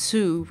Sun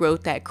Tzu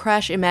wrote that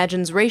Crash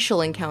imagines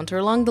racial encounter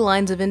along the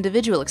lines of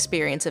individual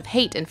experience of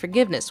hate and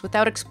forgiveness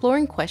without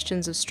exploring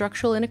questions of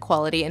structural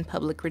inequality and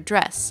public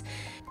redress.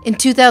 In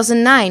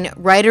 2009,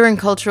 writer and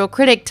cultural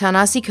critic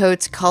Ta-Nehisi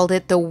Coates called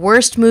it the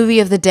worst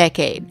movie of the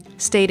decade,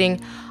 stating,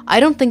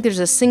 "I don't think there's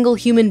a single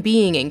human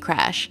being in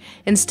Crash.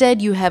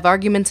 Instead, you have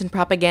arguments and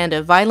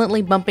propaganda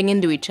violently bumping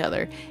into each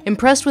other,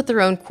 impressed with their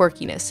own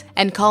quirkiness,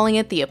 and calling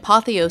it the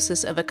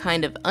apotheosis of a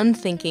kind of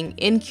unthinking,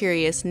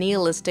 incurious,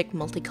 nihilistic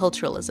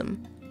multiculturalism."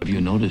 Have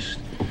you noticed?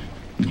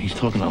 He's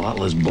talking a lot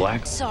less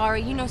black.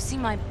 Sorry, you know, see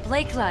my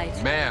Blake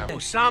light. Ma'am.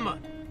 Osama,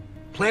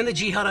 plan the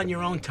jihad on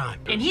your own time.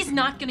 And he's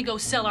not gonna go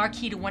sell our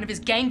key to one of his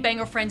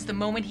gangbanger friends the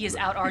moment he is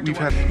out our door.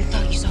 You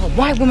thought you saw a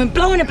white woman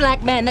blowing a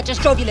black man that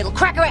just drove you little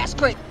cracker-ass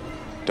prick.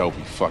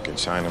 Dopey fucking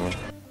Chinaman.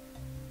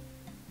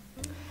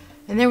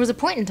 And there was a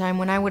point in time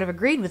when I would have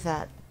agreed with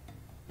that.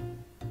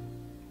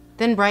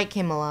 Then Bright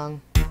came along.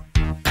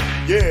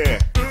 Yeah.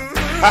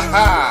 Ha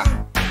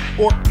ha.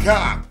 Or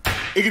cop.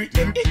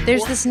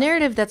 There's this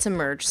narrative that's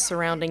emerged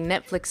surrounding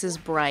Netflix's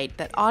Bright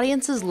that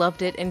audiences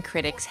loved it and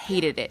critics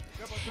hated it.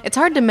 It's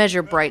hard to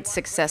measure Bright's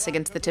success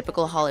against the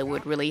typical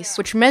Hollywood release,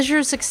 which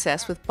measures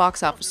success with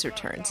box office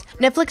returns.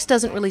 Netflix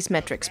doesn't release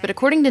metrics, but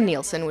according to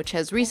Nielsen, which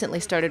has recently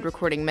started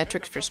recording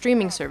metrics for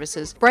streaming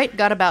services, Bright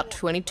got about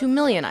 22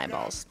 million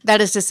eyeballs.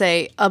 That is to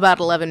say, about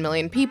 11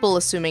 million people,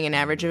 assuming an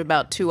average of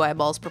about 2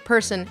 eyeballs per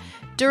person,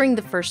 during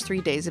the first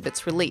 3 days of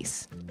its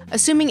release.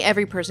 Assuming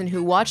every person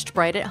who watched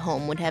Bright at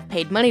home would have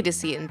paid money to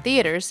see it in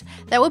theaters,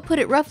 that would put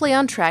it roughly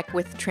on track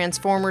with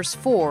Transformers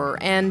 4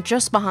 and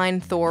just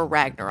behind Thor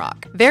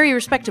Ragnarok. Very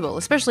respectable,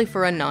 especially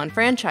for a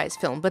non-franchise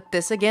film, but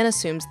this again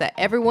assumes that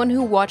everyone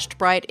who watched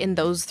Bright in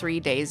those 3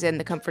 days in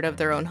the comfort of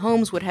their own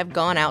homes would have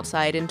gone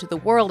outside into the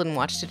world and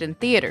watched it in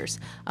theaters.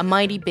 A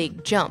mighty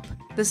big jump.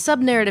 The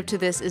sub-narrative to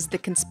this is the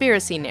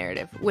conspiracy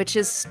narrative, which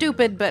is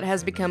stupid but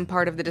has become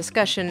part of the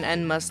discussion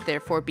and must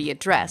therefore be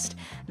addressed.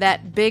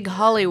 That big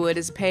Hollywood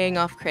is paying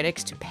off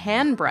critics to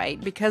pan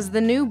Bright because the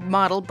new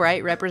model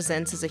Bright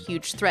represents is a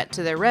huge threat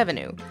to their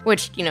revenue.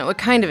 Which, you know, it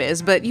kind of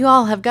is, but you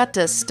all have got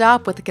to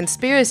stop with the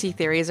conspiracy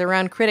theories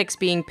around critics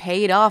being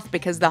paid off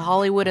because the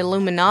Hollywood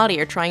Illuminati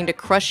are trying to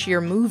crush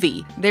your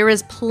movie. There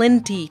is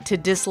plenty to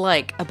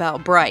dislike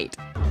about Bright.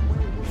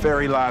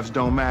 Fairy lives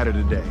don't matter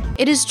today.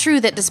 It is true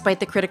that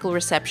despite the critical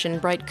reception,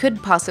 Bright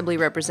could possibly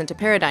represent a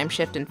paradigm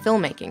shift in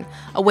filmmaking,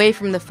 away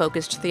from the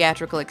focused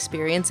theatrical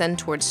experience and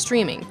towards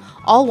streaming,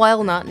 all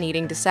while not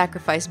needing to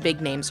sacrifice big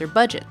names or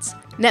budgets.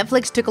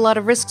 Netflix took a lot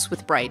of risks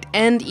with Bright,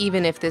 and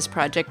even if this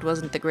project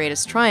wasn't the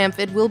greatest triumph,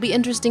 it will be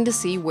interesting to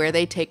see where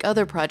they take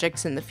other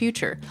projects in the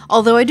future.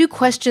 Although I do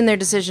question their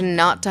decision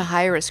not to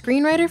hire a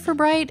screenwriter for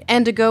Bright,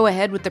 and to go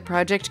ahead with the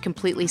project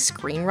completely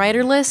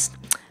screenwriterless.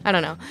 I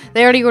don't know.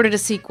 They already ordered a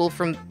sequel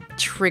from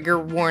Trigger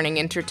Warning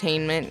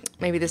Entertainment.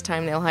 Maybe this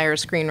time they'll hire a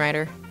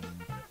screenwriter.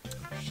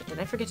 Shit, did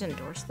I forget to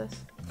endorse this?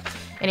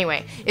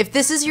 Anyway, if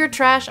this is your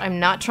trash,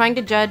 I'm not trying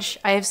to judge.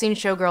 I have seen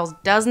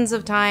Showgirls dozens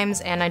of times,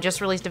 and I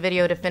just released a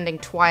video defending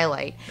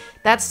Twilight.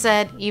 That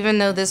said, even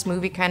though this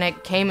movie kinda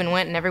came and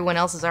went and everyone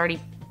else has already,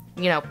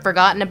 you know,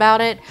 forgotten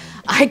about it,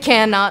 I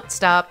cannot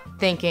stop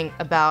thinking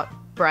about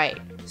Bright.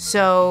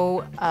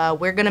 So,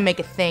 we're gonna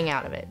make a thing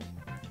out of it.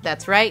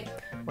 That's right,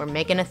 we're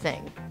making a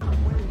thing.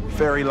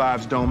 Fairy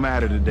lives don't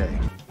matter today.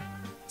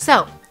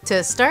 So,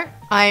 to start,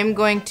 I am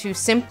going to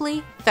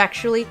simply,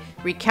 factually,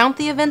 recount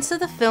the events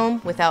of the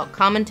film without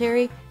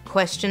commentary,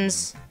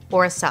 questions,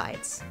 or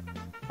asides.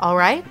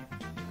 Alright?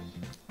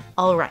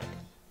 Alright.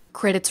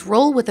 Credits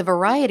roll with a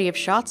variety of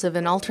shots of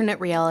an alternate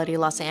reality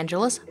Los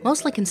Angeles,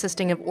 mostly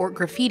consisting of orc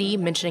graffiti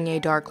mentioning a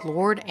Dark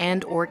Lord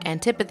and orc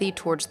antipathy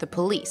towards the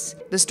police.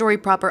 The story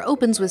proper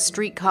opens with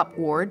street cop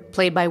Ward,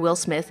 played by Will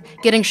Smith,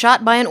 getting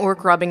shot by an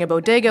orc robbing a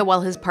bodega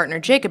while his partner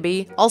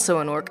Jacoby, also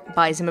an orc,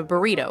 buys him a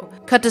burrito.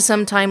 Cut to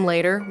some time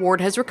later,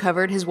 Ward has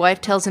recovered, his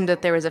wife tells him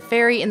that there is a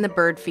fairy in the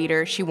bird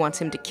feeder, she wants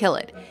him to kill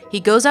it.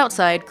 He goes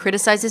outside,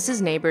 criticizes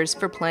his neighbors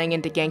for playing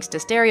into gangsta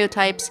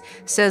stereotypes,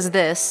 says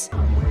this,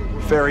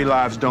 Fairy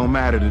lives don't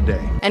matter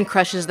today. And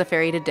crushes the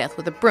fairy to death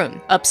with a broom.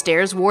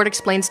 Upstairs, Ward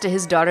explains to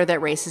his daughter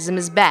that racism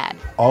is bad.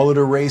 All of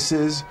the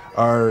races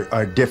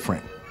are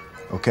different,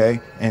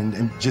 okay?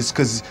 And just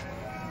because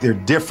they're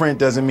different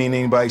doesn't mean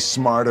anybody's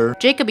smarter.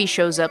 Jacoby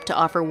shows up to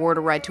offer Ward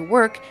a ride to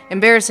work,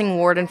 embarrassing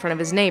Ward in front of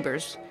his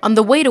neighbors. On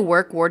the way to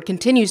work, Ward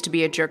continues to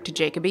be a jerk to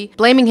Jacoby,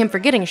 blaming him for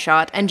getting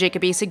shot, and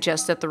Jacoby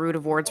suggests that the root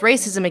of Ward's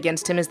racism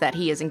against him is that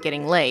he isn't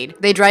getting laid.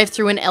 They drive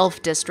through an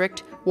elf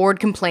district.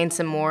 Ward complains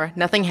some more,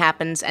 nothing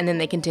happens, and then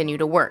they continue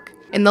to work.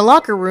 In the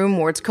locker room,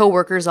 Ward's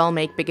co-workers all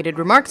make bigoted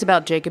remarks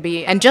about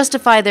Jacoby and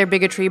justify their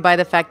bigotry by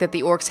the fact that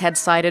the orcs had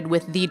sided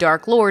with the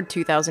Dark Lord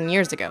 2,000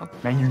 years ago.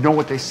 Man, you know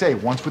what they say,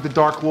 once with the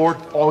Dark Lord,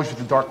 always with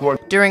the Dark Lord.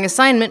 During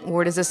assignment,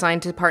 Ward is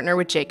assigned to partner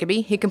with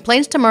Jacoby. He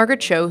complains to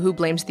Margaret Cho, who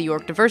blames the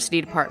Orc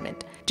Diversity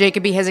Department.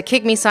 Jacoby has a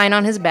kick me sign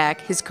on his back,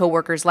 his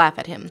co-workers laugh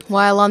at him.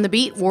 While on the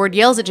beat, Ward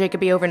yells at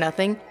Jacoby over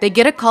nothing. They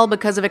get a call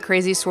because of a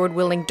crazy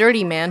sword-wielding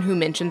dirty man who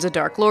mentions a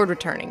Dark Lord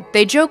returning.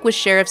 They joke with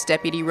Sheriff's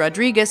Deputy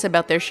Rodriguez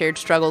about their shared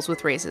struggles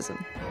with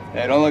racism.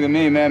 Hey, don't look at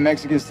me, man.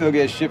 Mexicans still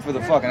get shit for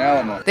the fucking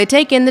Alamo. They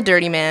take in the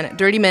Dirty Man.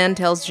 Dirty Man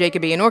tells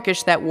Jacoby in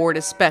Orcish that Ward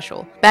is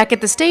special. Back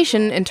at the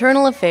station,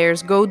 Internal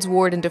Affairs goads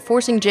Ward into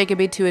forcing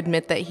Jacoby to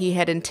admit that he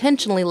had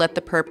intentionally let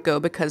the perp go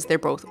because they're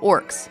both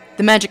orcs.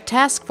 The Magic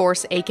Task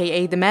Force,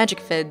 aka the Magic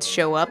Feds,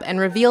 show up and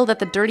reveal that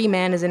the Dirty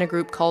Man is in a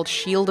group called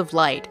Shield of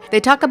Light. They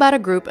talk about a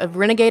group of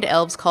renegade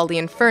elves called the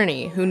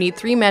Inferni, who need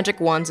 3 magic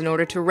wands in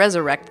order to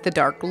resurrect the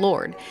Dark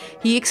Lord.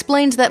 He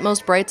explains that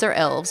most brights are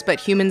elves, but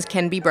humans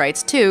can be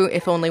brights too,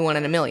 if only 1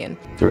 in a million.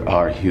 There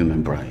are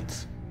human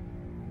brights.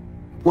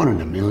 1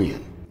 in a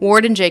million.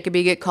 Ward and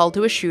Jacoby get called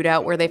to a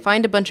shootout where they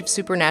find a bunch of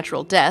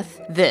supernatural death,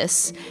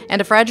 this,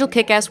 and a fragile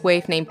kick-ass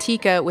waif named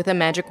Tika with a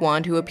magic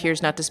wand who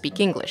appears not to speak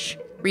English.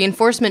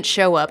 Reinforcements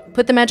show up,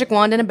 put the magic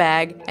wand in a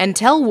bag, and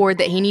tell Ward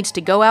that he needs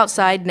to go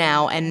outside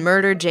now and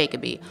murder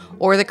Jacoby,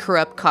 or the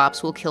corrupt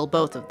cops will kill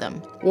both of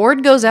them.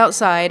 Ward goes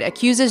outside,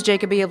 accuses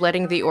Jacoby of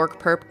letting the orc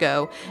perp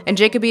go, and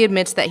Jacoby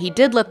admits that he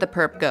did let the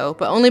perp go,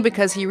 but only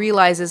because he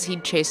realizes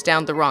he'd chased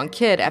down the wrong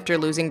kid after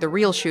losing the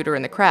real shooter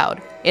in the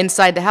crowd.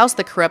 Inside the house,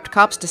 the corrupt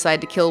cops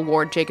decide to kill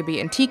Ward, Jacoby,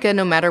 and Tika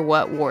no matter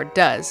what Ward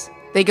does.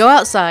 They go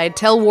outside,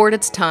 tell Ward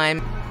it's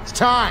time. It's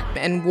time!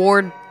 And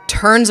Ward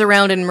turns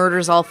around and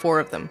murders all 4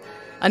 of them.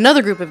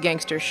 Another group of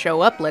gangsters show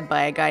up, led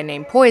by a guy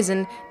named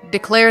Poison,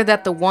 declare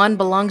that the wand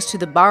belongs to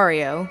the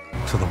barrio.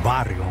 To the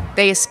barrio.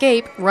 They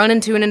escape, run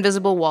into an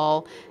invisible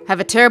wall, have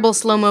a terrible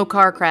slow-mo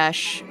car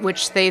crash,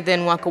 which they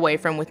then walk away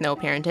from with no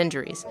apparent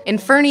injuries.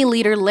 Inferni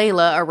leader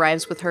Layla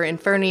arrives with her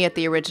Inferni at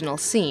the original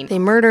scene. They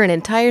murder an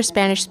entire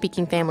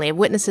Spanish-speaking family of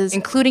witnesses,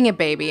 including a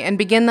baby, and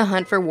begin the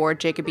hunt for Ward,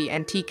 Jacoby,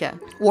 and Tika.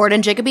 Ward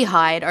and Jacoby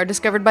hide, are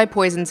discovered by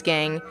Poison's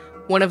gang.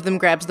 One of them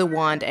grabs the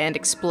wand and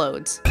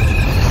explodes.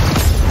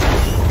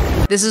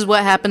 This is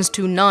what happens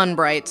to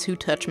non-brights who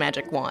touch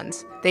magic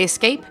wands. They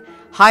escape,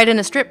 hide in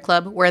a strip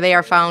club, where they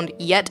are found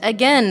yet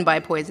again by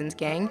Poison's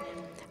gang.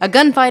 A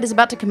gunfight is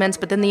about to commence,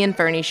 but then the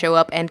Inferni show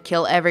up and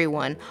kill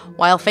everyone,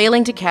 while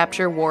failing to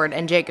capture Ward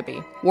and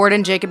Jacoby. Ward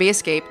and Jacoby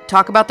escape,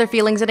 talk about their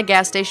feelings in a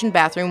gas station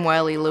bathroom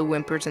while Lila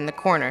whimpers in the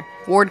corner.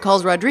 Ward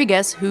calls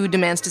Rodriguez, who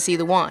demands to see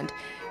the wand.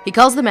 He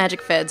calls the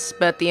magic feds,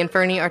 but the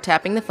Inferni are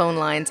tapping the phone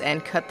lines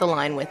and cut the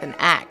line with an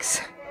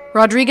axe.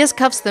 Rodriguez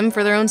cuffs them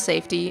for their own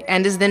safety,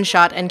 and is then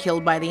shot and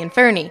killed by the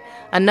Inferni.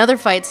 Another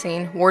fight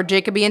scene, Ward,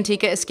 Jacoby, and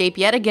Tika escape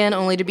yet again,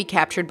 only to be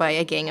captured by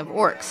a gang of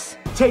orcs.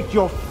 Take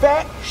your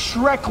fat,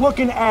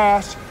 Shrek-looking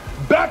ass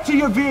back to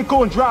your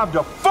vehicle and drive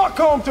the fuck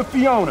home to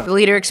Fiona! The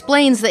leader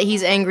explains that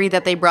he's angry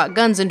that they brought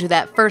guns into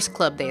that first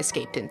club they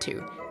escaped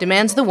into,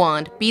 demands the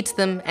wand, beats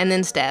them, and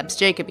then stabs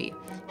Jacoby.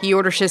 He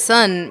orders his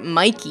son,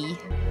 Mikey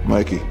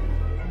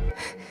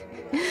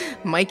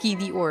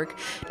the orc,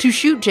 to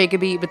shoot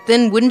Jacoby, but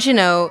then, wouldn't you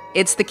know,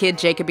 it's the kid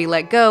Jacoby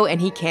let go and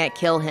he can't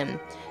kill him.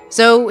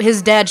 So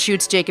his dad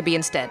shoots Jacoby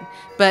instead,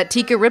 but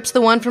Tika rips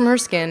the wand from her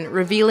skin,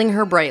 revealing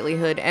her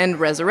brightlyhood, and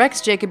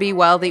resurrects Jacoby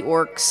while the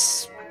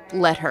orcs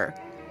let her.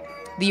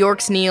 The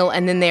orcs kneel,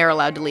 and then they are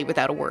allowed to leave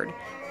without a word.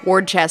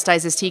 Ward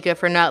chastises Tika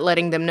for not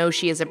letting them know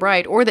she is a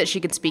bright or that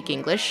she can speak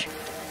English.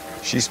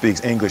 She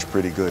speaks English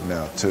pretty good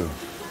now, too.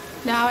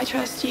 Now I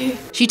trust you.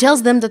 She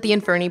tells them that the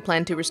Inferni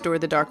plan to restore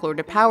the Dark Lord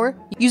to power.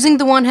 Using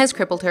the wand has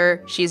crippled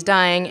her, she's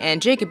dying,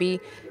 and Jacoby,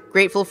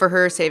 grateful for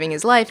her saving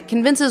his life,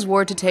 convinces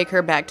Ward to take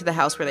her back to the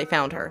house where they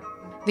found her.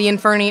 The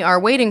Inferni are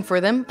waiting for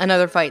them,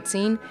 another fight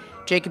scene.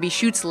 Jacoby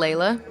shoots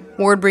Layla.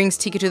 Ward brings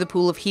Tika to the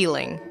pool of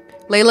healing.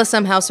 Layla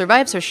somehow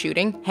survives her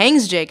shooting,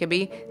 hangs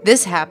Jacoby.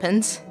 This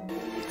happens.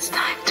 It's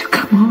time to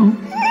come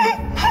home.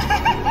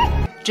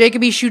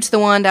 Jacoby shoots the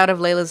wand out of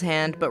Layla's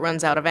hand, but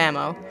runs out of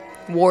ammo.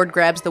 Ward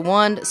grabs the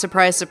wand.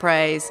 Surprise,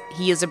 surprise,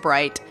 he is a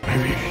bright.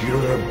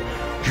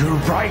 You're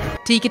right.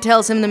 Tika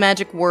tells him the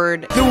magic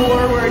word. The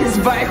word is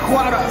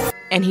Vaquaras.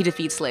 And he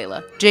defeats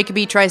Layla.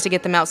 Jacoby tries to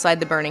get them outside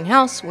the burning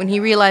house. When he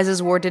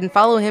realizes Ward didn't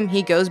follow him,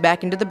 he goes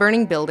back into the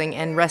burning building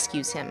and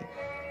rescues him.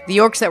 The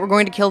orcs that were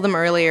going to kill them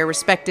earlier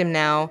respect him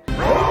now.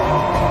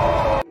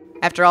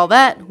 After all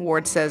that,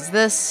 Ward says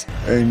this.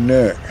 Hey,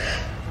 Nick.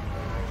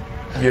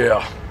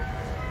 Yeah.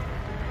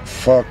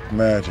 Fuck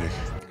magic.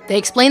 They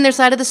explain their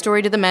side of the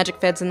story to the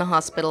magic feds in the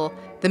hospital.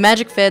 The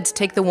magic feds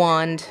take the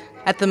wand.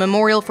 At the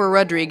memorial for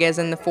Rodriguez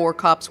and the 4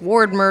 cops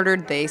Ward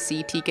murdered, they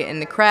see Tika in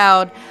the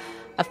crowd.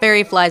 A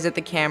fairy flies at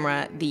the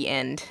camera. The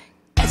end.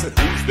 I said,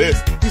 who's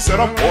this? He said,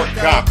 I'm Orc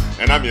Cop,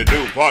 and I'm your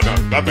new partner.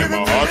 That made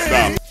my heart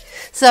stop.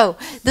 So,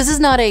 this is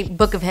not a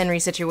Book of Henry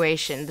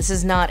situation. This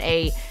is not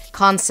a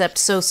concept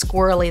so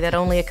squirrely that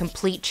only a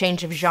complete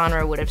change of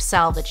genre would have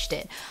salvaged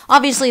it.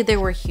 Obviously,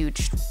 there were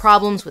huge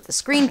problems with the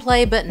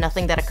screenplay, but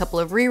nothing that a couple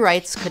of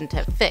rewrites couldn't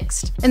have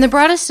fixed. In the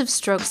broadest of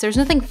strokes, there's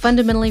nothing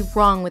fundamentally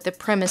wrong with the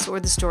premise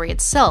or the story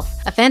itself.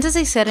 A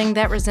fantasy setting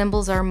that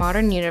resembles our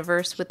modern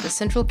universe with the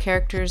central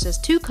characters as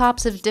 2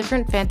 cops of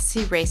different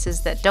fantasy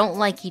races that don't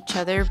like each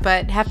other,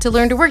 but have to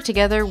learn to work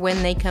together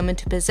when they come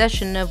into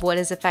possession of what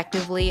is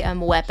effectively a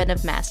weapon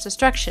of mass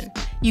destruction.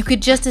 You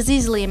could just as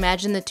easily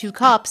imagine the 2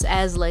 cops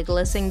as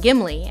Legolas and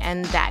Gimli,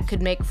 and that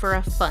could make for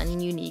a fun,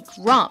 unique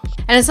romp.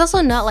 And it's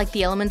also not like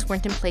the elements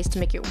weren't in place to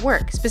make it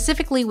work,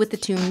 specifically with the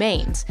 2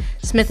 mains.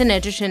 Smith and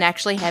Edgerton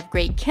actually have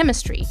great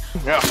chemistry.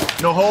 Yeah.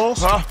 No holes?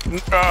 Huh?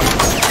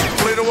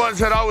 Only the ones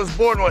that I was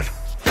born with.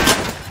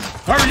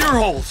 How are your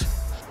holes?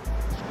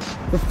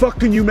 The fuck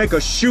can you make a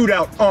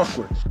shootout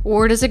awkward?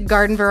 Ward is a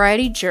garden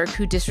variety jerk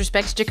who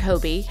disrespects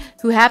Jacoby,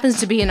 who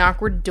happens to be an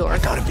awkward dork. I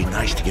thought it'd be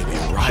nice to give me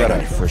a ride on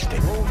your first day.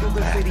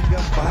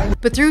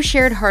 But through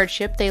shared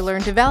hardship, they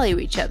learn to value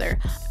each other.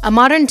 A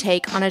modern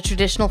take on a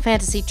traditional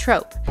fantasy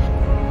trope.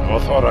 I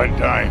thought I'd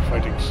die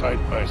fighting side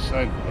by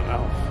side with an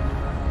elf.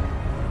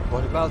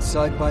 What about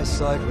side by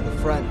side with a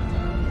friend?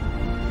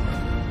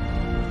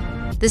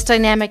 This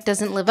dynamic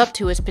doesn't live up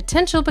to its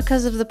potential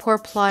because of the poor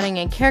plotting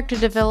and character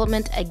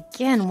development.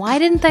 Again, why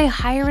didn't they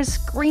hire a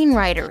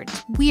screenwriter?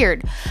 It's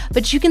weird,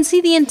 but you can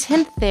see the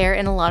intent there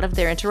in a lot of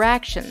their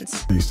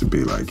interactions. I used to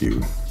be like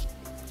you,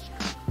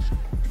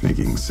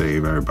 thinking you can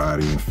save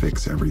everybody and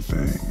fix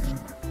everything.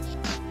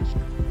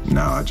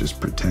 Now I just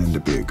pretend to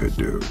be a good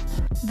dude.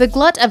 The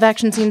glut of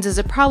action scenes is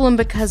a problem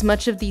because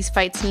much of these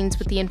fight scenes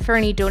with the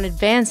Inferni don't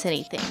advance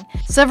anything.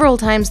 Several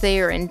times they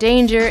are in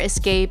danger,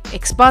 escape,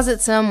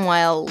 exposit some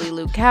while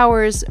Lilu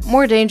cowers,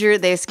 more danger,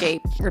 they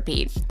escape,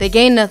 repeat. They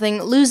gain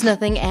nothing, lose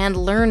nothing, and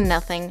learn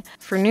nothing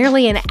for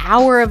nearly an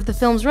hour of the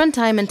film's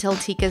runtime until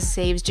Tika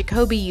saves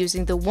Jacoby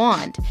using the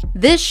wand.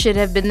 This should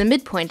have been the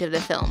midpoint of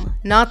the film,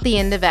 not the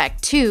end of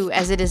Act 2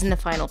 as it is in the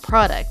final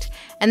product.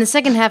 And the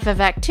second half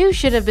of Act 2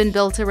 should have been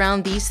built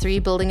around these three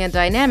building a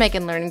dynamic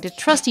and learning to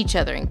trust each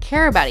other and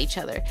care about each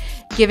other,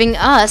 giving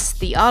us,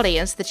 the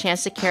audience, the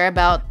chance to care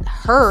about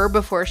her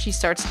before she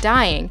starts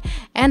dying,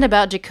 and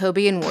about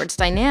Jacoby and Ward's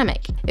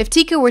dynamic. If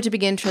Tika were to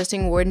begin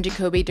trusting Ward and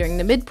Jacoby during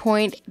the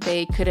midpoint,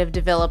 they could have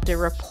developed a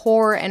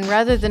rapport, and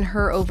rather than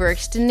her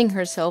overextending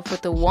herself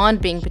with the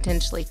wand being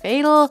potentially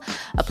fatal,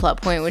 a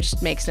plot point which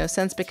makes no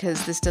sense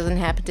because this doesn't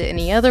happen to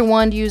any other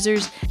wand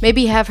users,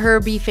 maybe have her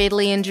be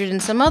fatally injured in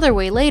some other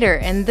way later,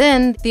 and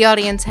then, the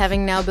audience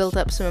having now built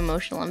up some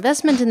emotional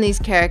investment in these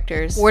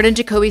characters, Ward and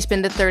Jacoby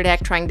spend a third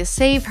act trying to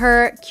save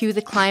her, cue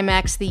the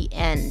climax, the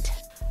end.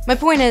 My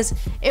point is,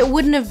 it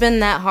wouldn't have been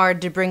that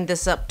hard to bring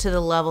this up to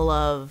the level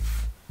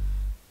of...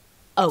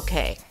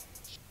 okay.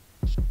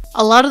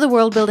 A lot of the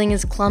world building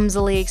is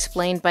clumsily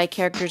explained by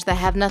characters that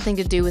have nothing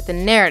to do with the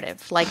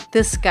narrative, like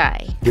this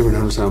guy. You ever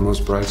notice how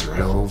most brides are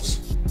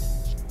elves?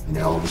 And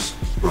elves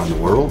run the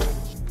world?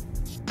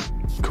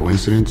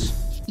 Coincidence?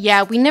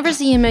 Yeah, we never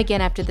see him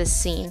again after this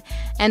scene,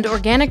 and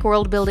organic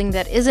world building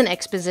that isn't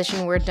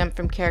exposition word dumped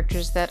from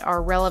characters that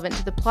are relevant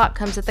to the plot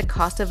comes at the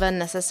cost of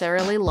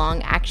unnecessarily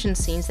long action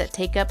scenes that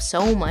take up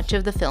so much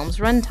of the film's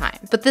runtime.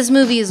 But this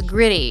movie is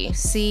gritty.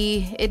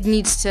 See, it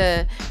needs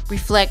to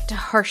reflect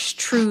harsh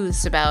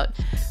truths about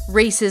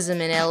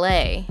racism in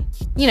LA.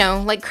 You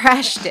know, like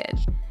Crash did.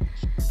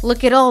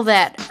 Look at all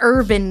that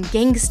urban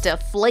gangsta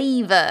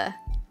flavor.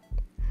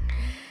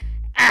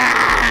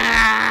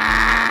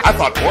 I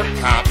thought pork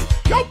chops.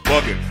 Y'all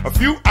bugging. A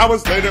few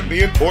hours later,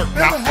 me and pork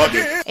chop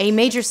bugging. A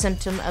major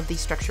symptom of these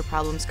structure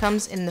problems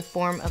comes in the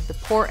form of the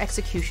poor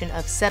execution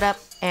of setup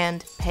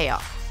and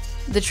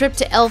payoff. The trip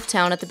to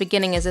Elftown at the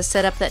beginning is a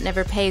setup that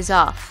never pays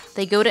off.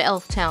 They go to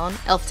Elftown.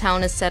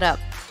 Elftown is set up.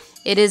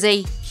 It is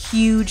a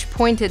huge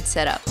pointed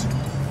setup.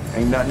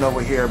 Ain't nothing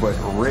over here but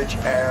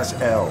rich-ass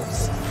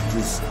elves.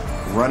 Just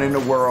running the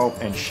world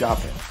and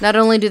shopping. Not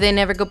only do they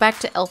never go back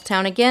to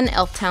Elftown again,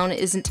 Elftown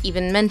isn't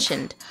even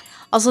mentioned.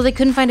 Also, they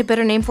couldn't find a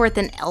better name for it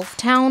than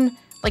Elftown.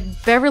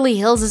 Like, Beverly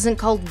Hills isn't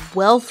called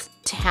Wealth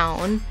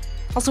Town.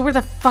 Also, where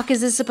the fuck is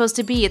this supposed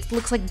to be? It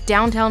looks like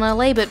downtown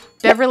LA, but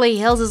Beverly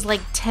Hills is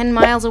like 10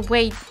 miles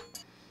away.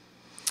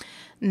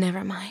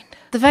 Never mind.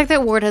 The fact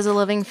that Ward has a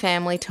loving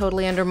family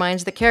totally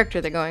undermines the character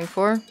they're going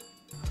for.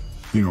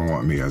 You don't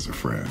want me as a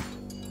friend.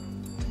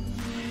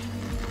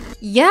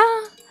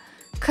 Yeah,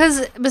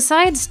 cause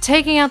besides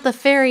taking out the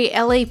ferry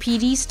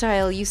LAPD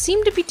style, you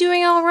seem to be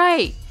doing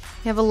alright.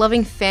 You have a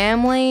loving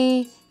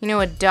family, you know,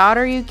 a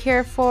daughter you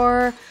care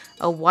for,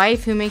 a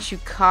wife who makes you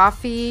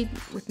coffee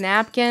with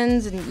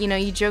napkins and, you know,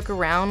 you joke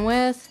around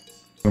with.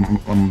 I'm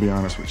gonna be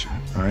honest with you,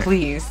 alright?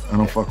 Please. I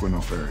don't fuck with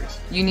no fairies.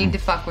 You need to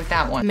fuck with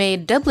that one.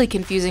 Made doubly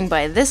confusing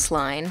by this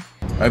line.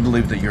 I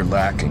believe that you're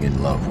lacking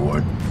in love,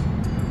 Ward.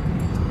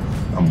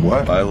 I'm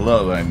what? By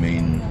love, I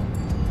mean...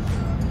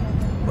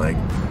 like...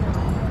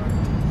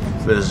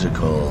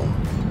 physical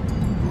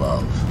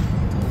love.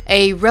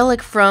 A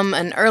relic from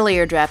an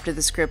earlier draft of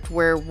the script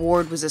where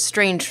Ward was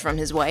estranged from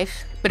his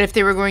wife. But if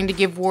they were going to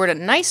give Ward a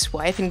nice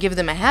wife and give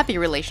them a happy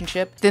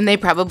relationship, then they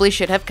probably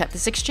should have cut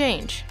this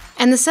exchange.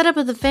 And the setup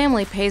of the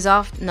family pays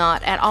off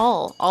not at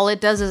all. All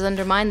it does is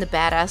undermine the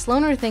badass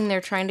loner thing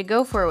they're trying to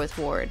go for with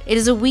Ward. It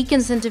is a weak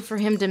incentive for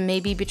him to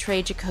maybe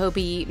betray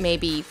Jacoby,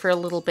 maybe for a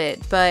little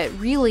bit, but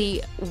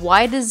really,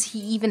 why does he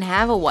even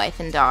have a wife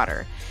and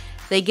daughter?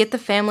 They get the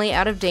family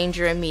out of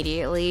danger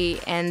immediately,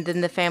 and then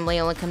the family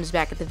only comes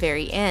back at the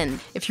very end.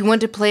 If you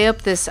want to play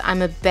up this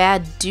I'm a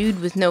bad dude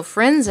with no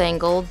friends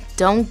angle,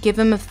 don't give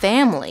him a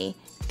family.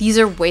 These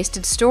are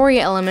wasted story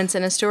elements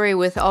in a story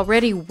with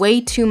already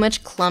way too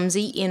much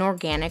clumsy,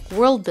 inorganic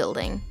world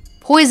building.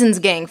 Poison's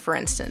gang, for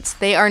instance.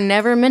 They are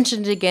never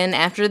mentioned again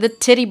after the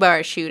titty bar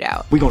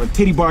shootout. We gonna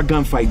titty bar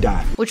gunfight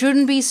die. Which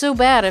wouldn't be so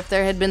bad if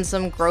there had been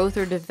some growth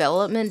or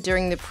development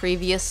during the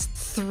previous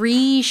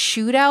 3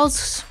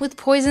 shootouts with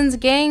Poison's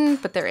gang,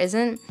 but there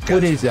isn't.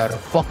 What is that, a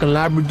fucking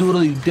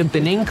labradoodle you dipped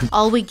in ink?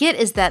 All we get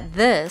is that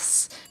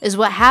this is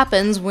what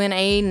happens when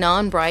a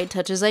non-bride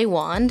touches a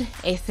wand,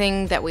 a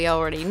thing that we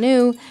already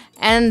knew,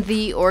 and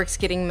the orcs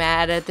getting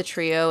mad at the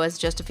trio as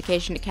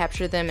justification to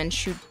capture them and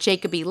shoot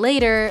Jacoby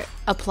later,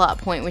 a plot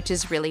point which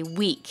is really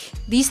weak.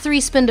 These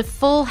three spend a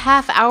full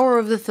half hour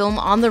of the film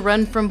on the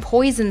run from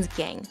Poison's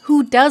gang,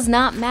 who does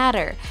not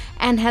matter,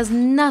 and has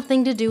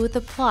nothing to do with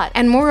the plot.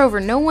 And moreover,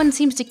 no one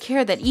seems to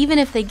care that even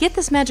if they get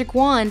this magic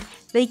wand,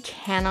 they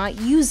cannot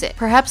use it.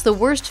 Perhaps the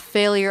worst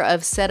failure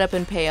of setup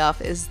and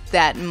payoff is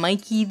that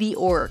Mikey the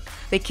orc,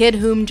 the kid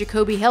whom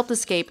Jacoby helped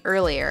escape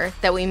earlier,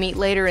 that we meet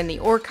later in the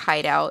orc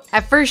hideout.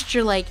 At first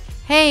you're like,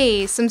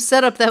 hey, some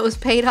setup that was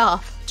paid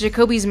off.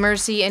 Jacoby's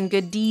mercy and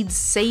good deeds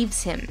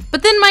saves him.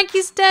 But then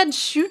Mikey's dad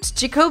shoots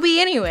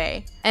Jacoby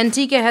anyway, and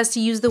Tika has to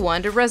use the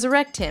wand to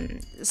resurrect him.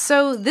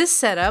 So this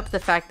setup, the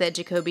fact that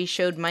Jacoby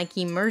showed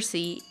Mikey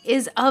mercy,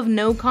 is of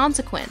no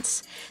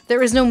consequence.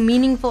 There is no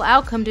meaningful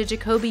outcome to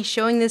Jacoby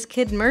showing this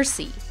kid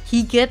mercy.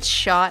 He gets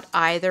shot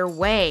either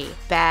way.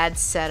 Bad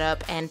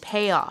setup and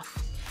payoff.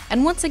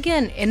 And once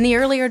again, in the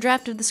earlier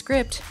draft of the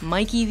script,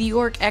 Mikey the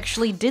orc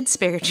actually did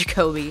spare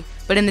Jacoby,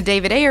 but in the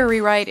David Ayer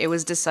rewrite, it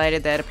was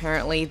decided that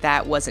apparently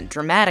that wasn't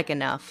dramatic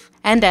enough.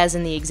 And as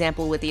in the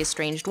example with the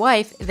estranged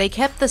wife, they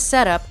kept the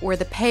setup where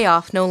the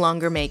payoff no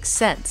longer makes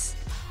sense.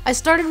 I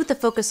started with the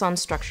focus on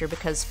structure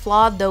because,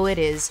 flawed though it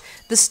is,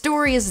 the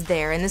story is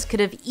there and this could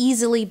have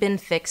easily been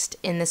fixed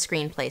in the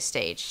screenplay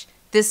stage.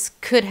 This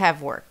could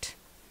have worked.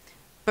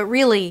 But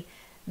really,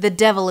 the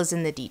devil is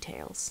in the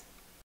details.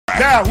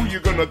 Now who you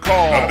gonna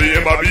call?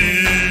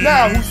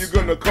 Now who you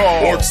gonna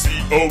call? Or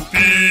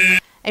COD.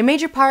 A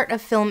major part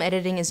of film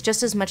editing is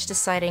just as much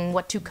deciding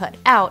what to cut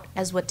out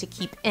as what to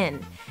keep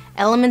in.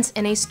 Elements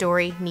in a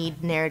story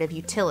need narrative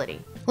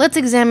utility. Let's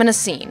examine a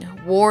scene.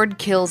 Ward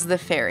kills the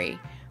fairy.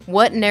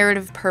 What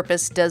narrative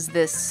purpose does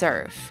this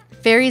serve?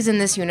 Fairies in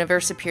this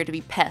universe appear to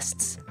be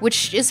pests,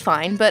 which is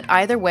fine, but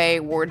either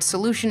way, Ward's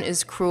solution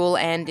is cruel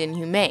and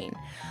inhumane.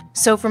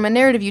 So from a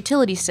narrative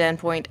utility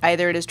standpoint,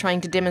 either it is trying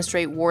to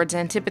demonstrate Ward's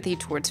antipathy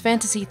towards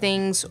fantasy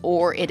things,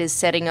 or it is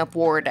setting up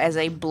Ward as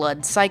a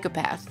blood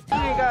psychopath.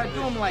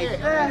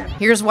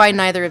 Here's why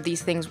neither of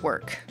these things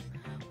work.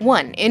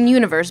 1.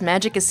 In-universe,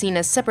 magic is seen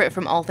as separate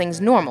from all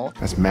things normal.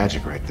 That's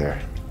magic right there.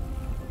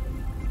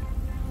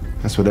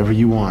 That's whatever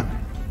you want.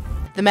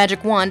 The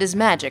magic wand is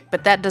magic,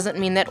 but that doesn't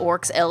mean that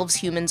orcs, elves,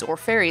 humans, or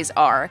fairies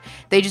are.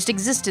 They just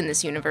exist in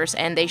this universe,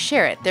 and they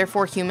share it.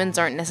 Therefore, humans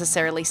aren't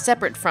necessarily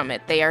separate from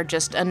it. They are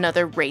just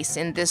another race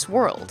in this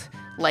world,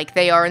 like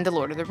they are in The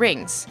Lord of the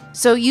Rings.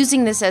 So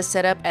using this as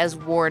setup as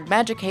Ward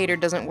Magic Hater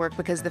doesn't work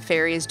because the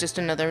fairy is just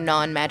another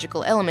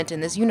non-magical element in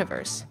this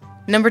universe.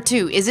 Number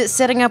 2, is it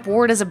setting up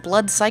Ward as a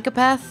blood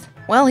psychopath?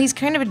 Well, he's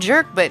kind of a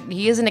jerk, but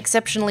he isn't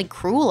exceptionally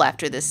cruel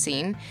after this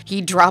scene.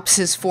 He drops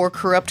his 4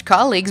 corrupt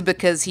colleagues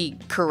because he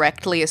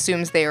correctly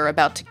assumes they are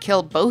about to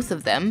kill both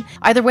of them.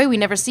 Either way, we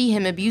never see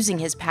him abusing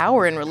his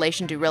power in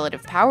relation to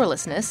relative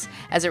powerlessness,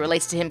 as it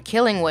relates to him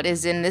killing what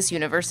is in this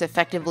universe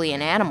effectively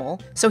an animal.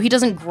 So he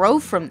doesn't grow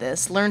from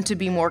this, learn to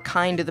be more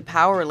kind to the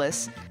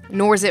powerless,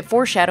 nor is it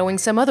foreshadowing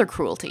some other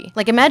cruelty.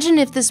 Like, imagine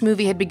if this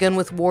movie had begun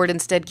with Ward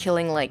instead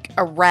killing, like,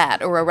 a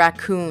rat or a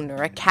raccoon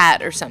or a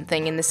cat or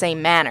something in the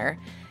same manner.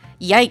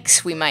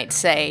 Yikes, we might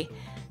say.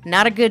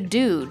 Not a good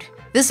dude.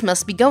 This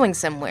must be going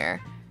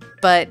somewhere.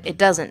 But it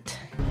doesn't.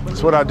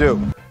 That's what I do.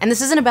 And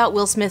this isn't about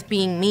Will Smith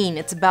being mean,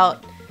 it's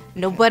about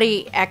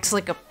nobody acts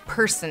like a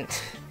person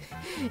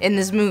in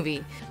this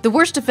movie. The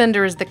worst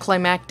offender is the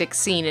climactic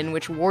scene in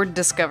which Ward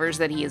discovers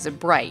that he is a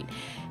Bright.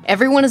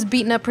 Everyone is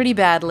beaten up pretty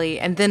badly,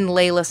 and then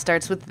Layla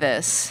starts with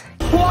this.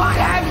 What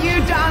have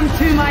you done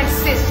to my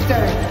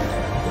sister?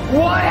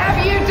 What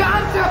have you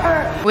done to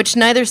her? Which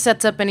neither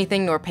sets up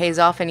anything nor pays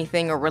off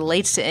anything or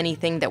relates to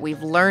anything that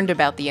we've learned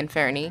about the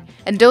Inferni.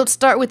 And don't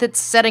start with its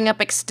setting up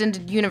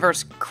extended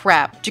universe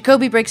crap.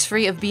 Jacoby breaks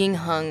free of being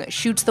hung,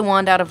 shoots the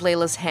wand out of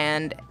Layla's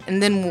hand,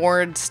 and then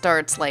Ward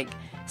starts, like,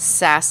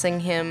 sassing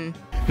him.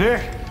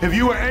 Nick, if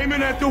you were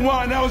aiming at the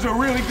wand, that was a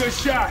really good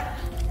shot.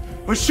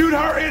 But shoot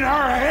her in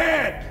her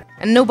head!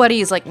 And nobody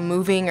is like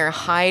moving or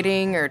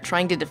hiding or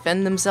trying to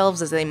defend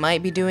themselves as they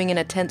might be doing in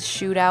a tense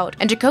shootout.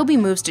 And Jacoby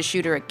moves to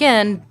shoot her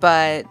again,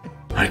 but...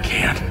 I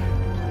can't.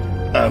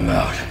 I'm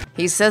out.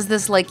 He says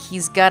this like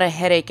he's got a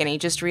headache and he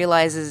just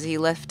realizes he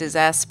left his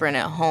aspirin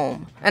at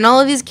home. And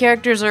all of these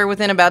characters are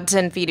within about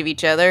 10 feet of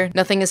each other.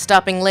 Nothing is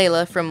stopping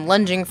Layla from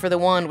lunging for the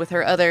wand with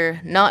her other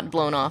not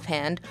blown off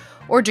hand,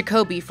 or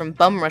Jacoby from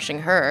bum rushing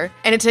her.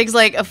 And it takes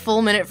like a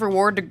full minute for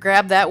Ward to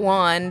grab that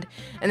wand,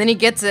 and then he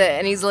gets it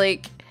and he's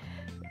like,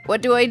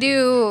 what do I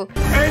do?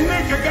 Hey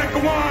Nick, I got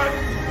the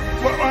wand!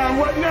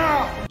 What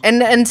now?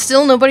 And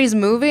still nobody's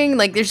moving?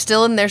 Like, they're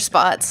still in their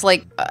spots.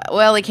 Like,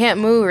 well, they can't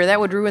move or that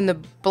would ruin the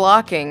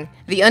blocking.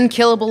 The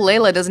unkillable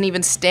Layla doesn't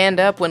even stand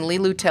up when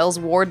Lilu tells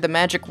Ward the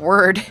magic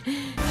word.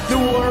 The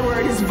war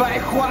word is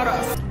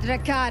Vaequaros.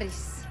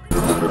 Dracarys.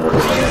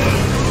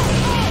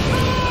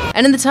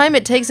 And in the time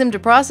it takes him to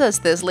process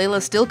this,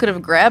 Layla still could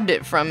have grabbed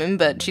it from him,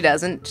 but she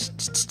doesn't.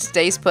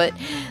 Stays put.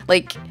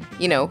 Like,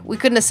 you know, we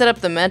couldn't have set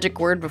up the magic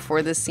word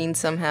before this scene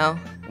somehow.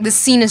 This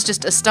scene is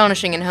just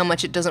astonishing in how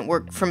much it doesn't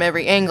work from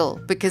every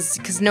angle,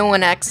 because no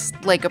one acts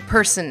like a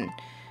person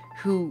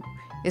who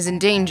is in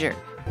danger.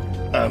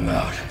 I'm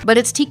out. But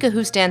it's Tika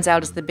who stands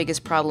out as the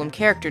biggest problem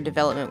character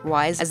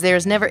development-wise, as there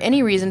is never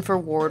any reason for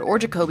Ward or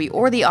Jacoby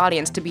or the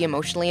audience to be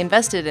emotionally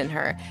invested in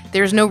her.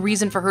 There is no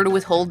reason for her to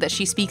withhold that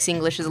she speaks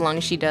English as long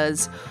as she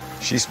does.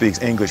 She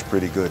speaks English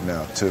pretty good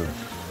now, too.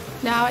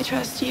 Now I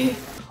trust you.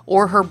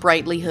 Or her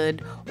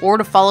Brightlyhood, or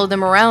to follow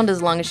them around as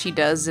long as she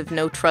does if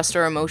no trust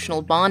or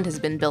emotional bond has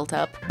been built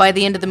up. By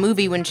the end of the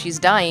movie when she's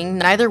dying,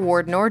 neither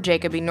Ward nor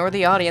Jacoby nor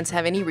the audience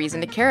have any reason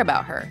to care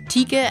about her.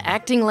 Tika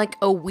acting like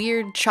a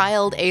weird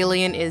child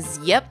alien is,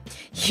 yep,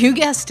 you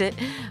guessed it,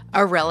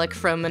 a relic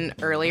from an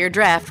earlier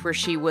draft where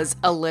she was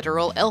a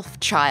literal elf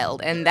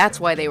child, and that's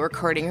why they were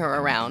carting her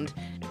around.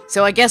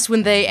 So I guess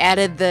when they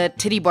added the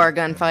titty bar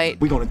gunfight,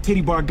 we gonna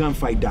titty bar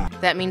gunfight die.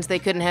 That means they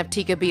couldn't have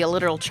Tika be a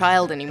literal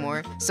child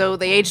anymore. So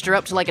they aged her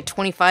up to like a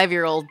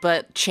 25-year-old,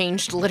 but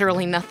changed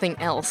literally nothing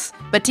else.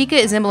 But Tika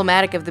is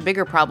emblematic of the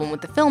bigger problem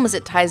with the film as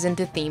it ties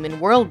into theme and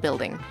world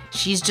building.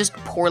 She's just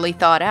poorly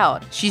thought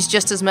out. She's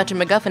just as much a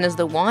MacGuffin as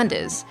the wand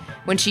is.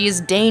 When she is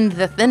deigned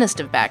the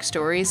thinnest of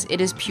backstories, it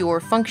is pure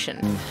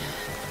function.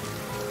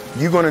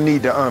 You're gonna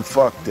need to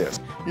unfuck this.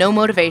 No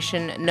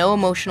motivation, no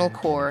emotional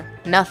core,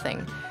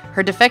 nothing.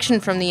 Her defection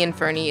from the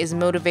Inferni is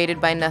motivated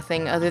by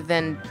nothing other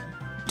than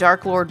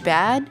Dark Lord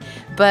bad,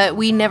 but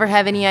we never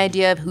have any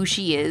idea of who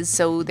she is,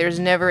 so there's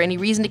never any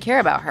reason to care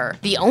about her.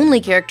 The only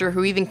character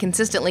who even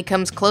consistently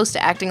comes close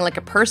to acting like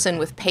a person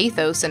with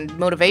pathos and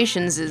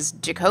motivations is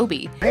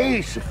Jacoby.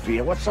 Hey,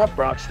 Sophia, what's up,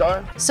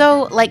 Rockstar?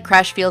 So, like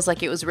Crash feels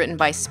like it was written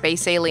by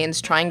space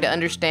aliens trying to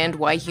understand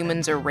why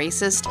humans are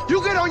racist.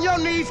 You get on your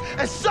knees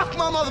and suck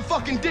my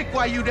motherfucking dick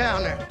while you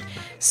down there.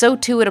 So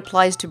too it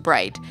applies to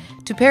Bright.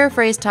 To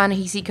paraphrase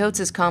Ta-Nehisi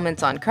Coates'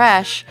 comments on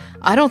Crash,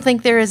 I don't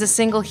think there is a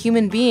single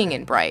human being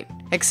in Bright,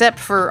 except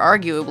for,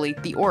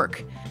 arguably, the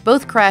orc.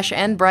 Both Crash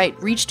and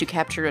Bright reach to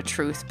capture a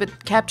truth,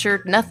 but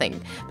capture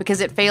nothing,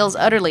 because it fails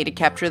utterly to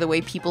capture the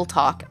way people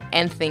talk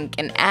and think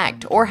and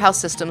act, or how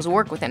systems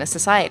work within a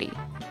society.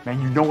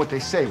 Man, you know what they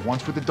say,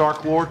 once with the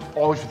Dark Lord,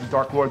 always with the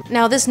Dark Lord.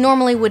 Now, this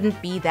normally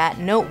wouldn't be that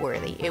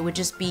noteworthy. It would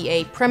just be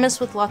a premise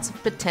with lots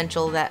of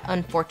potential that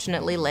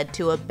unfortunately led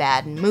to a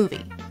bad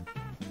movie.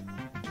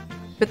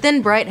 But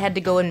then Bright had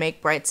to go and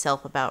make Bright's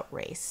self about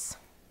race.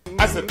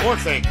 I said,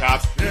 orcs ain't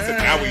cops. He said,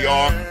 now we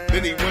are.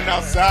 Then he went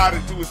outside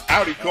into his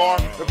Audi car.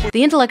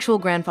 The intellectual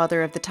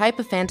grandfather of the type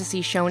of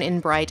fantasy shown in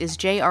Bright is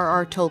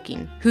J.R.R.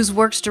 Tolkien, whose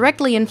works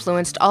directly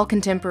influenced all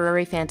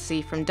contemporary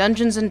fantasy from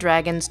Dungeons &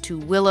 Dragons to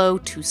Willow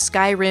to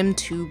Skyrim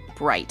to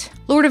Bright.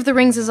 Lord of the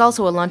Rings is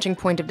also a launching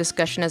point of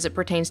discussion as it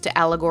pertains to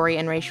allegory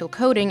and racial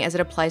coding as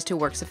it applies to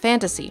works of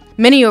fantasy.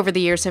 Many over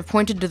the years have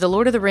pointed to the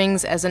Lord of the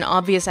Rings as an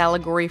obvious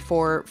allegory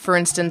for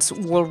instance,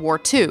 World War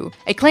II,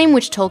 a claim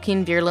which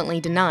Tolkien virulently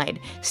denied,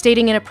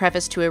 stating in a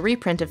preface to a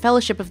reprint of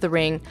Fellowship of the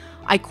Ring,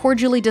 "I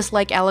cordially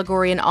dislike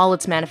allegory in all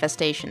its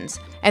manifestations,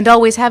 and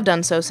always have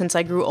done so since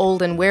I grew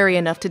old and wary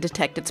enough to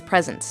detect its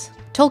presence."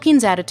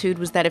 Tolkien's attitude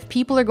was that if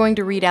people are going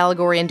to read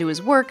allegory into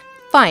his work,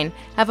 fine,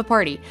 have a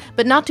party,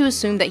 but not to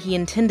assume that he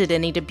intended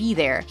any to be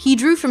there. He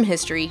drew from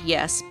history,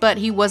 yes, but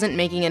he wasn't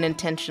making an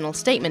intentional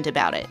statement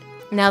about it.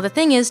 Now the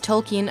thing is,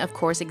 Tolkien of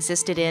course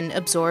existed in,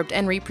 absorbed,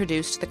 and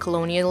reproduced the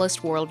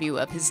colonialist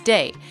worldview of his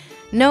day.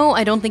 No,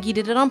 I don't think he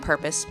did it on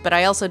purpose, but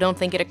I also don't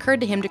think it occurred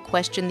to him to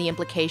question the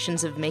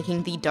implications of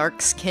making the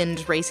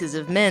dark-skinned races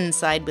of men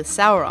side with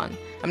Sauron.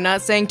 I'm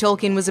not saying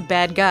Tolkien was a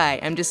bad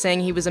guy, I'm just saying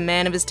he was a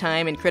man of his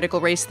time and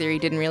critical race theory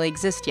didn't really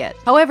exist yet.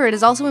 However, it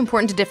is also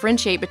important to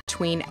differentiate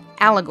between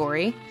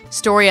allegory,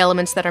 story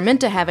elements that are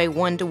meant to have a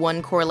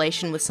one-to-one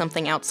correlation with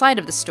something outside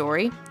of the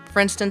story,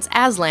 for instance,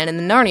 Aslan in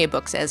the Narnia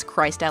books as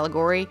Christ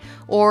allegory,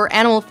 or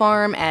Animal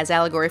Farm as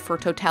allegory for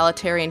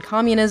totalitarian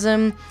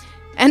communism,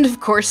 and of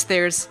course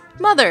there's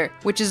Mother,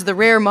 which is the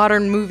rare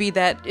modern movie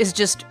that is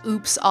just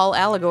oops all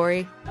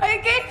allegory. I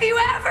gave you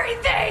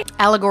everything!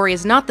 Allegory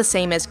is not the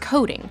same as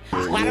coding.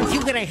 Why don't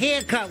you get a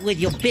haircut with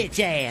your bitch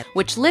ass?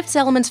 Which lifts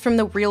elements from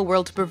the real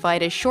world to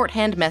provide a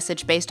shorthand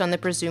message based on the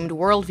presumed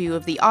worldview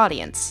of the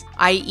audience,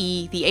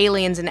 i.e. the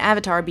aliens in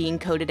Avatar being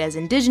coded as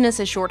indigenous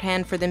as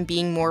shorthand for them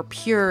being more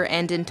pure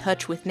and in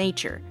touch with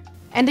nature.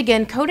 And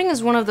again, coding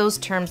is one of those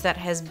terms that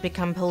has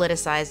become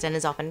politicized and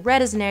is often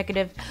read as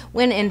negative,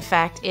 when in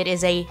fact it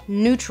is a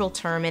neutral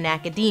term in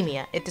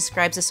academia. It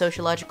describes a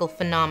sociological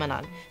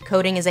phenomenon.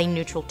 Coding is a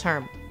neutral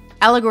term.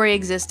 Allegory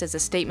exists as a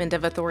statement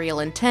of authorial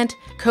intent.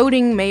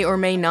 Coding may or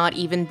may not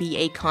even be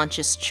a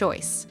conscious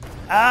choice.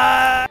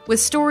 With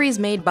stories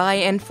made by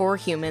and for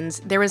humans,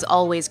 there is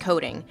always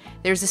coding.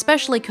 There's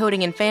especially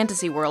coding in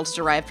fantasy worlds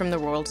derived from the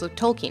worlds of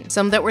Tolkien.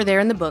 Some that were there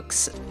in the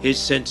books. His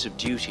sense of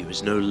duty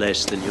was no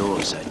less than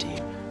yours, I deem.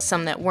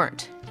 Some that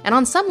weren't. And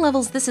on some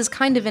levels, this is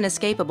kind of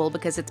inescapable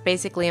because it's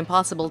basically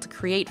impossible to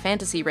create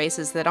fantasy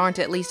races that aren't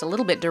at least a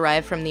little bit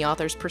derived from the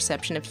author's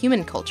perception of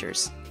human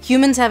cultures.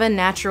 Humans have a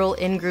natural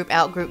in-group,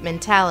 out-group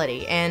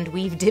mentality, and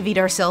we've divvied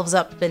ourselves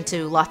up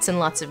into lots and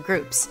lots of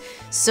groups.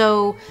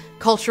 So,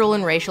 cultural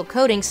and racial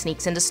coding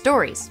sneaks into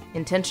stories,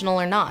 intentional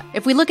or not.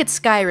 If we look at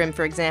Skyrim,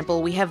 for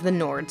example, we have the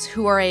Nords,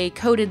 who are a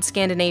coded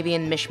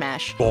Scandinavian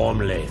mishmash.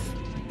 Formless,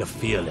 the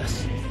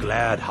fearless,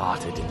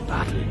 glad-hearted in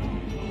battle.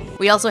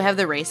 We also have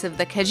the race of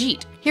the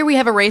Khajiit. Here we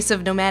have a race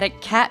of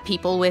nomadic cat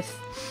people with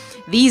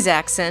these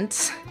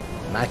accents.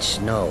 Much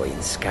snow in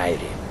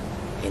Skyrim.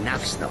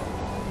 Enough snow.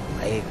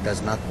 I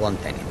does not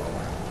want any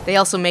more. They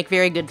also make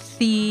very good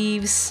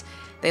thieves.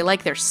 They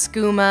like their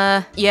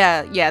skooma.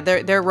 Yeah,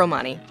 they're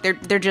Romani.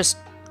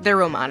 They're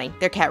Romani.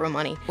 They're cat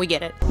Romani. We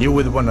get it. You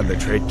with one of the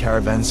trade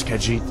caravans,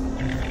 Khajiit?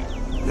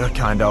 Your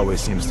kind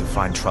always seems to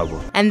find trouble.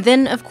 And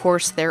then, of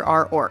course, there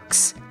are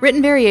orcs.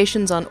 Written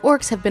variations on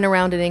orcs have been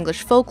around in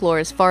English folklore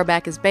as far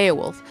back as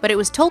Beowulf, but it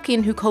was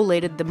Tolkien who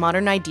collated the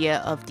modern idea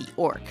of the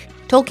orc.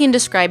 Tolkien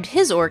described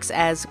his orcs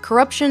as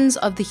corruptions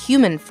of the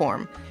human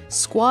form.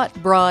 Squat,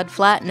 broad,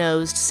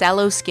 flat-nosed,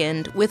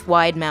 sallow-skinned, with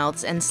wide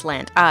mouths and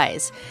slant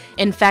eyes.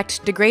 In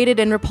fact, degraded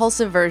and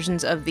repulsive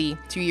versions of the,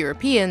 to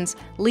Europeans,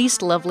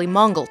 least lovely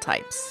Mongol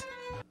types.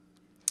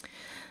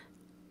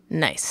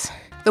 Nice.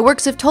 The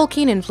works of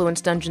Tolkien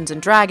influenced Dungeons &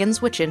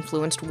 Dragons, which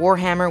influenced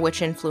Warhammer,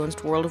 which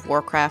influenced World of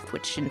Warcraft,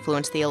 which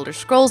influenced the Elder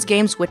Scrolls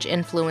games, which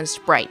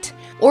influenced Bright.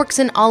 Orcs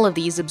in all of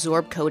these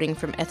absorb coding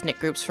from ethnic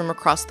groups from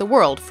across the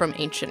world, from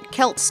ancient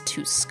Celts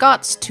to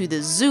Scots to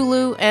the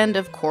Zulu, and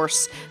of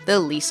course,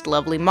 the least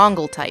lovely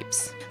Mongol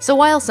types. So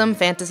while some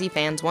fantasy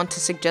fans want to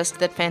suggest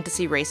that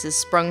fantasy races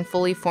sprung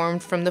fully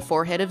formed from the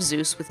forehead of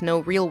Zeus with no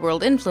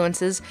real-world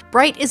influences,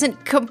 Bright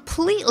isn't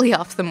completely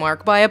off the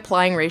mark by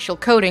applying racial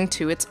coding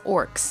to its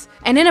orcs.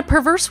 And in a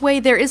perverse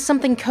way, there is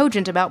something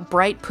cogent about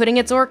Bright putting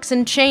its orcs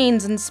in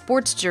chains and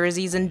sports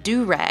jerseys and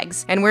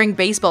do-rags, and wearing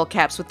baseball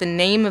caps with the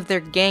name of their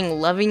gang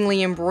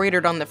lovingly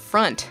embroidered on the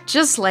front,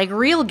 just like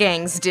real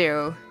gangs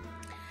do.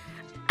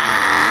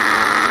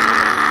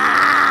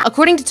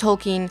 According to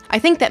Tolkien, I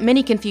think that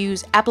many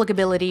confuse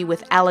applicability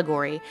with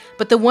allegory,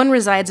 but the one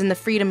resides in the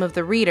freedom of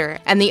the reader,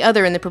 and the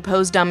other in the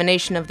proposed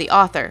domination of the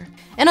author.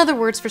 In other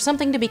words, for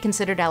something to be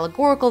considered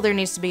allegorical, there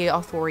needs to be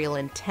authorial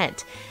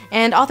intent,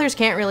 and authors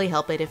can't really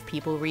help it if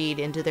people read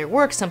into their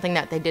work something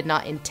that they did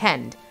not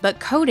intend. But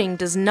coding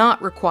does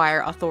not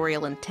require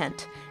authorial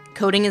intent.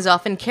 Coding is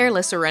often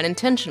careless or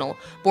unintentional,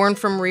 born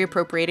from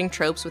reappropriating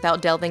tropes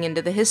without delving into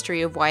the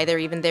history of why they're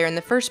even there in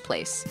the first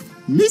place.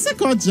 Missa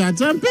called Jar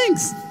Jar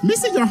Binks.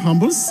 Missa, your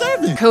humble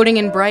servant. Coding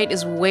in Bright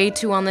is way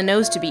too on the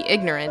nose to be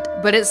ignorant,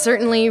 but it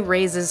certainly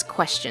raises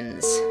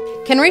questions.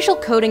 Can racial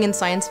coding in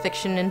science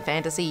fiction and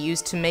fantasy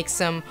used to make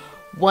some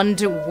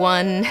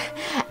one-to-one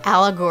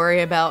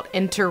allegory about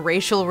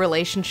interracial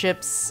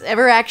relationships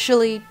ever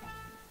actually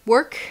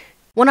work?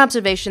 One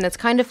observation that's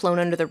kind of flown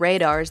under the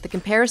radar is the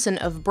comparison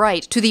of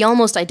Bright to the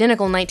almost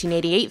identical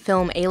 1988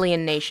 film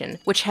Alien Nation,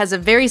 which has a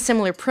very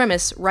similar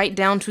premise right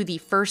down to the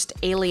first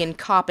alien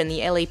cop in the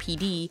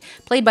LAPD,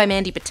 played by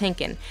Mandy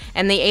Patinkin,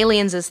 and the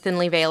aliens as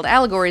thinly veiled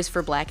allegories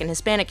for Black and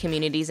Hispanic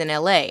communities in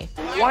LA.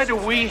 Why do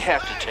we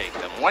have to take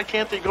them? Why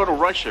can't they go to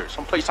Russia or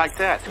someplace like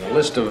that? The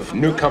list of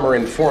newcomer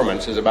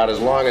informants is about as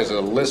long as a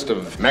list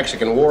of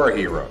Mexican war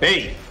heroes.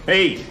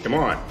 Hey, come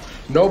on.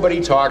 Nobody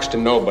talks to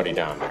nobody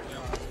down there.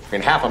 I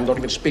mean, half of them don't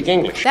even speak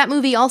English. That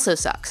movie also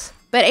sucks.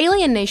 But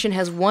Alien Nation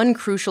has one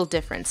crucial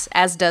difference,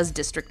 as does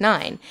District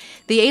 9.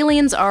 The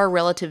aliens are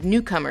relative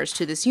newcomers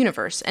to this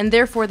universe, and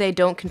therefore they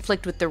don't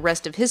conflict with the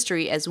rest of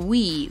history as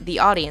we, the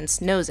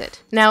audience, knows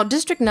it. Now,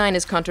 District 9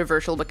 is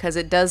controversial because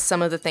it does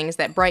some of the things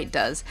that Bright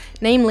does,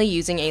 namely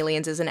using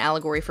aliens as an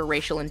allegory for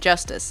racial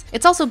injustice.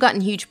 It's also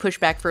gotten huge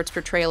pushback for its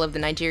portrayal of the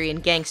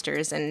Nigerian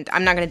gangsters, and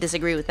I'm not going to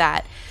disagree with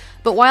that.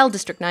 But while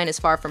District 9 is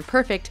far from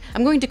perfect,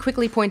 I'm going to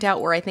quickly point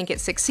out where I think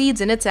it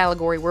succeeds in its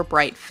allegory where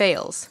Bright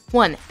fails.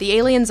 1. The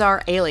aliens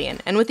are alien,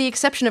 and with the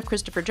exception of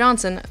Christopher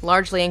Johnson,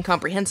 largely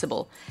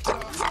incomprehensible.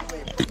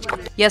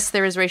 Yes,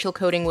 there is racial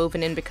coding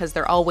woven in because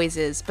there always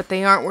is, but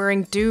they aren't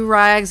wearing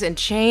do-rags and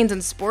chains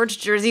and sports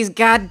jerseys,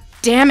 god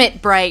damn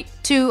it, Bright!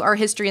 2. Our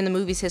history and the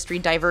movie's history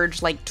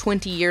diverged like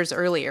 20 years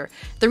earlier.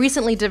 The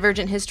recently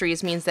divergent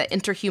histories means that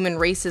interhuman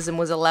racism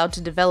was allowed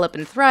to develop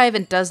and thrive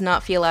and does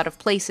not feel out of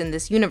place in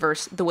this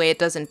universe the way it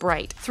does in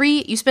Bright.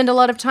 3. You spend a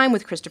lot of time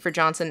with Christopher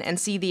Johnson and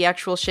see the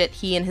actual shit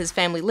he and his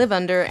family live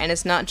under, and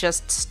it's not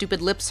just stupid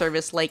lip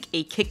service like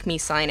a kick-me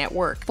sign at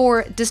work.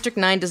 4. District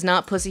 9 does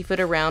not pussyfoot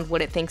around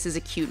what it thinks is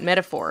a cute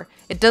metaphor.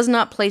 It does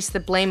not place the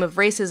blame of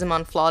racism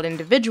on flawed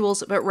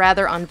individuals, but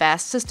rather on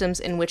vast systems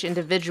in which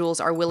individuals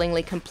are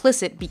willingly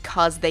complicit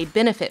because they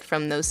benefit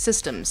from those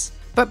systems.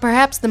 But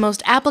perhaps the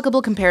most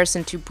applicable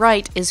comparison to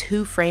Bright is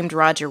Who Framed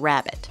Roger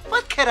Rabbit.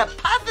 What could have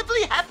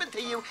possibly happened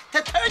to you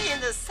to turn you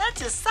into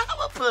such a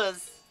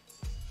sourpuss?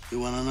 You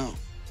wanna know?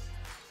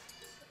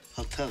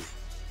 I'll tell you.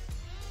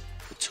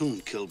 A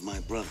tune killed my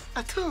brother.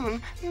 A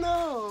tune?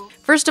 No.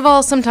 First of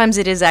all, sometimes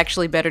it is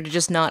actually better to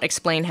just not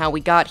explain how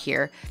we got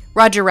here.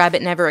 Roger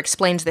Rabbit never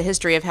explains the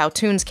history of how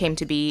tunes came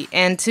to be,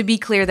 and to be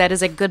clear, that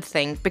is a good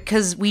thing,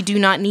 because we do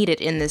not need it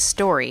in this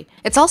story.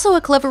 It's also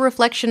a clever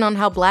reflection on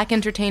how black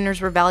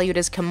entertainers were valued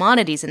as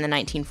commodities in the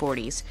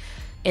 1940s.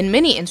 In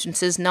many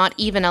instances, not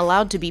even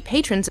allowed to be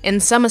patrons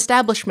in some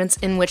establishments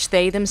in which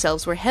they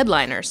themselves were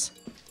headliners.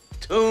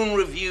 Tune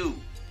review.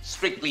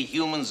 Strictly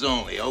humans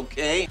only,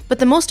 okay? But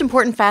the most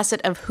important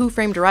facet of Who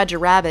Framed Roger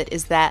Rabbit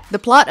is that the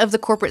plot of the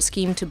corporate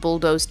scheme to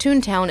bulldoze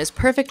Toontown is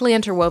perfectly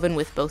interwoven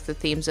with both the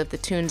themes of the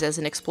Toons as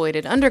an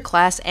exploited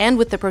underclass and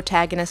with the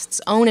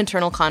protagonist's own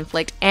internal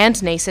conflict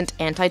and nascent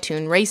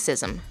anti-Toon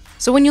racism.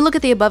 So when you look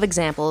at the above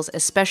examples,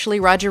 especially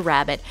Roger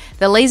Rabbit,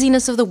 the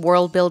laziness of the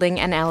world building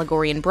and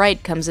allegory in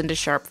Bright comes into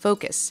sharp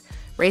focus.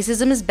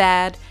 Racism is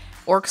bad,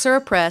 orcs are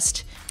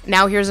oppressed,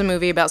 now here's a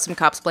movie about some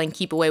cops playing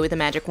keep away with a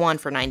magic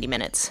wand for 90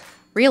 minutes.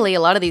 Really, a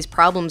lot of these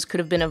problems could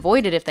have been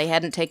avoided if they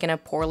hadn't taken a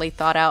poorly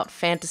thought-out,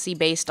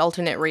 fantasy-based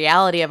alternate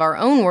reality of our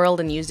own world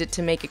and used it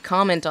to make a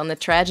comment on the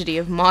tragedy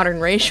of modern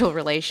racial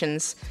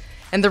relations.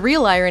 And the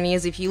real irony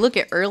is if you look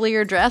at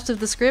earlier drafts of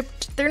the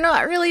script, they're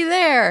not really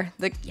there.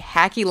 The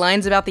hacky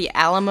lines about the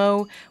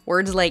Alamo,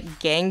 words like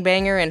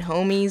gangbanger and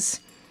homies,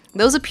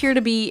 those appear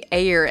to be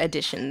Ayer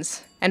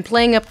additions. And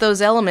playing up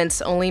those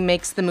elements only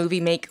makes the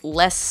movie make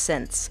less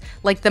sense.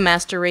 Like the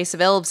master race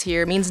of elves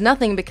here means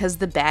nothing because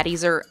the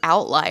baddies are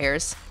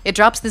outliers. It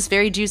drops this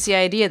very juicy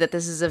idea that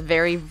this is a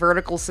very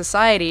vertical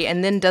society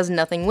and then does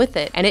nothing with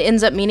it, and it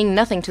ends up meaning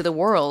nothing to the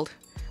world.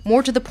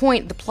 More to the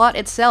point, the plot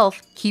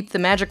itself, keep the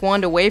magic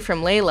wand away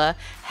from Layla,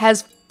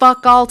 has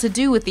fuck all to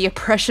do with the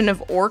oppression of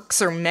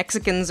orcs or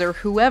Mexicans or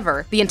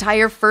whoever. The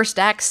entire first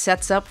act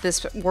sets up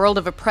this world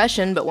of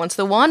oppression, but once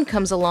the wand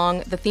comes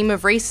along, the theme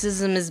of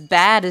racism is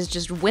bad as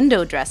just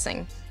window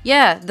dressing.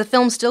 Yeah, the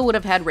film still would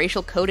have had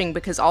racial coding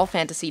because all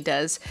fantasy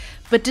does,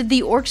 but did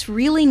the orcs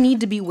really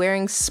need to be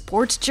wearing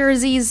sports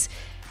jerseys?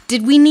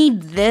 Did we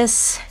need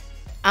this?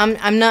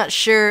 I'm not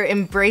sure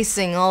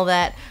embracing all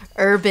that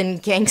urban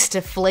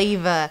gangsta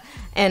flavor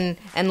and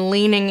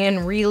leaning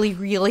in really,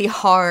 really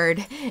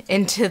hard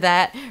into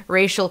that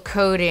racial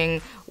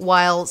coding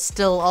while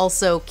still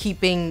also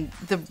keeping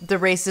the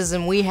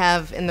racism we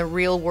have in the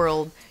real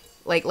world,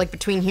 like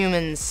between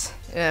humans,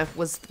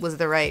 was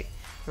the right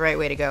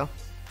way to go.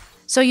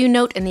 So you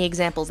note in the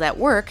examples that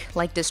work,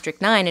 like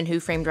District 9 and Who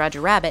Framed Roger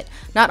Rabbit,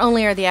 not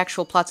only are the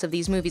actual plots of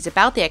these movies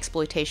about the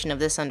exploitation of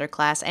this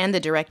underclass and the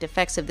direct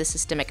effects of the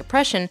systemic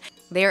oppression,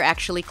 they are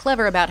actually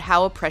clever about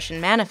how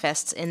oppression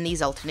manifests in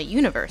these alternate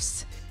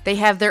universes. They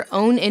have their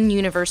own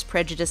in-universe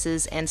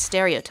prejudices and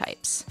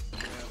stereotypes.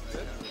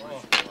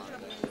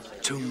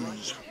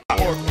 Toons.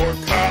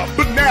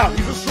 But now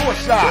he's a short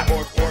shot.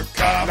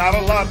 Not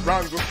a lot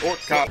runs with pork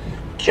cop.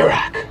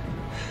 Jirak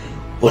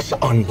was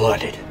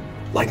unblooded,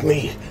 like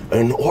me,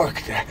 an orc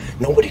that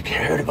nobody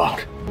cared about.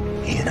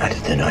 He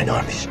united the 9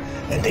 armies,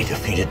 and they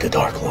defeated the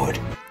Dark Lord.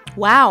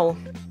 Wow,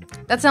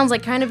 that sounds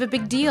like kind of a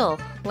big deal.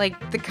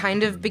 Like the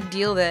kind of big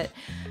deal that,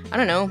 I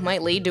don't know,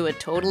 might lead to a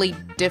totally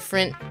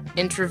different,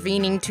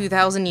 intervening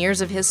 2,000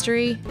 years of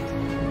history.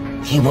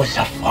 He was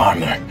a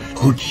farmer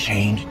who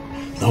changed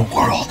the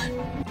world.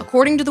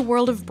 According to the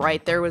world of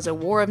Bright, there was a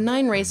war of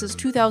 9 races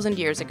 2,000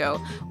 years ago,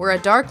 where a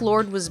Dark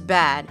Lord was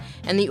bad,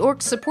 and the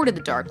orcs supported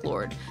the Dark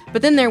Lord.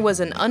 But then there was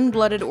an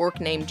unblooded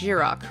orc named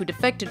Jirak, who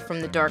defected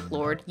from the Dark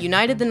Lord,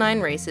 united the 9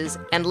 races,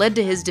 and led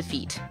to his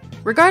defeat.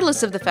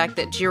 Regardless of the fact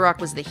that Jirak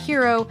was the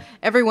hero,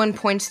 everyone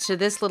points to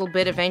this little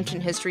bit of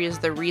ancient history as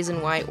the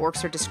reason why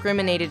orcs are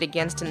discriminated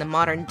against in the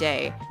modern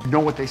day. You know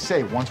what they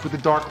say, once with the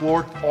Dark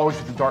Lord, always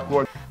with the Dark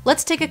Lord.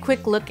 Let's take a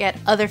quick look at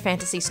other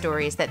fantasy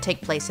stories that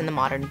take place in the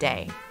modern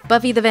day.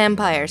 Buffy the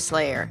Vampire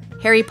Slayer,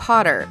 Harry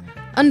Potter,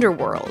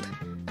 Underworld,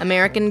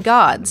 American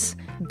Gods,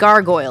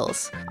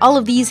 Gargoyles. All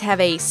of these have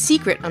a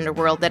secret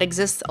underworld that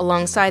exists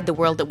alongside the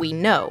world that we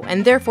know,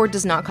 and therefore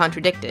does not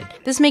contradict it.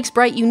 This makes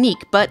Bright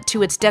unique, but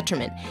to its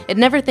detriment. It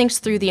never thinks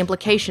through the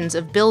implications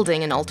of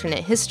building an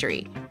alternate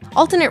history.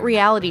 Alternate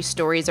reality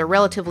stories are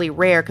relatively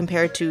rare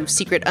compared to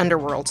secret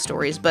underworld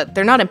stories, but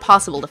they're not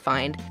impossible to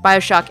find.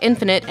 BioShock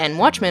Infinite and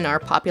Watchmen are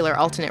popular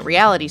alternate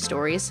reality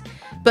stories,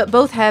 but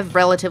both have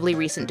relatively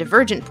recent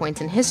divergent points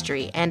in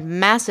history and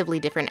massively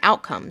different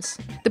outcomes.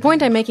 The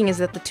point I'm making is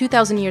that the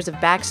 2,000 years of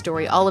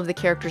backstory all of the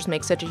characters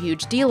make such a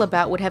huge deal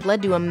about would have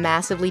led to a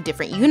massively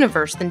different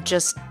universe than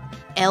just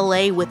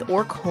LA with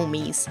orc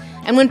homies.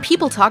 And when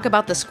people talk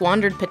about the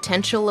squandered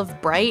potential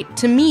of Bright,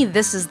 to me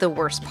this is the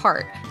worst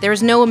part. There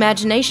is no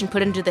imagination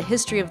put into the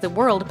history of the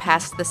world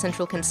past the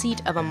central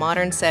conceit of a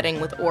modern setting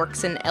with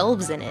orcs and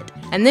elves in it.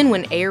 And then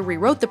when Ayer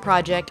rewrote the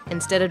project,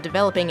 instead of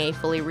developing a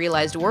fully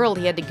realized world,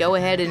 he had to go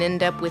ahead and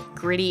end up with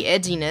gritty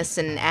edginess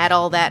and add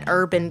all that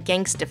urban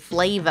gangsta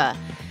flavor.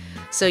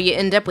 So you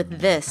end up with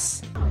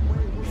this.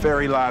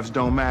 Fairy lives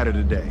don't matter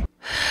today.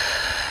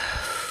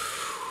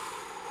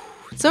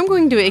 So I'm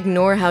going to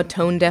ignore how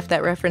tone-deaf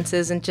that reference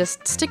is and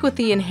just stick with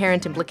the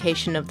inherent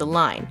implication of the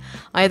line.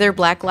 Either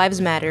Black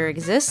Lives Matter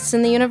exists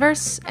in the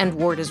universe, and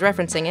Ward is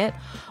referencing it,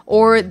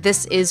 or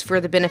this is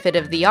for the benefit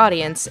of the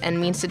audience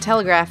and means to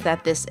telegraph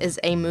that this is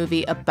a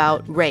movie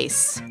about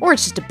race. Or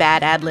it's just a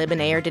bad ad-lib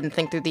and Ayer didn't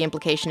think through the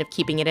implication of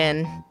keeping it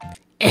in.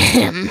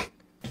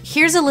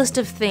 Here's a list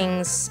of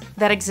things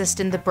that exist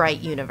in the Bright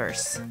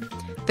universe.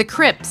 The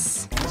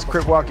Crips. Let's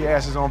Crip walk your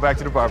asses on back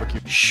to the barbecue.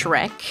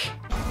 Shrek.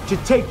 To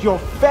take your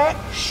fat,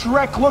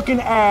 Shrek-looking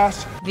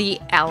ass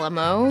The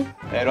Alamo.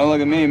 Hey, don't look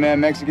at me,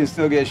 man. Mexicans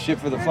still get shit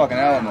for the fucking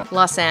Alamo.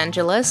 Los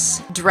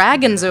Angeles.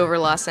 Dragons over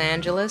Los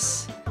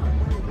Angeles.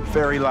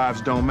 Fairy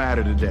lives don't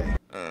matter today.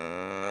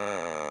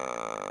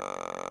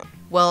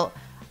 Well,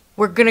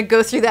 we're gonna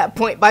go through that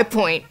point by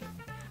point.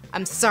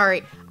 I'm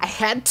sorry, I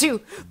had to.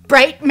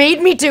 Bright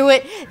made me do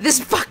it. This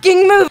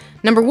fucking movie.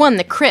 Number 1,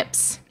 the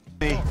Crips.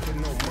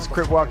 Let's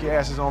crip walk your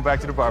asses on back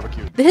to the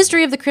barbecue. The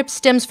history of the Crips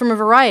stems from a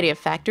variety of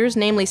factors,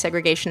 namely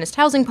segregationist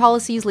housing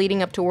policies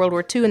leading up to World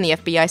War II and the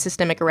FBI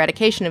systemic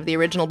eradication of the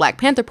original Black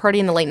Panther Party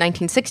in the late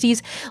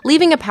 1960s,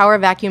 leaving a power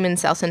vacuum in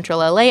South Central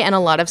LA and a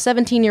lot of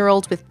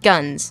 17-year-olds with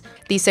guns.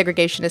 These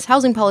segregationist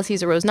housing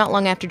policies arose not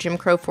long after Jim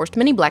Crow forced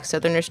many Black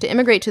Southerners to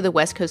immigrate to the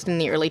West Coast in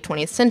the early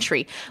 20th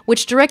century,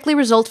 which directly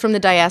results from the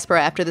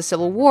diaspora after the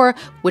Civil War,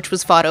 which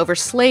was fought over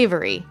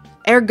slavery.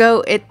 Ergo,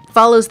 it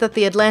follows that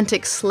the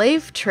Atlantic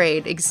slave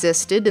trade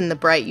existed in the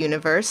Bright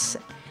universe.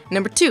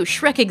 Number 2,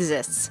 Shrek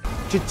exists.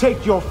 To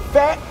take your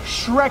fat,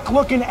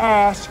 Shrek-looking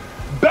ass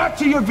back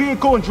to your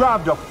vehicle and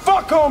drive the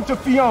fuck home to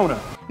Fiona.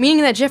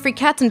 Meaning that Jeffrey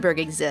Katzenberg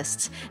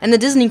exists, and the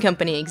Disney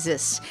Company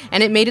exists,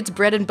 and it made its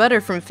bread and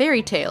butter from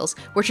fairy tales,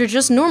 which are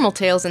just normal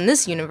tales in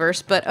this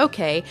universe, but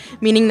okay,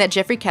 meaning that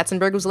Jeffrey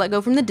Katzenberg was let go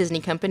from the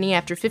Disney Company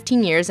after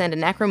 15 years and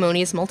an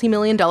acrimonious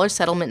multi-million-dollar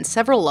settlement and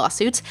several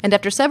lawsuits, and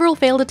after several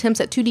failed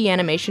attempts at 2D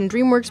animation,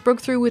 DreamWorks broke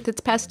through with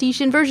its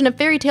pastiche inversion of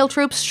fairy tale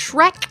tropes,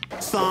 Shrek.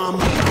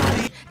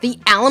 The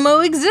Alamo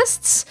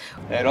exists.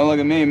 Hey, don't look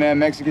at me, man.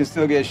 Mexicans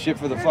still get shit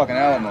for the fucking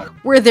Alamo.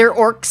 Were there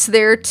orcs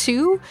there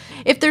too?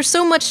 If there's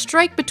so much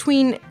strife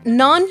between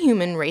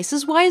non-human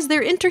races, why is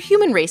there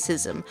interhuman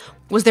racism?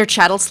 Was there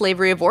chattel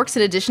slavery of orcs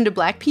in addition to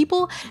black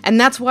people? And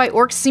that's why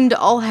orcs seem to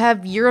all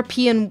have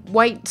European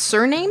white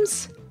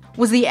surnames?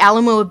 Was the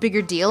Alamo a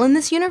bigger deal in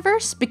this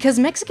universe? Because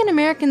Mexican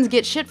Americans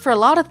get shit for a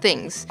lot of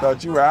things.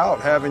 Thought you were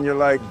out having your,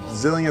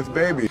 zillionth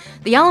baby.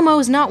 The Alamo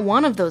is not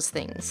one of those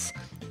things.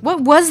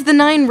 What was the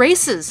 9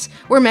 races?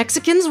 Were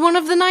Mexicans one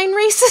of the 9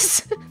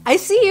 races? I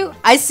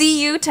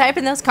see you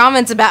typing those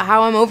comments about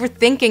how I'm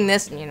overthinking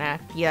this. You know,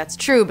 yeah, it's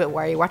true, but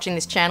why are you watching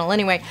this channel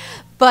anyway?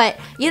 But,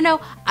 you know,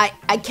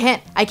 I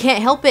can't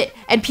help it.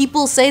 And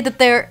people say that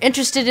they're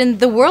interested in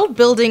the world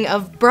building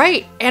of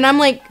Bright. And I'm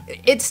like,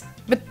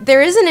 but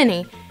there isn't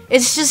any.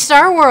 It's just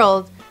our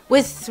world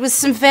with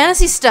some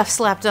fantasy stuff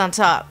slapped on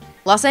top.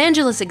 Los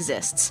Angeles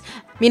exists,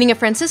 meaning a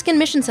Franciscan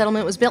mission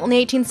settlement was built in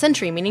the 18th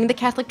century, meaning the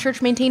Catholic Church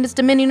maintained its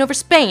dominion over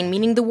Spain,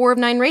 meaning the War of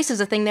 9 Races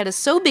is a thing that is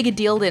so big a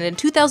deal that in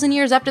 2,000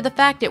 years after the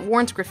fact it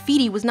warrants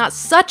graffiti was not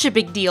such a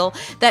big deal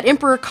that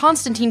Emperor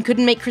Constantine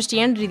couldn't make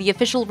Christianity the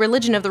official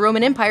religion of the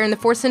Roman Empire in the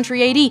 4th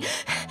century AD.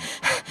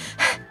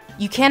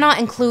 You cannot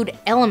include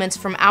elements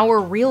from our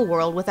real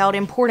world without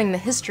importing the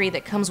history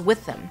that comes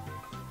with them.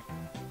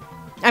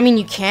 I mean,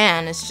 you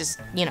can, it's just,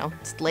 you know,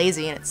 it's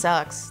lazy and it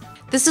sucks.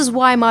 This is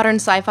why modern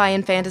sci-fi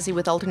and fantasy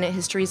with alternate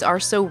histories are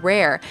so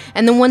rare,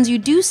 and the ones you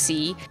do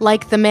see,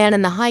 like The Man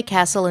in the High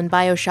Castle and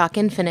BioShock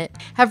Infinite,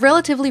 have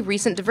relatively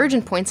recent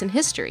divergent points in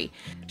history.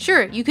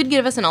 Sure, you could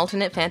give us an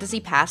alternate fantasy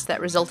past that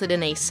resulted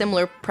in a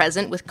similar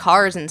present with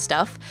cars and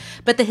stuff,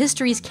 but the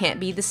histories can't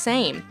be the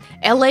same.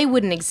 LA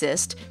wouldn't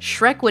exist,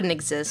 Shrek wouldn't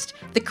exist,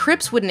 the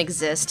Crips wouldn't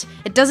exist.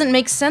 It doesn't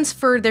make sense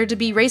for there to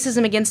be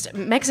racism against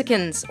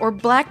Mexicans or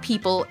black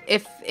people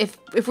if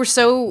we're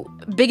so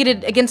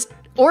bigoted against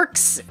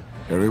orcs.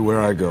 Everywhere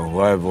I go,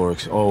 live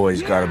orcs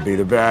always gotta be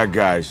the bad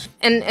guys.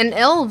 And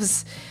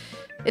elves.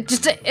 It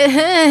just...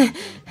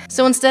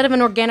 So instead of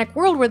an organic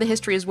world where the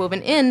history is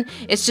woven in,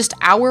 it's just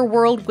our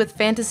world with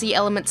fantasy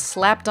elements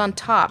slapped on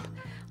top,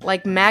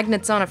 like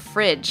magnets on a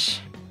fridge.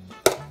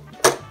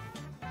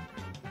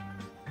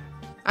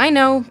 I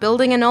know,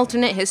 building an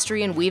alternate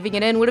history and weaving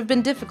it in would have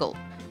been difficult.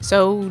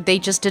 So they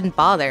just didn't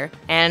bother,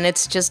 and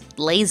it's just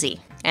lazy,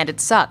 and it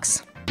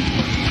sucks.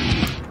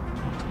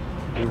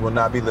 We will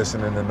not be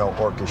listening to no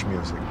orcish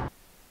music.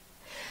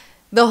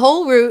 The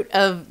whole root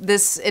of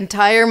this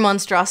entire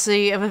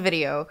monstrosity of a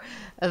video,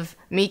 of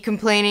me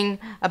complaining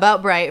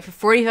about Bright for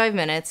 45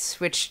 minutes,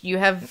 which you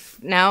have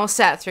now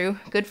sat through,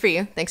 good for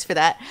you, thanks for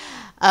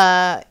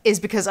that, is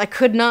because I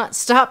could not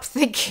stop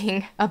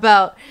thinking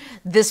about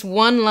this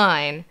one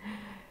line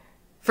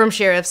from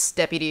Sheriff's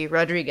Deputy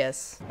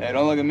Rodriguez. Hey,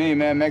 don't look at me,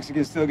 man.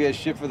 Mexicans still get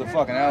shit for the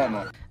fucking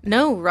Alamo.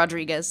 No,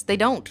 Rodriguez, they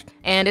don't.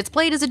 And it's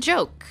played as a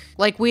joke.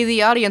 Like we,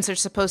 the audience, are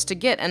supposed to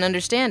get and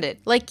understand it.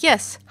 Like,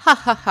 yes, ha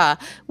ha ha,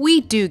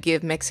 we do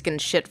give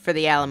Mexicans shit for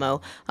the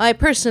Alamo. I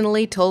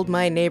personally told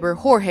my neighbor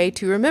Jorge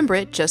to remember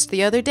it just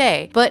the other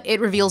day. But it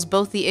reveals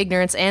both the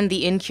ignorance and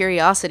the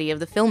incuriosity of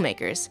the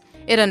filmmakers.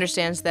 It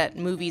understands that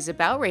movies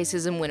about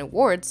racism win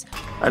awards.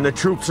 And the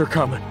troops are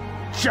coming.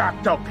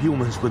 Jacked up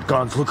humans with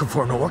guns looking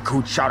for an orc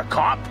who'd shot a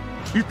cop.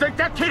 You think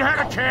that kid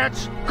had a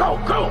chance? Go,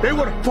 go! They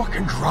would have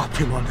fucking dropped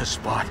him on the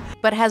spot.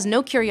 But has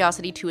no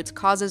curiosity to its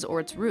causes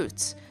or its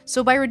roots.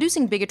 So by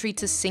reducing bigotry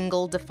to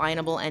single,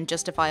 definable, and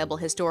justifiable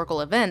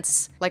historical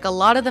events, like a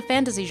lot of the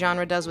fantasy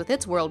genre does with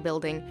its world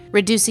building,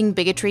 reducing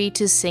bigotry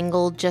to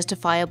single,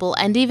 justifiable,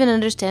 and even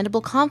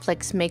understandable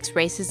conflicts makes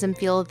racism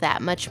feel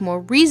that much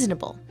more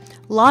reasonable.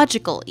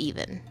 Logical,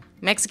 even.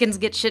 Mexicans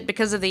get shit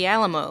because of the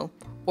Alamo.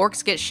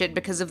 Orcs get shit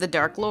because of the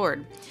Dark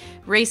Lord.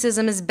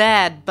 Racism is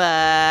bad,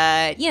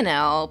 but, you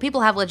know,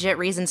 people have legit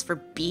reasons for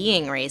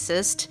being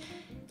racist,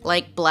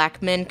 like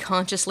black men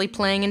consciously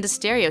playing into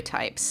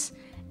stereotypes.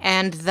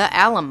 And the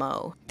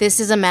Alamo. This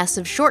is a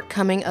massive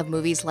shortcoming of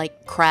movies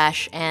like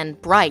Crash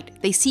and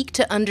Bright. They seek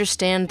to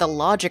understand the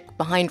logic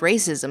behind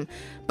racism,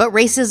 but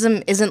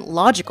racism isn't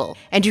logical,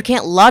 and you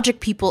can't logic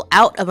people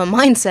out of a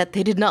mindset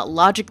they did not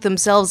logic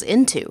themselves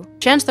into.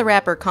 Chance the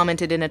Rapper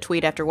commented in a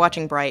tweet after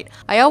watching Bright,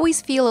 "I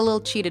always feel a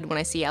little cheated when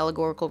I see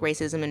allegorical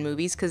racism in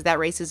movies, because that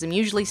racism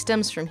usually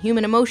stems from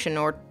human emotion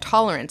or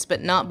tolerance,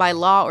 but not by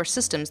law or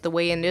systems the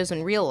way it is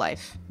in real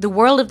life. The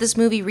world of this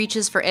movie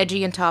reaches for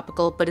edgy and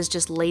topical, but is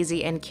just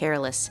lazy and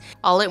careless.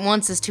 All it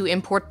wants is to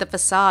import the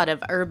facade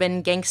of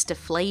urban gangsta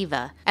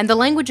flavor. And the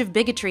language of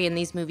bigotry in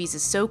these movies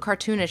is so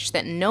cartoonish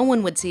that no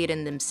one would see it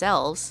in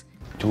themselves."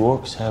 Do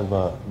orcs have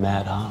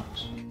mad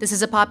hogs? This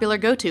is a popular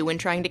go-to when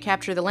trying to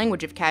capture the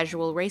language of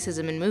casual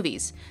racism in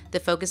movies. The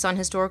focus on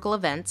historical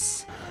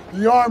events.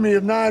 The army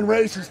of 9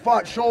 races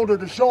fought shoulder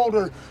to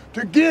shoulder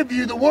to give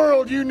you the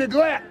world you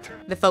neglect.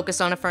 The focus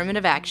on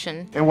affirmative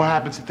action. And what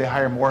happens if they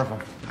hire more of them?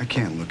 I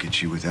can't look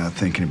at you without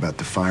thinking about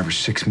the 5 or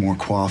 6 more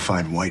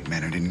qualified white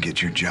men who didn't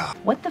get your job.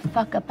 What the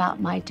fuck about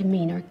my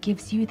demeanor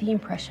gives you the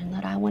impression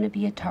that I want to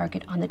be a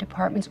target on the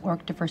department's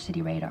org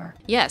diversity radar?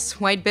 Yes,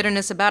 white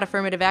bitterness about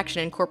affirmative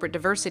action and corporate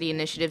diversity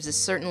initiatives is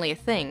certainly a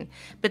thing,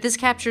 but this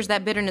captures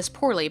that bitterness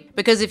poorly,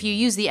 because if you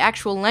use the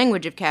actual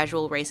language of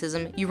casual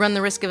racism, you run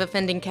the risk of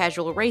offending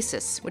casual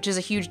racists, which is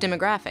a huge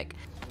demographic.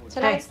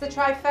 Tonight's the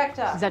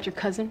trifecta. Is that your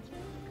cousin?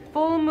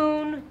 Full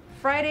moon,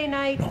 Friday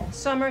night,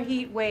 summer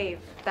heat wave.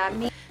 That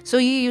means... So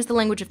you use the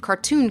language of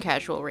cartoon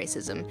casual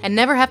racism, and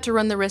never have to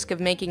run the risk of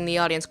making the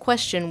audience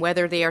question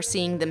whether they are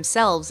seeing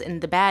themselves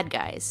in the bad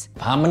guys.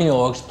 How many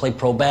orcs play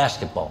pro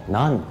basketball?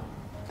 None.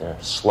 They're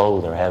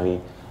slow, they're heavy.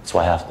 That's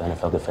why half the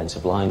NFL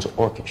defensive line's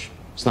orcish.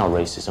 It's not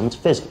racism, it's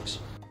physics.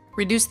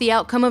 Reduce the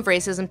outcome of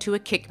racism to a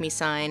kick-me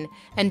sign,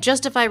 and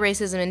justify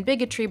racism and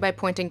bigotry by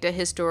pointing to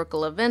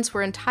historical events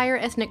where entire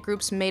ethnic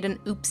groups made an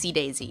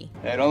oopsie-daisy.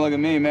 Hey, don't look at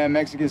me, man.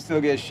 Mexicans still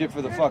get shit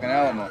for the fucking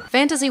Alamo.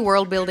 Fantasy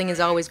world building is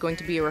always going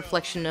to be a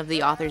reflection of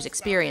the author's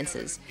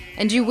experiences,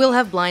 and you will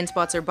have blind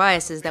spots or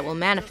biases that will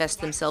manifest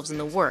themselves in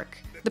the work.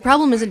 The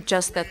problem isn't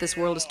just that this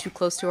world is too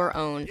close to our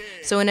own,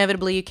 so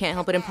inevitably you can't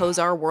help but impose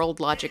our world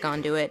logic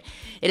onto it.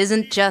 It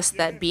isn't just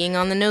that being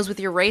on the nose with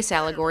your race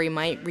allegory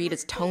might read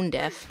as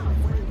tone-deaf.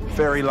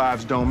 Fairy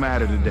lives don't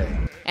matter today.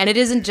 And it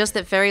isn't just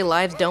that fairy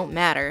lives don't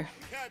matter.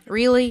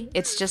 Really,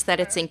 it's just that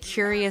it's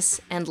incurious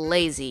and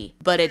lazy,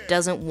 but it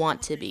doesn't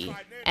want to be.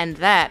 And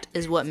that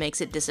is what makes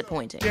it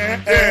disappointing.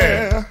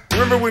 Yeah.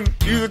 Remember when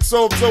music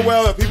sold so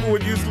well that people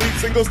would use lead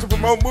singles to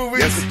promote movies?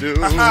 Yes, it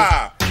do.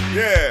 Aha!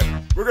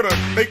 Yeah. We're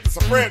gonna make this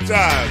a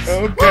franchise.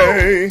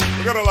 Okay. Woo!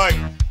 We're gonna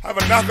have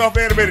a knockoff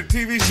animated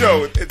TV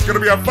show. It's gonna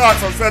be on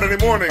Fox on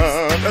Saturday mornings.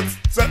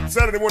 That's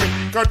Saturday morning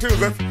cartoons.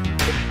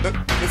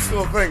 That's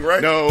still a thing,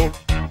 right? No.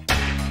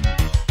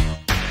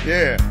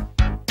 Yeah.